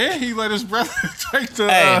 And he let his brother take the.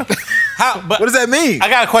 Hey, but What does that mean? I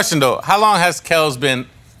got a question, though. How long has Kels been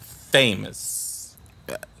famous?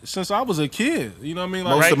 Since I was a kid, you know what I mean?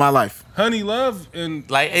 Like, Most of my life. Honey Love and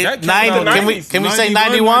Like, that came 90 out can we- in can we say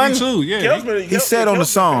 91, 91? 92, yeah. Kels been- He Kels- said on Kels the been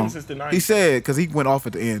song, famous since the 90s. he said, because he went off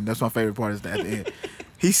at the end. That's my favorite part is at the end.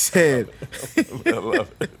 He said, I love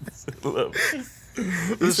it. Love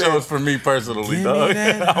it. This show is for me personally, dog.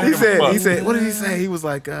 he said, what did he say? He was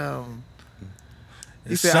like,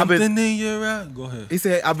 he said, Something in your eye. Go ahead. he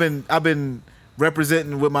said, I've been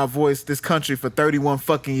representing with my voice this country for 31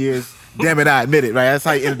 fucking years. Damn it, I admit it, right? That's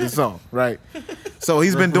how he ended the song, right? So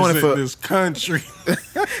he's been doing it for, this country.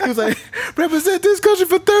 he was like, represent this country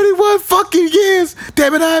for 31 fucking years.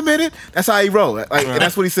 Damn it, I admit it. That's how he wrote. Like, and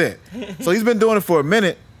that's what he said. So he's been doing it for a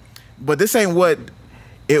minute, but this ain't what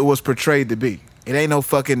it was portrayed to be. It ain't no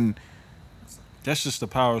fucking, That's just the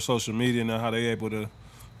power of social media now. How they able to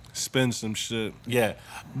spin some shit. Yeah,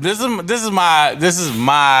 this is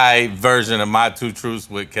my version of my two truths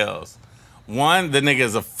with Kels. One, the nigga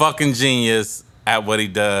is a fucking genius at what he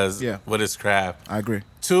does Yeah. with his craft. I agree.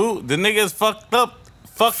 Two, the nigga is fucked up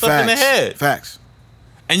in the head, Facts.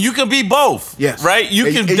 and you can be both. Yes. right. You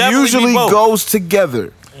It- can it definitely usually be both. goes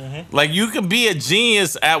together. Like you can be a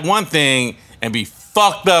genius at one thing and be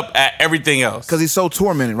fucked up at everything else. Because he's so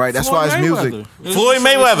tormented, right? That's why his music. Floyd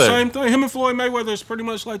Mayweather. It's the same thing. Him and Floyd Mayweather is pretty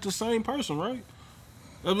much like the same person, right?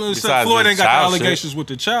 I mean, except Besides Floyd the ain't got the child allegations with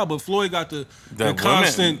the child, but Floyd got the women.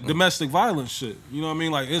 constant domestic violence shit. You know what I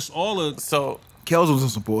mean? Like it's all of So Kels was on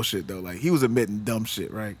some bullshit though. Like he was admitting dumb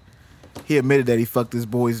shit, right? He admitted that he fucked his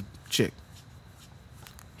boy's chick.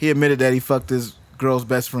 He admitted that he fucked his girl's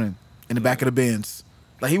best friend in the back of the Benz.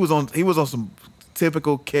 Like he was on some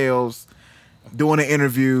typical Kels doing an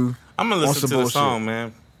interview. I'm gonna on listen some to the bullshit. song,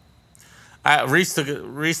 man. Reese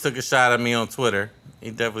took a shot at me on Twitter.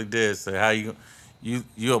 He definitely did say how you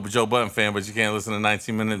a Joe Budden fan, but you can't listen to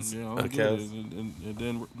 19 minutes yeah, I of don't get it. Kels. It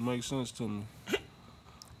didn't make sense to me.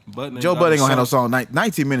 But Joe Budden ain't gonna have no song.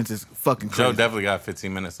 19 minutes is fucking crazy. Joe definitely got a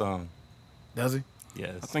 15-minute song. Does he?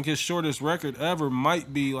 Yes. I think his shortest record ever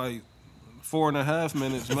might be like 4.5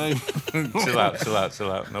 minutes, maybe. chill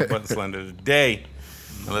out. No button slender today.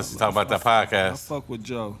 Unless we talk about that I podcast. fuck with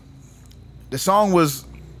Joe. The song was.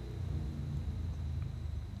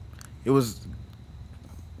 It was.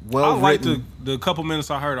 Well I liked written. the couple minutes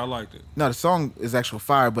I heard. I liked it. No, the song is actual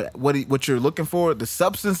fire, but what you're looking for, the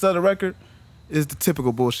substance of the record, is the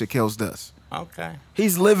typical bullshit Kels does. Okay.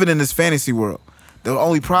 He's living in this fantasy world. The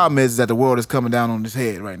only problem is that the world is coming down on his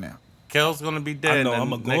head right now. Kel's gonna be dead. I know. I'm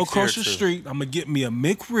gonna go across the street. I'm gonna get me a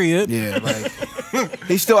McRib. Yeah, like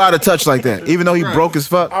he's still out of touch like that, even though he Right. broke as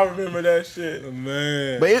fuck. I remember that shit.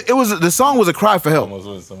 Man. But it was the song was a cry for help. Almost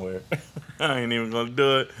went somewhere. I ain't even gonna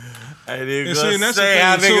do it. I ain't even And see, gonna and that's the say thing,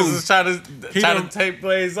 how too. niggas is trying done- to take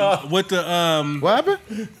plays off. With the What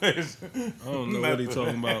happened? I don't know what he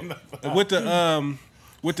talking about.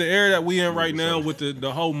 With the era that we in right now, with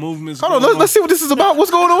the whole movements. Hold on, let's see what this is about.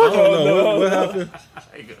 What's going on? What happened?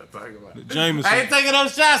 I ain't gonna talk about it. Jameson. I ain't taking no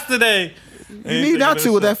shots today. You need not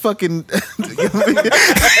to with that fucking.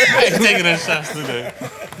 I ain't taking no shots today.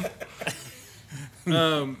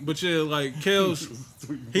 But yeah, like Kels,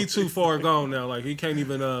 he too far gone now. Like he can't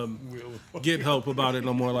even get help about it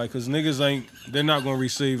no more. Like, cause niggas they're not gonna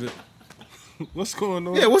receive it. What's going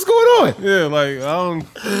on? Yeah, what's going on? Yeah, like I don't.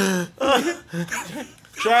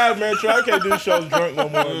 Trav can't do shows drunk no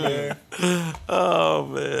more, man. Oh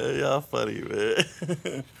man, y'all funny,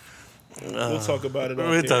 man. We'll talk about it.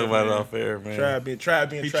 We'll talk about it off air, man. Trav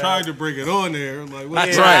being He Trav. tried to bring it on there. Like, what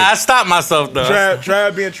I tried. I stopped myself though.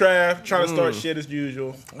 Trav being Trav, trying to start shit as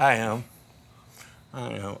usual. I am.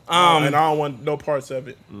 And I don't want no parts of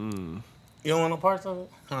it. You don't want no parts of it?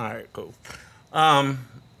 All right, cool.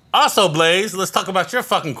 Also, Blaze, let's talk about your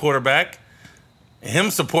fucking quarterback.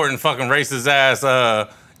 Him supporting fucking racist ass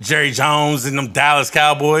Jerry Jones and them Dallas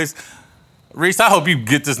Cowboys. Reese, I hope you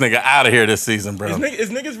get this nigga out of here this season, bro. Is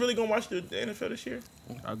niggas really gonna watch the NFL this year?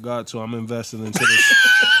 I got to. I'm invested into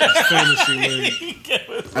this fantasy league.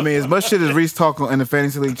 I mean, as much shit as Reese talk in the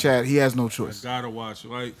fantasy league chat, he has no choice. Gotta watch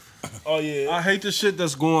it. Like, Oh yeah. I hate the shit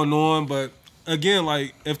that's going on, but again,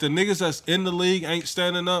 like, if the niggas that's in the league ain't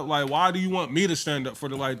standing up, like, why do you want me to stand up for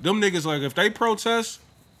the, like, them niggas, like, if they protest,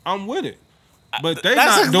 I'm with it. But they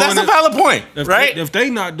not doing it. That's a valid point, right? If they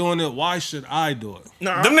not doing it, why should I do it?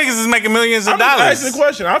 Nah, Them niggas is making millions of I'm dollars. just asking the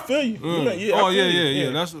question. I feel you.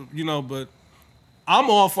 Yeah. That's, you know, but I'm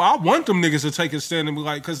all for. I want them niggas to take a stand and be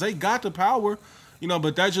like, because they got the power, you know.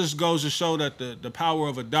 But that just goes to show that the power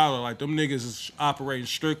of a dollar, like them niggas is operating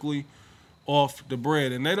strictly off the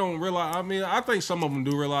bread, and they don't realize. I mean, I think some of them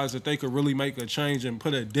do realize that they could really make a change and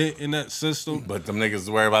put a dent in that system. But them niggas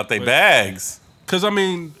worry about their bags. Because, I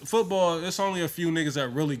mean, football, it's only a few niggas that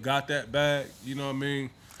really got that bag. You know what I mean?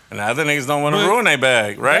 And the other niggas don't want to But ruin their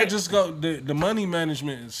bag, right? That just go, the money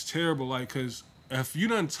management is terrible. Like, because if you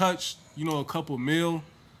done touched, you know, a couple mil,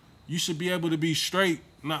 you should be able to be straight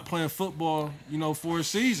not playing football, you know, for a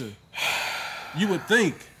season. You would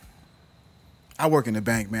think. I work in the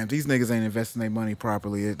bank, man. These niggas ain't investing their money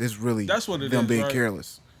properly. It's really That's what it them is, being right?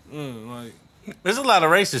 careless. Like, There's a lot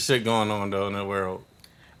of racist shit going on, though, in the world.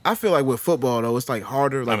 I feel like with football though, it's like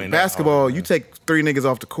harder. Like mean, not basketball, hard, you take 3 niggas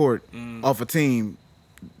off the court, off a team,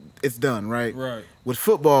 it's done, right? Right. With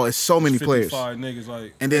football, it's so many 55 players. niggas,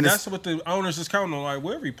 like, And then that's what the owners is counting on. Like,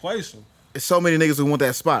 we'll replace them. It's so many niggas who want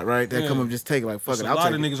that spot, right? That Yeah. come up and just take it. Like fuck There's it, a I'll lot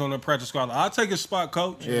take of it. niggas on the practice squad. I'll take a spot,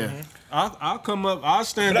 coach. Yeah. I'll come up. I'll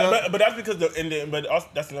stand up. But that's because but also,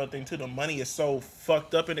 that's another thing too. The money is so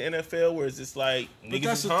fucked up in the NFL, where it's just like But niggas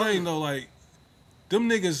that's is the hungry. thing, though. Like, them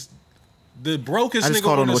niggas, the brokest I just nigga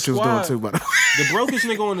caught on on the what you was squad, doing too, but the brokest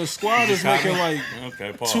nigga on the squad is making like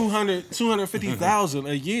Okay, pause. 250,000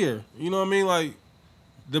 a year. You know what I mean? Like,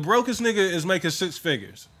 the brokest nigga is making 6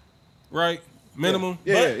 figures, right? Minimum.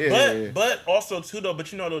 But also too though, but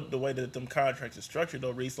you know the way that them contracts are structured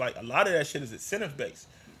though, Reese, like a lot of that shit is incentive based.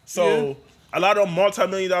 So a lot of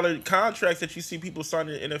multi-million-dollar contracts that you see people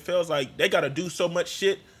signing in the NFL is like they gotta do so much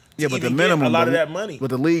shit to yeah, but the even get minimum, a lot of the- that money. But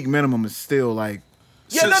the league minimum is still like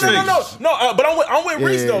Yeah, no. But I'm with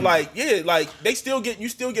Reese Yeah. though. Like, like they still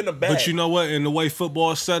getting a bag. But you know what? And the way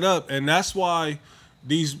football is set up, and that's why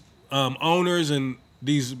these owners and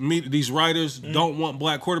these writers don't want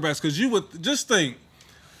black quarterbacks. Because you would just think,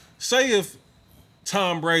 say if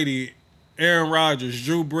Tom Brady, Aaron Rodgers,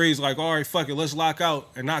 Drew Brees, like, all right, fuck it, let's lock out,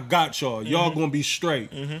 and I got y'all. Y'all gonna be straight.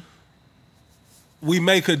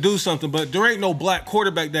 We could do something, but there ain't no black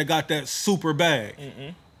quarterback that got that super bag.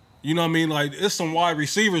 You know what I mean? Like, it's some wide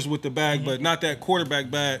receivers with the bag, but not that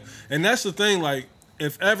quarterback bag. And that's the thing, like,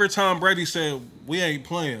 if ever Tom Brady said, we ain't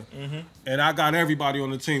playing, and I got everybody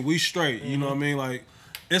on the team, we straight, you know what I mean? Like,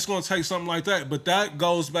 it's going to take something like that. But that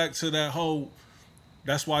goes back to that whole,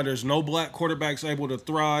 that's why there's no black quarterbacks able to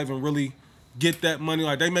thrive and really get that money.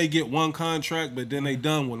 Like, they may get one contract, but then they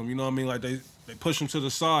done with them, you know what I mean? Like, they push them to the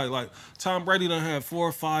side. Like, Tom Brady done had 4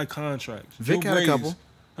 or 5 contracts. Vic Drew had a Brees- couple.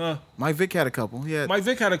 Huh? Mike Vick had a couple. Yeah. Mike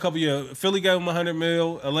Vick had a couple years. Philly gave him $100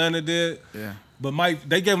 million. Atlanta did. Yeah. But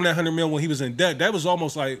they gave him that $100 million when he was in debt. That was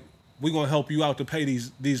almost like, we're gonna help you out to pay these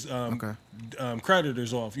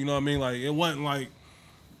creditors off. You know what I mean? Like, it wasn't like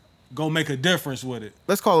go make a difference with it.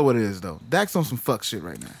 Let's call it what it is though. Dak's on some fuck shit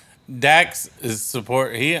right now. Dax is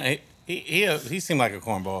support. He seemed like a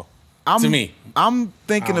cornball to me. I'm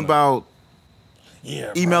thinking about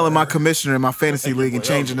emailing my commissioner in my fantasy league and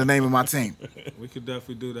changing the name of my team. We could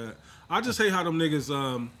definitely do that. I just hate how them niggas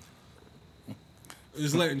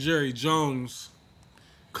is letting Jerry Jones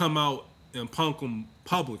come out and punk him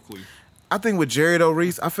publicly. I think with Jerry though,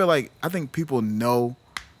 Reese, I think people know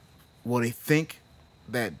what they think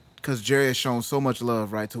that because Jerry has shown so much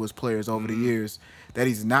love, right, to his players over the years, that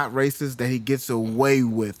he's not racist, that he gets away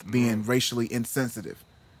with being racially insensitive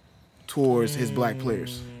towards his black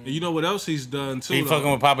players. And you know what else he's done too? He though?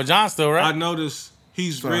 fucking with Papa John still, right? I noticed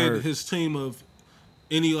he's That's what I rid heard. his team of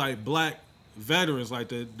any like black veterans. Like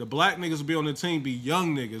the black niggas be on the team be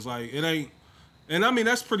young niggas. Like it And I mean,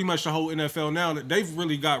 that's pretty much the whole NFL now. That they've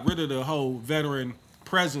really got rid of the whole veteran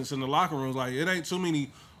presence in the locker rooms. Like, it ain't too many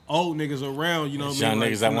old niggas around, you know what I mean? Young Like,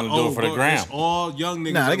 niggas that from want the to do it old for the guard. gram. It's all young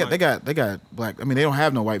niggas. Nah, that, they got black. I mean, they don't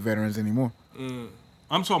have no white veterans anymore. I'm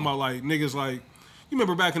talking about like niggas like, you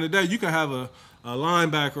remember back in the day, you could have a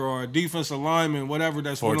linebacker or a defensive lineman, whatever,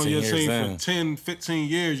 that's been on 14 your years team in. for 10, 15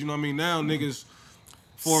 years, you know what I mean? Now niggas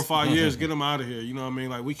 4 or 5 years, get them out of here, you know what I mean?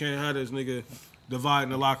 Like, we can't have this nigga dividing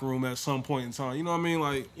the locker room at some point in time, you know what I mean?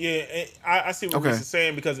 Like, Yeah, and I see what Okay. Reese is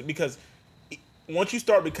saying because once you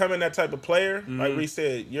start becoming that type of player, like Reese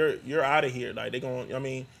said, you're out of here. Like, they going. I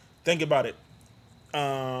mean, think about it.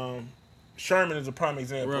 Sherman is a prime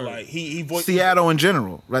example. Right. Like he voiced Seattle in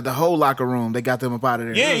general, right? The whole locker room, they got them up out of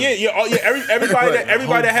there. Yeah. Oh, yeah. Everybody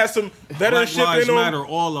that has some Black veteranship Lives in them. Matter,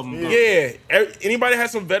 all of them. Yeah, anybody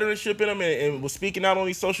has some veteranship in them and was speaking out on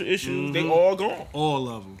these social issues. They all gone. All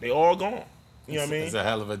of them. They all gone. You know what I mean? It's a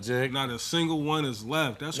hell of a jig. Not a single one is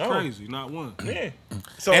left. That's No. crazy. Not one. Yeah.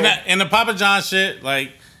 So And the Papa John shit,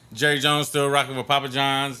 like Jerry Jones still rocking with Papa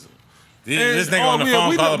John's. This nigga on the phone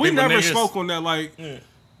we calling people never niggas. spoke on that.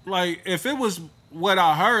 Like if it was what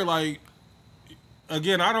I heard, like,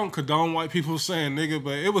 again, I don't condone white people saying nigga,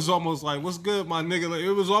 but it was almost like, what's good, my nigga? Like,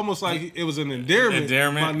 it was almost like it was an endearment,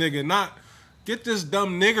 Endearment. my nigga. Not get this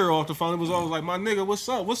dumb nigger off the phone. It was always like, my nigga, what's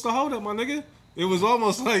up? What's the hold up, my nigga? It was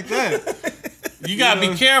almost like that. You gotta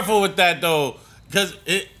be careful with that though, because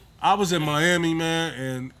it. I was in Miami, man,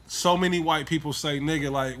 and so many white people say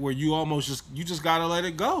nigga, like, where you almost just gotta let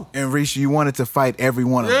it go. And Reese, you wanted to fight every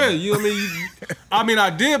one of Yeah, them. you know what I mean? I mean, I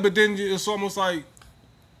did, but then it's almost like,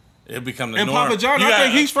 It become the and norm. Papa John, You I gotta-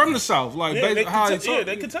 think he's from the South. Like, yeah, they how he Kentucky,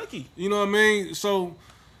 talk. Kentucky. You know what I mean? So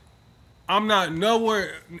I'm not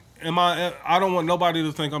nowhere. I don't want nobody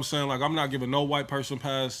to think I'm saying like I'm not giving no white person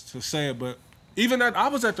pass to say it, but even that I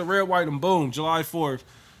was at the Red, White, and Boom July 4th.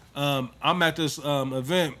 I'm at this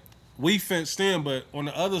event. We fenced in, but on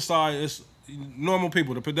the other side, it's normal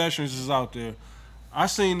people. The pedestrians is out there. I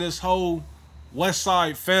seen this whole West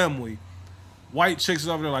Side family, white chicks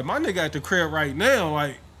over there. Like, my nigga at the crib right now,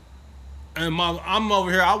 like, and I'm over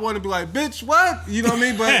here. I want to be like, bitch, what? You know what I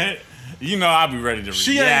mean? But you know, I'll be ready to.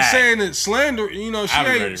 she react. ain't saying it slander. You know, she I be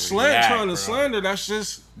ready ain't to react, trying to bro. slander. That's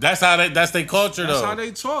just That's their culture that's though. how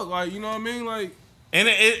they talk. Like, you know what I mean? Like, And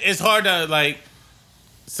it's hard to like.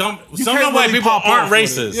 Some you of can't the white really people pop aren't off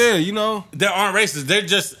with it. racist. Yeah, you know. They aren't racist. They're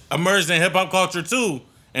just immersed in hip hop culture too,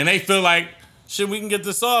 and they feel like shit. We can get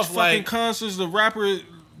this off. Fucking Like, concerts, the rapper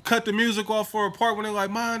cut the music off for a part when they're like,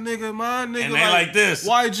 my nigga. And they like this.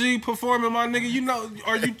 YG performing, my nigga. You know,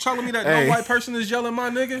 are you telling me that Hey. no white person is yelling, my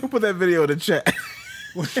nigga? Who put that video in the chat?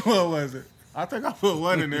 What was it? I think I put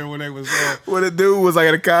one in there when they was When the dude was like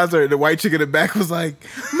at a concert, the white chick in the back was like,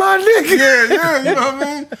 "My nigga." yeah, you know what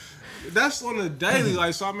I mean? That's on the daily.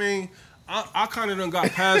 Like, so I mean, I kind of done got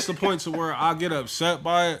past the point to where I get upset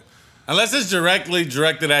by it. unless it's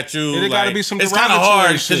directed at you, And it like, gotta be some it's kind of derogatory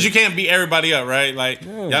hard shit. because you can't beat everybody up, right? Like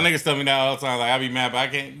y'all niggas tell me that all the time. Like I be mad, but I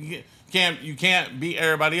can't. You can't beat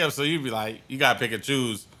everybody up. So you be like, you gotta pick and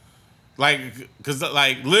choose. Like, cause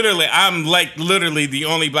like literally, I'm like literally the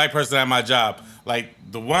only black person at my job. Like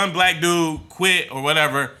the one black dude quit or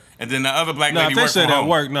whatever, and then the other black Nah, lady if they worked said from at home.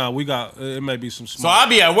 work, nah, we got it. May be some So smart. I'll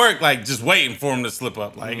be at work, like, just waiting for him to slip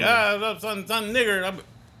up. Like, son, nigger. I'll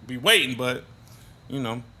be waiting, but, you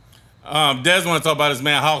know. Des want to talk about his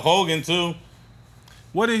man Hulk Hogan, too.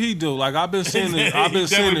 What did he do? Like, I've been seeing it. I've been He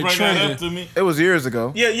seeing definitely it brought that up trending. to me. It was years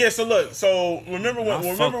ago. Yeah. So look. So remember when?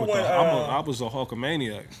 I fuck with that. I uh, was a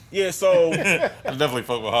Hulkamaniac. yeah. So I definitely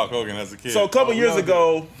fucked with Hulk Hogan as a kid. so a couple years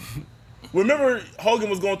ago, remember Hogan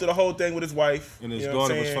was going through the whole thing with his wife, And his you know what I'm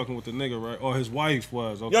daughter was saying? fucking with the nigga, right? Or his wife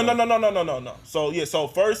was. Okay. Yeah, no. So yeah, so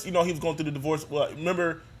first, you know, he was going through the divorce. Well,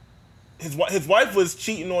 remember, his wife was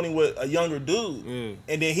cheating on him with a younger dude,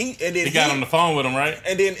 Yeah. and then he got on the phone with him, right?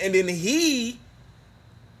 and then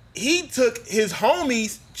he took his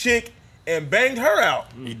homie's chick and banged her out.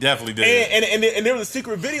 He definitely did. And there was a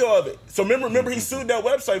secret video of it. So remember he sued that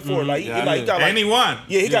website for it. Like, Yeah, he got like, and he won.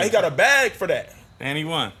 yeah, he got a bag for that. And he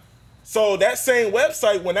won. So that same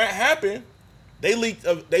website, when that happened, they leaked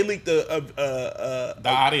The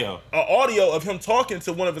audio. a audio of him talking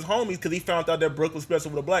to one of his homies because he found out that Brooke was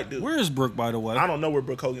messing with a black dude. Where is Brooke, by the way? I don't know where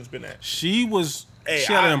Brooke Hogan's been at. She was. Hey,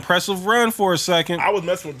 she had an impressive run for a second. I was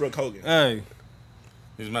messing with Brooke Hogan. Hey,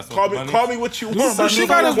 He's messing Call with me, the call bunnies. me what you do want. she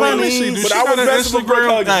got his But money? Do she I got was an messing with Brooke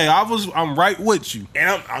Instagram? Hogan. Hey, I'm right with you.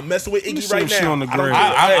 And I'm messing with me Iggy see right if she now. on the I don't gram.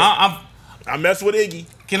 care. I'm I'm messing with Iggy.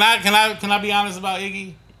 Can I be honest about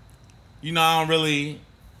Iggy? You know,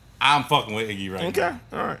 I'm fucking with Iggy right now.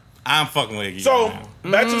 All right. I'm fucking with Iggy So right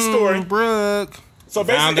now. back to the story. Brooke. So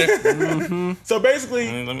Found basically, it. so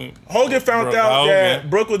basically, Let me. Hogan found Brooke out that Hogan.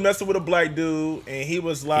 Brooke was messing with a black dude, and he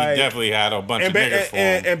was He like, definitely had a bunch and, of niggas for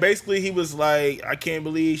him. and basically he was like, I can't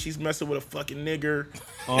believe she's messing with a fucking nigger.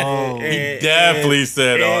 Oh, He definitely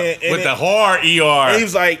said and with it- the hard ER. And he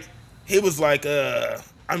was like,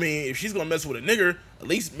 I mean, if she's gonna mess with a nigger, at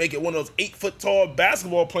least make it one of those 8 foot tall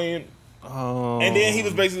basketball playing. oh. And then he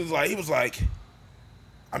was basically like,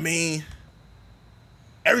 I mean,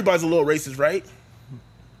 everybody's a little racist, right?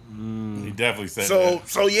 He definitely said So that.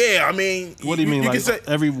 so yeah, I mean, What do you mean? can Like say,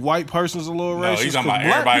 every white person's a little No, racist? he's talking 'Cause about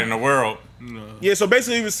black everybody in the world. yeah. So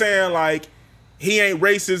basically, he was saying like he ain't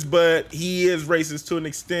racist, but he is racist to an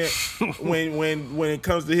extent when it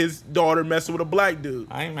comes to his daughter messing with a black dude.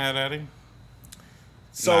 I ain't mad at him.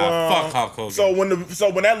 So Fuck Hulk Hogan. So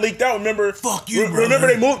when that leaked out, remember? Fuck you,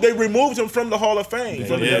 Remember brother. they removed him from the Hall of Fame.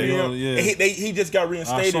 From the did. WWF. Yeah. And he just got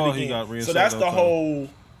reinstated I saw again. he got So reinstated, that's the okay. whole.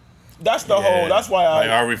 That's the whole. That's why Like,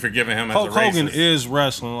 are we forgiving him as Hulk a racist? Hogan is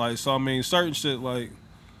wrestling, like, so I mean, certain shit, like,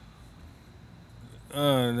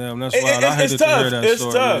 damn, that's why I hated it's to hear tough. that It's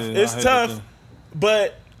story. tough. Yeah, I It's hated tough. to-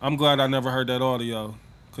 But I'm glad I never heard that audio,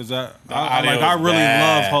 cause I audio like I is really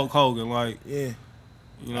bad. love Hulk Hogan, like, yeah, you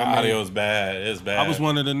The know what I mean? audio's bad. It's bad. I was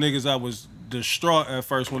one of the niggas that was distraught at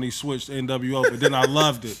first when he switched to NWO, but then I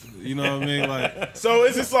loved it. You know what I mean? Like, so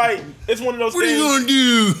it's just like it's one of those What are you things. gonna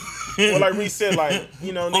do? Where like Reese said, like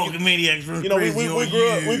you know, niggas, Hogan Maniacs were you know, we crazy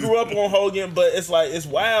on we grew up on Hogan, but it's like it's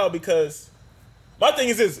wild because my thing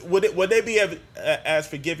is this: would they be as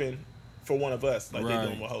forgiving for one of us like they Right.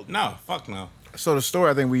 doing with Hogan? No, fuck no. So the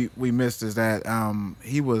story I think we missed is that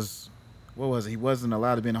he was, what was it? He wasn't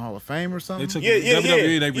allowed to be in the Hall of Fame or they something. took Yeah,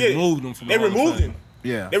 WWE, they yeah. removed him from They the Hall of removed Fame. him.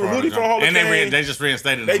 Yeah, They removed him from Hall of And Fame. they just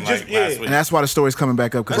reinstated They him just- like yeah. last week. and that's why the story's coming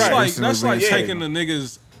back up because That's like yeah. taking the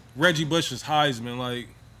niggas Reggie Bush's Heisman. Like,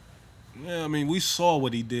 yeah, I mean, we saw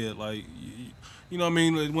what he did. Like, you know what I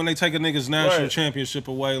mean? When they take a nigga's national Right. championship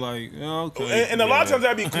away, like, yeah, okay. And a lot of times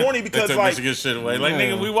that'd be corny They because took like Michigan shit away. Like, Yeah.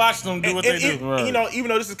 nigga, we watched them do what they do. Right. you know, even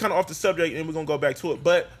though this is kind of off the subject and we're gonna go back to it,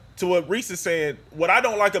 but to what Reese is saying, what I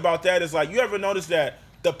don't like about that is like you ever notice that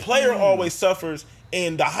the player always suffers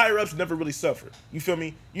and the higher ups never really suffer. You feel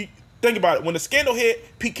me? You think about it. When the scandal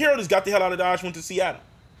hit, Pete Carroll just got the hell out of Dodge, went to Seattle.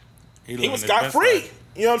 He living was his scot best free. life.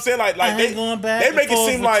 You know what I'm saying? Like I they ain't going back they and make it forth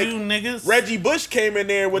seem with like you niggas. Reggie Bush came in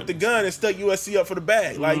there with the gun and stuck USC up for the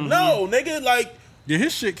bag. Like no, nigga, like. Yeah,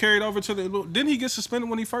 his shit carried over to the. Didn't he get suspended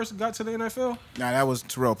when he first got to the NFL? Nah, that was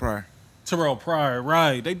Terrell Pryor. Terrell Pryor,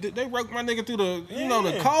 right? They roped my nigga through the the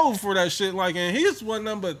Yeah. code for that shit. Like, and he's one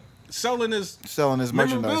number selling his Selling his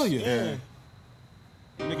merchandise. memorabilia.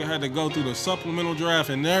 Nigga had to go through the supplemental draft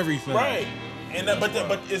and everything. Right. And but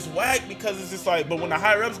it's whack because it's just like, but when the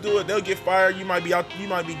higher ups do it, they'll get fired. You might be out, you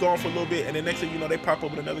might be gone for a little bit, and then next thing you know, they pop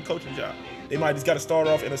up with another coaching job. They might just got to start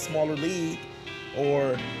off in a smaller league,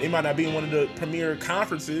 or they might not be in one of the premier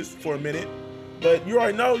conferences for a minute. But you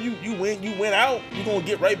already know you win out, you're gonna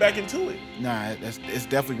get right back into it. Nah, it's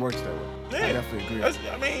definitely works that way. I Yeah. definitely agree.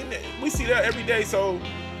 I mean, we see that every day, so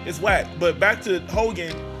it's whack. But back to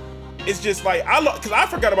Hogan, it's just like because I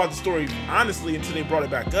forgot about the story honestly until they brought it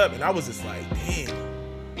back up, and I was just like, damn.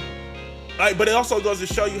 Like, but it also goes to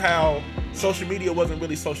show you how social media wasn't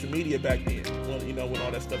really social media back then. When when all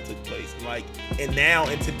that stuff took place, and now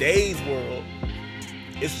in today's world,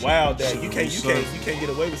 it's wild that you can't get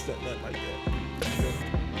away with stuff nothing like that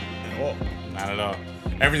at all. Not at all.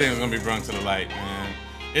 Everything's gonna be brought to the light, man.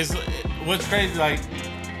 It's what's crazy, like,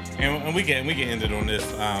 and we can end it on this.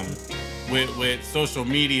 With social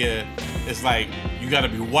media, it's like you gotta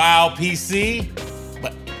be wild PC,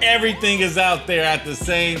 but everything is out there at the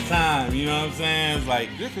same time. You know what I'm saying? It's like,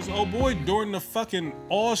 Yeah, because oh boy, during the fucking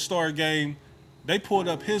All-Star game, they pulled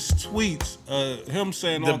up his tweets, him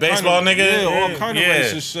saying The all baseball kind of, nigga? yeah, all kind of Yeah.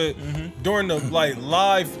 racist shit during the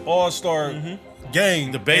live All-Star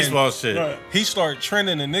game. the baseball And shit. Right. He started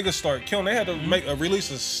trending and niggas started killing. They had to release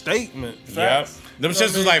a statement. Yep. Facts. Them You know shits what I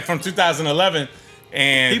was mean? like from 2011,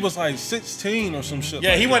 and He was like 16 or some shit.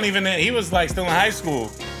 yeah, like he that. wasn't even. He was like still in high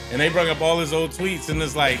school, and they brought up all his old tweets, and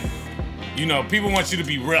it's like, you know, people want you to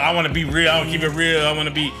be real. I want to be real. I want to keep it real. I want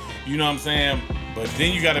to be, you know what I'm saying? But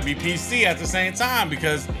then you got to be PC at the same time,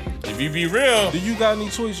 because if you be real, Do you got any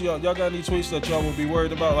tweets? Y'all got any tweets that y'all would be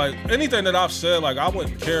worried about? Like anything that I've said, like I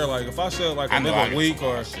wouldn't care. Like if I said like a I know I nigga get weak some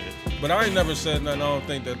or, wild shit. but I ain't never said nothing. I don't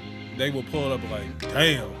think that they will pull it up and like,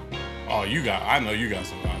 damn. oh, I know you got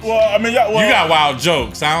some wild shit. Well, I mean, You got wild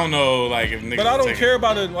jokes. I don't know, like if niggas. But I don't take care it.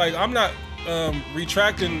 about it. Like I'm not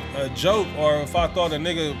retracting a joke or if I thought a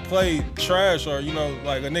nigga played trash or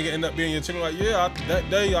like a nigga end up being your team, like that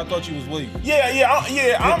day I thought you was weak.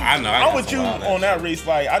 I'm with you on that, Reese.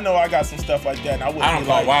 Like I know I got some stuff like that, and I wouldn't. I don't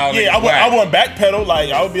call wild. I wouldn't backpedal.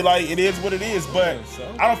 Like I would be like, it is what it is. But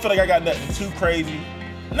I don't feel like I got nothing too crazy.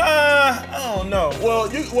 Nah, I don't know.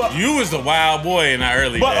 You was the wild boy in the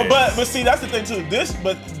early days. But see, that's the thing too.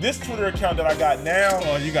 This Twitter account that I got now.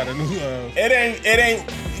 Oh, you got a new. It ain't.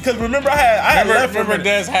 Because remember, I had left. Remember,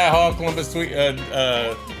 Des had Hall Columbus tweet.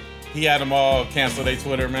 He had them all cancel their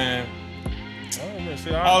Twitter, man.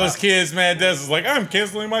 All his kids, man. Des was like, I'm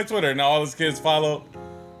canceling my Twitter, and all his kids follow.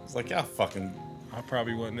 It's like, y'all fucking. I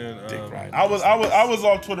probably wasn't in. I was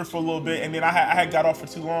off Twitter for a little bit, and then I had got off for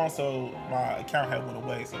too long, so my account had went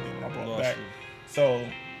away. So then when I brought it back, so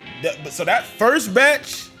that first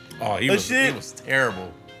batch. Oh, he was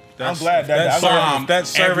terrible. I'm glad that if that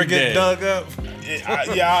server get dug up. I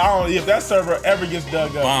don't. If that server ever gets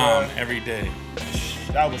dug up, bomb every day.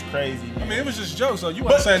 That was crazy. Man. I mean, it was just jokes, so you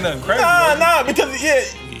wasn't saying nothing crazy. Nah, because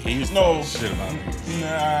he used to talk shit about me.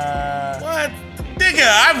 Nah. What, nigga?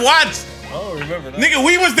 I've watched. I don't remember that. Nigga,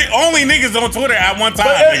 we was the only niggas on Twitter at one time.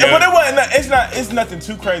 But it wasn't. It's nothing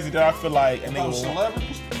too crazy that I feel like a nigga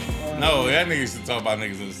celebrities. No, that nigga used to talk about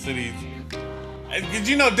niggas in the city. Did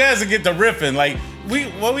you know Des would get the riffing? Like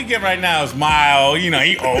what we get right now is mild.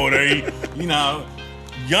 He older.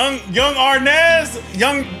 Young Arnaz,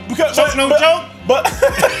 joke.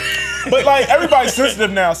 But like everybody's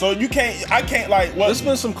sensitive now, so I can't like. What? There's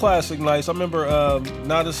been some classic nights. I remember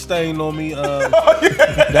Not a Stain on Me.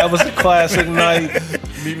 That was a classic night.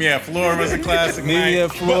 Meet Me at Floor was a classic night. Meet Me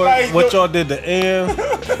at Floor. Like, what y'all did to M.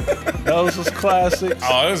 Those was classics.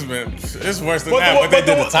 Oh, it's worse than that. What they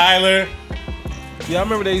did to Tyler. Yeah, I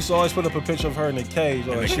remember they used to always put up a picture of her in the cage.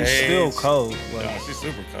 Like, she's still cold. Like, no, she's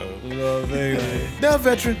super cold. You know what I mean? They're a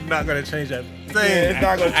veteran. Not gonna change that thing. Yeah, it's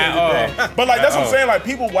not gonna change the thing. But like that's what I'm saying. Like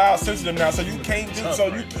people wild sensitive now, so you can't do. So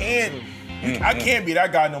you can't. I can't be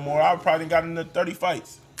that guy no more. I've probably gotten into 30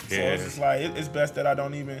 fights. So it's just like it's best that I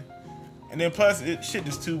don't even. And then plus, shit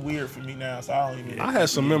is too weird for me now, so I don't even. I had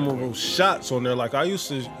some memorable shots on there. Like I used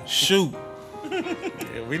to shoot.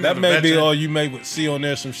 Yeah, that may be all you may see on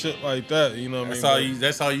there, some shit like that. You know what I mean?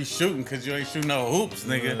 That's all you shooting, because you ain't shooting no hoops,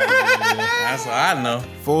 nigga. That's what I know.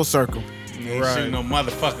 Full circle. You ain't shooting no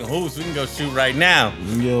motherfucking hoops. We can go shoot right now.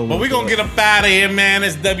 But we gonna get up out of here, man.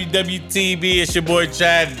 It's WWTB. It's your boy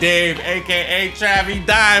Chad Dave, a.k.a. Travie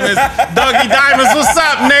Diamonds. Dougie Diamonds, what's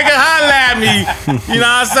up, nigga? Holla at me. You know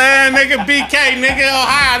what I'm saying? Nigga, BK, nigga,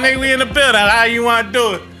 Ohio, nigga, we in the building. How you want to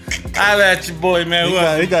do it? Holla at your boy,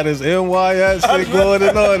 man. He got his NY shit going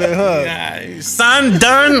and all that, huh? Yeah, son,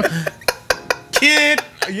 done. Kid.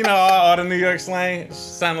 You know, all the New York slang.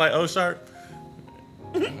 Sound like O-Sharp.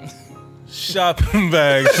 Shopping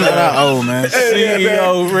bags. Shout out O, man.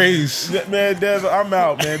 CEO Reese. Man, Des, I'm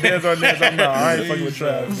out, man. Des on Des, I'm out. I ain't fucking with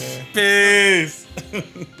Trav, man. Peace.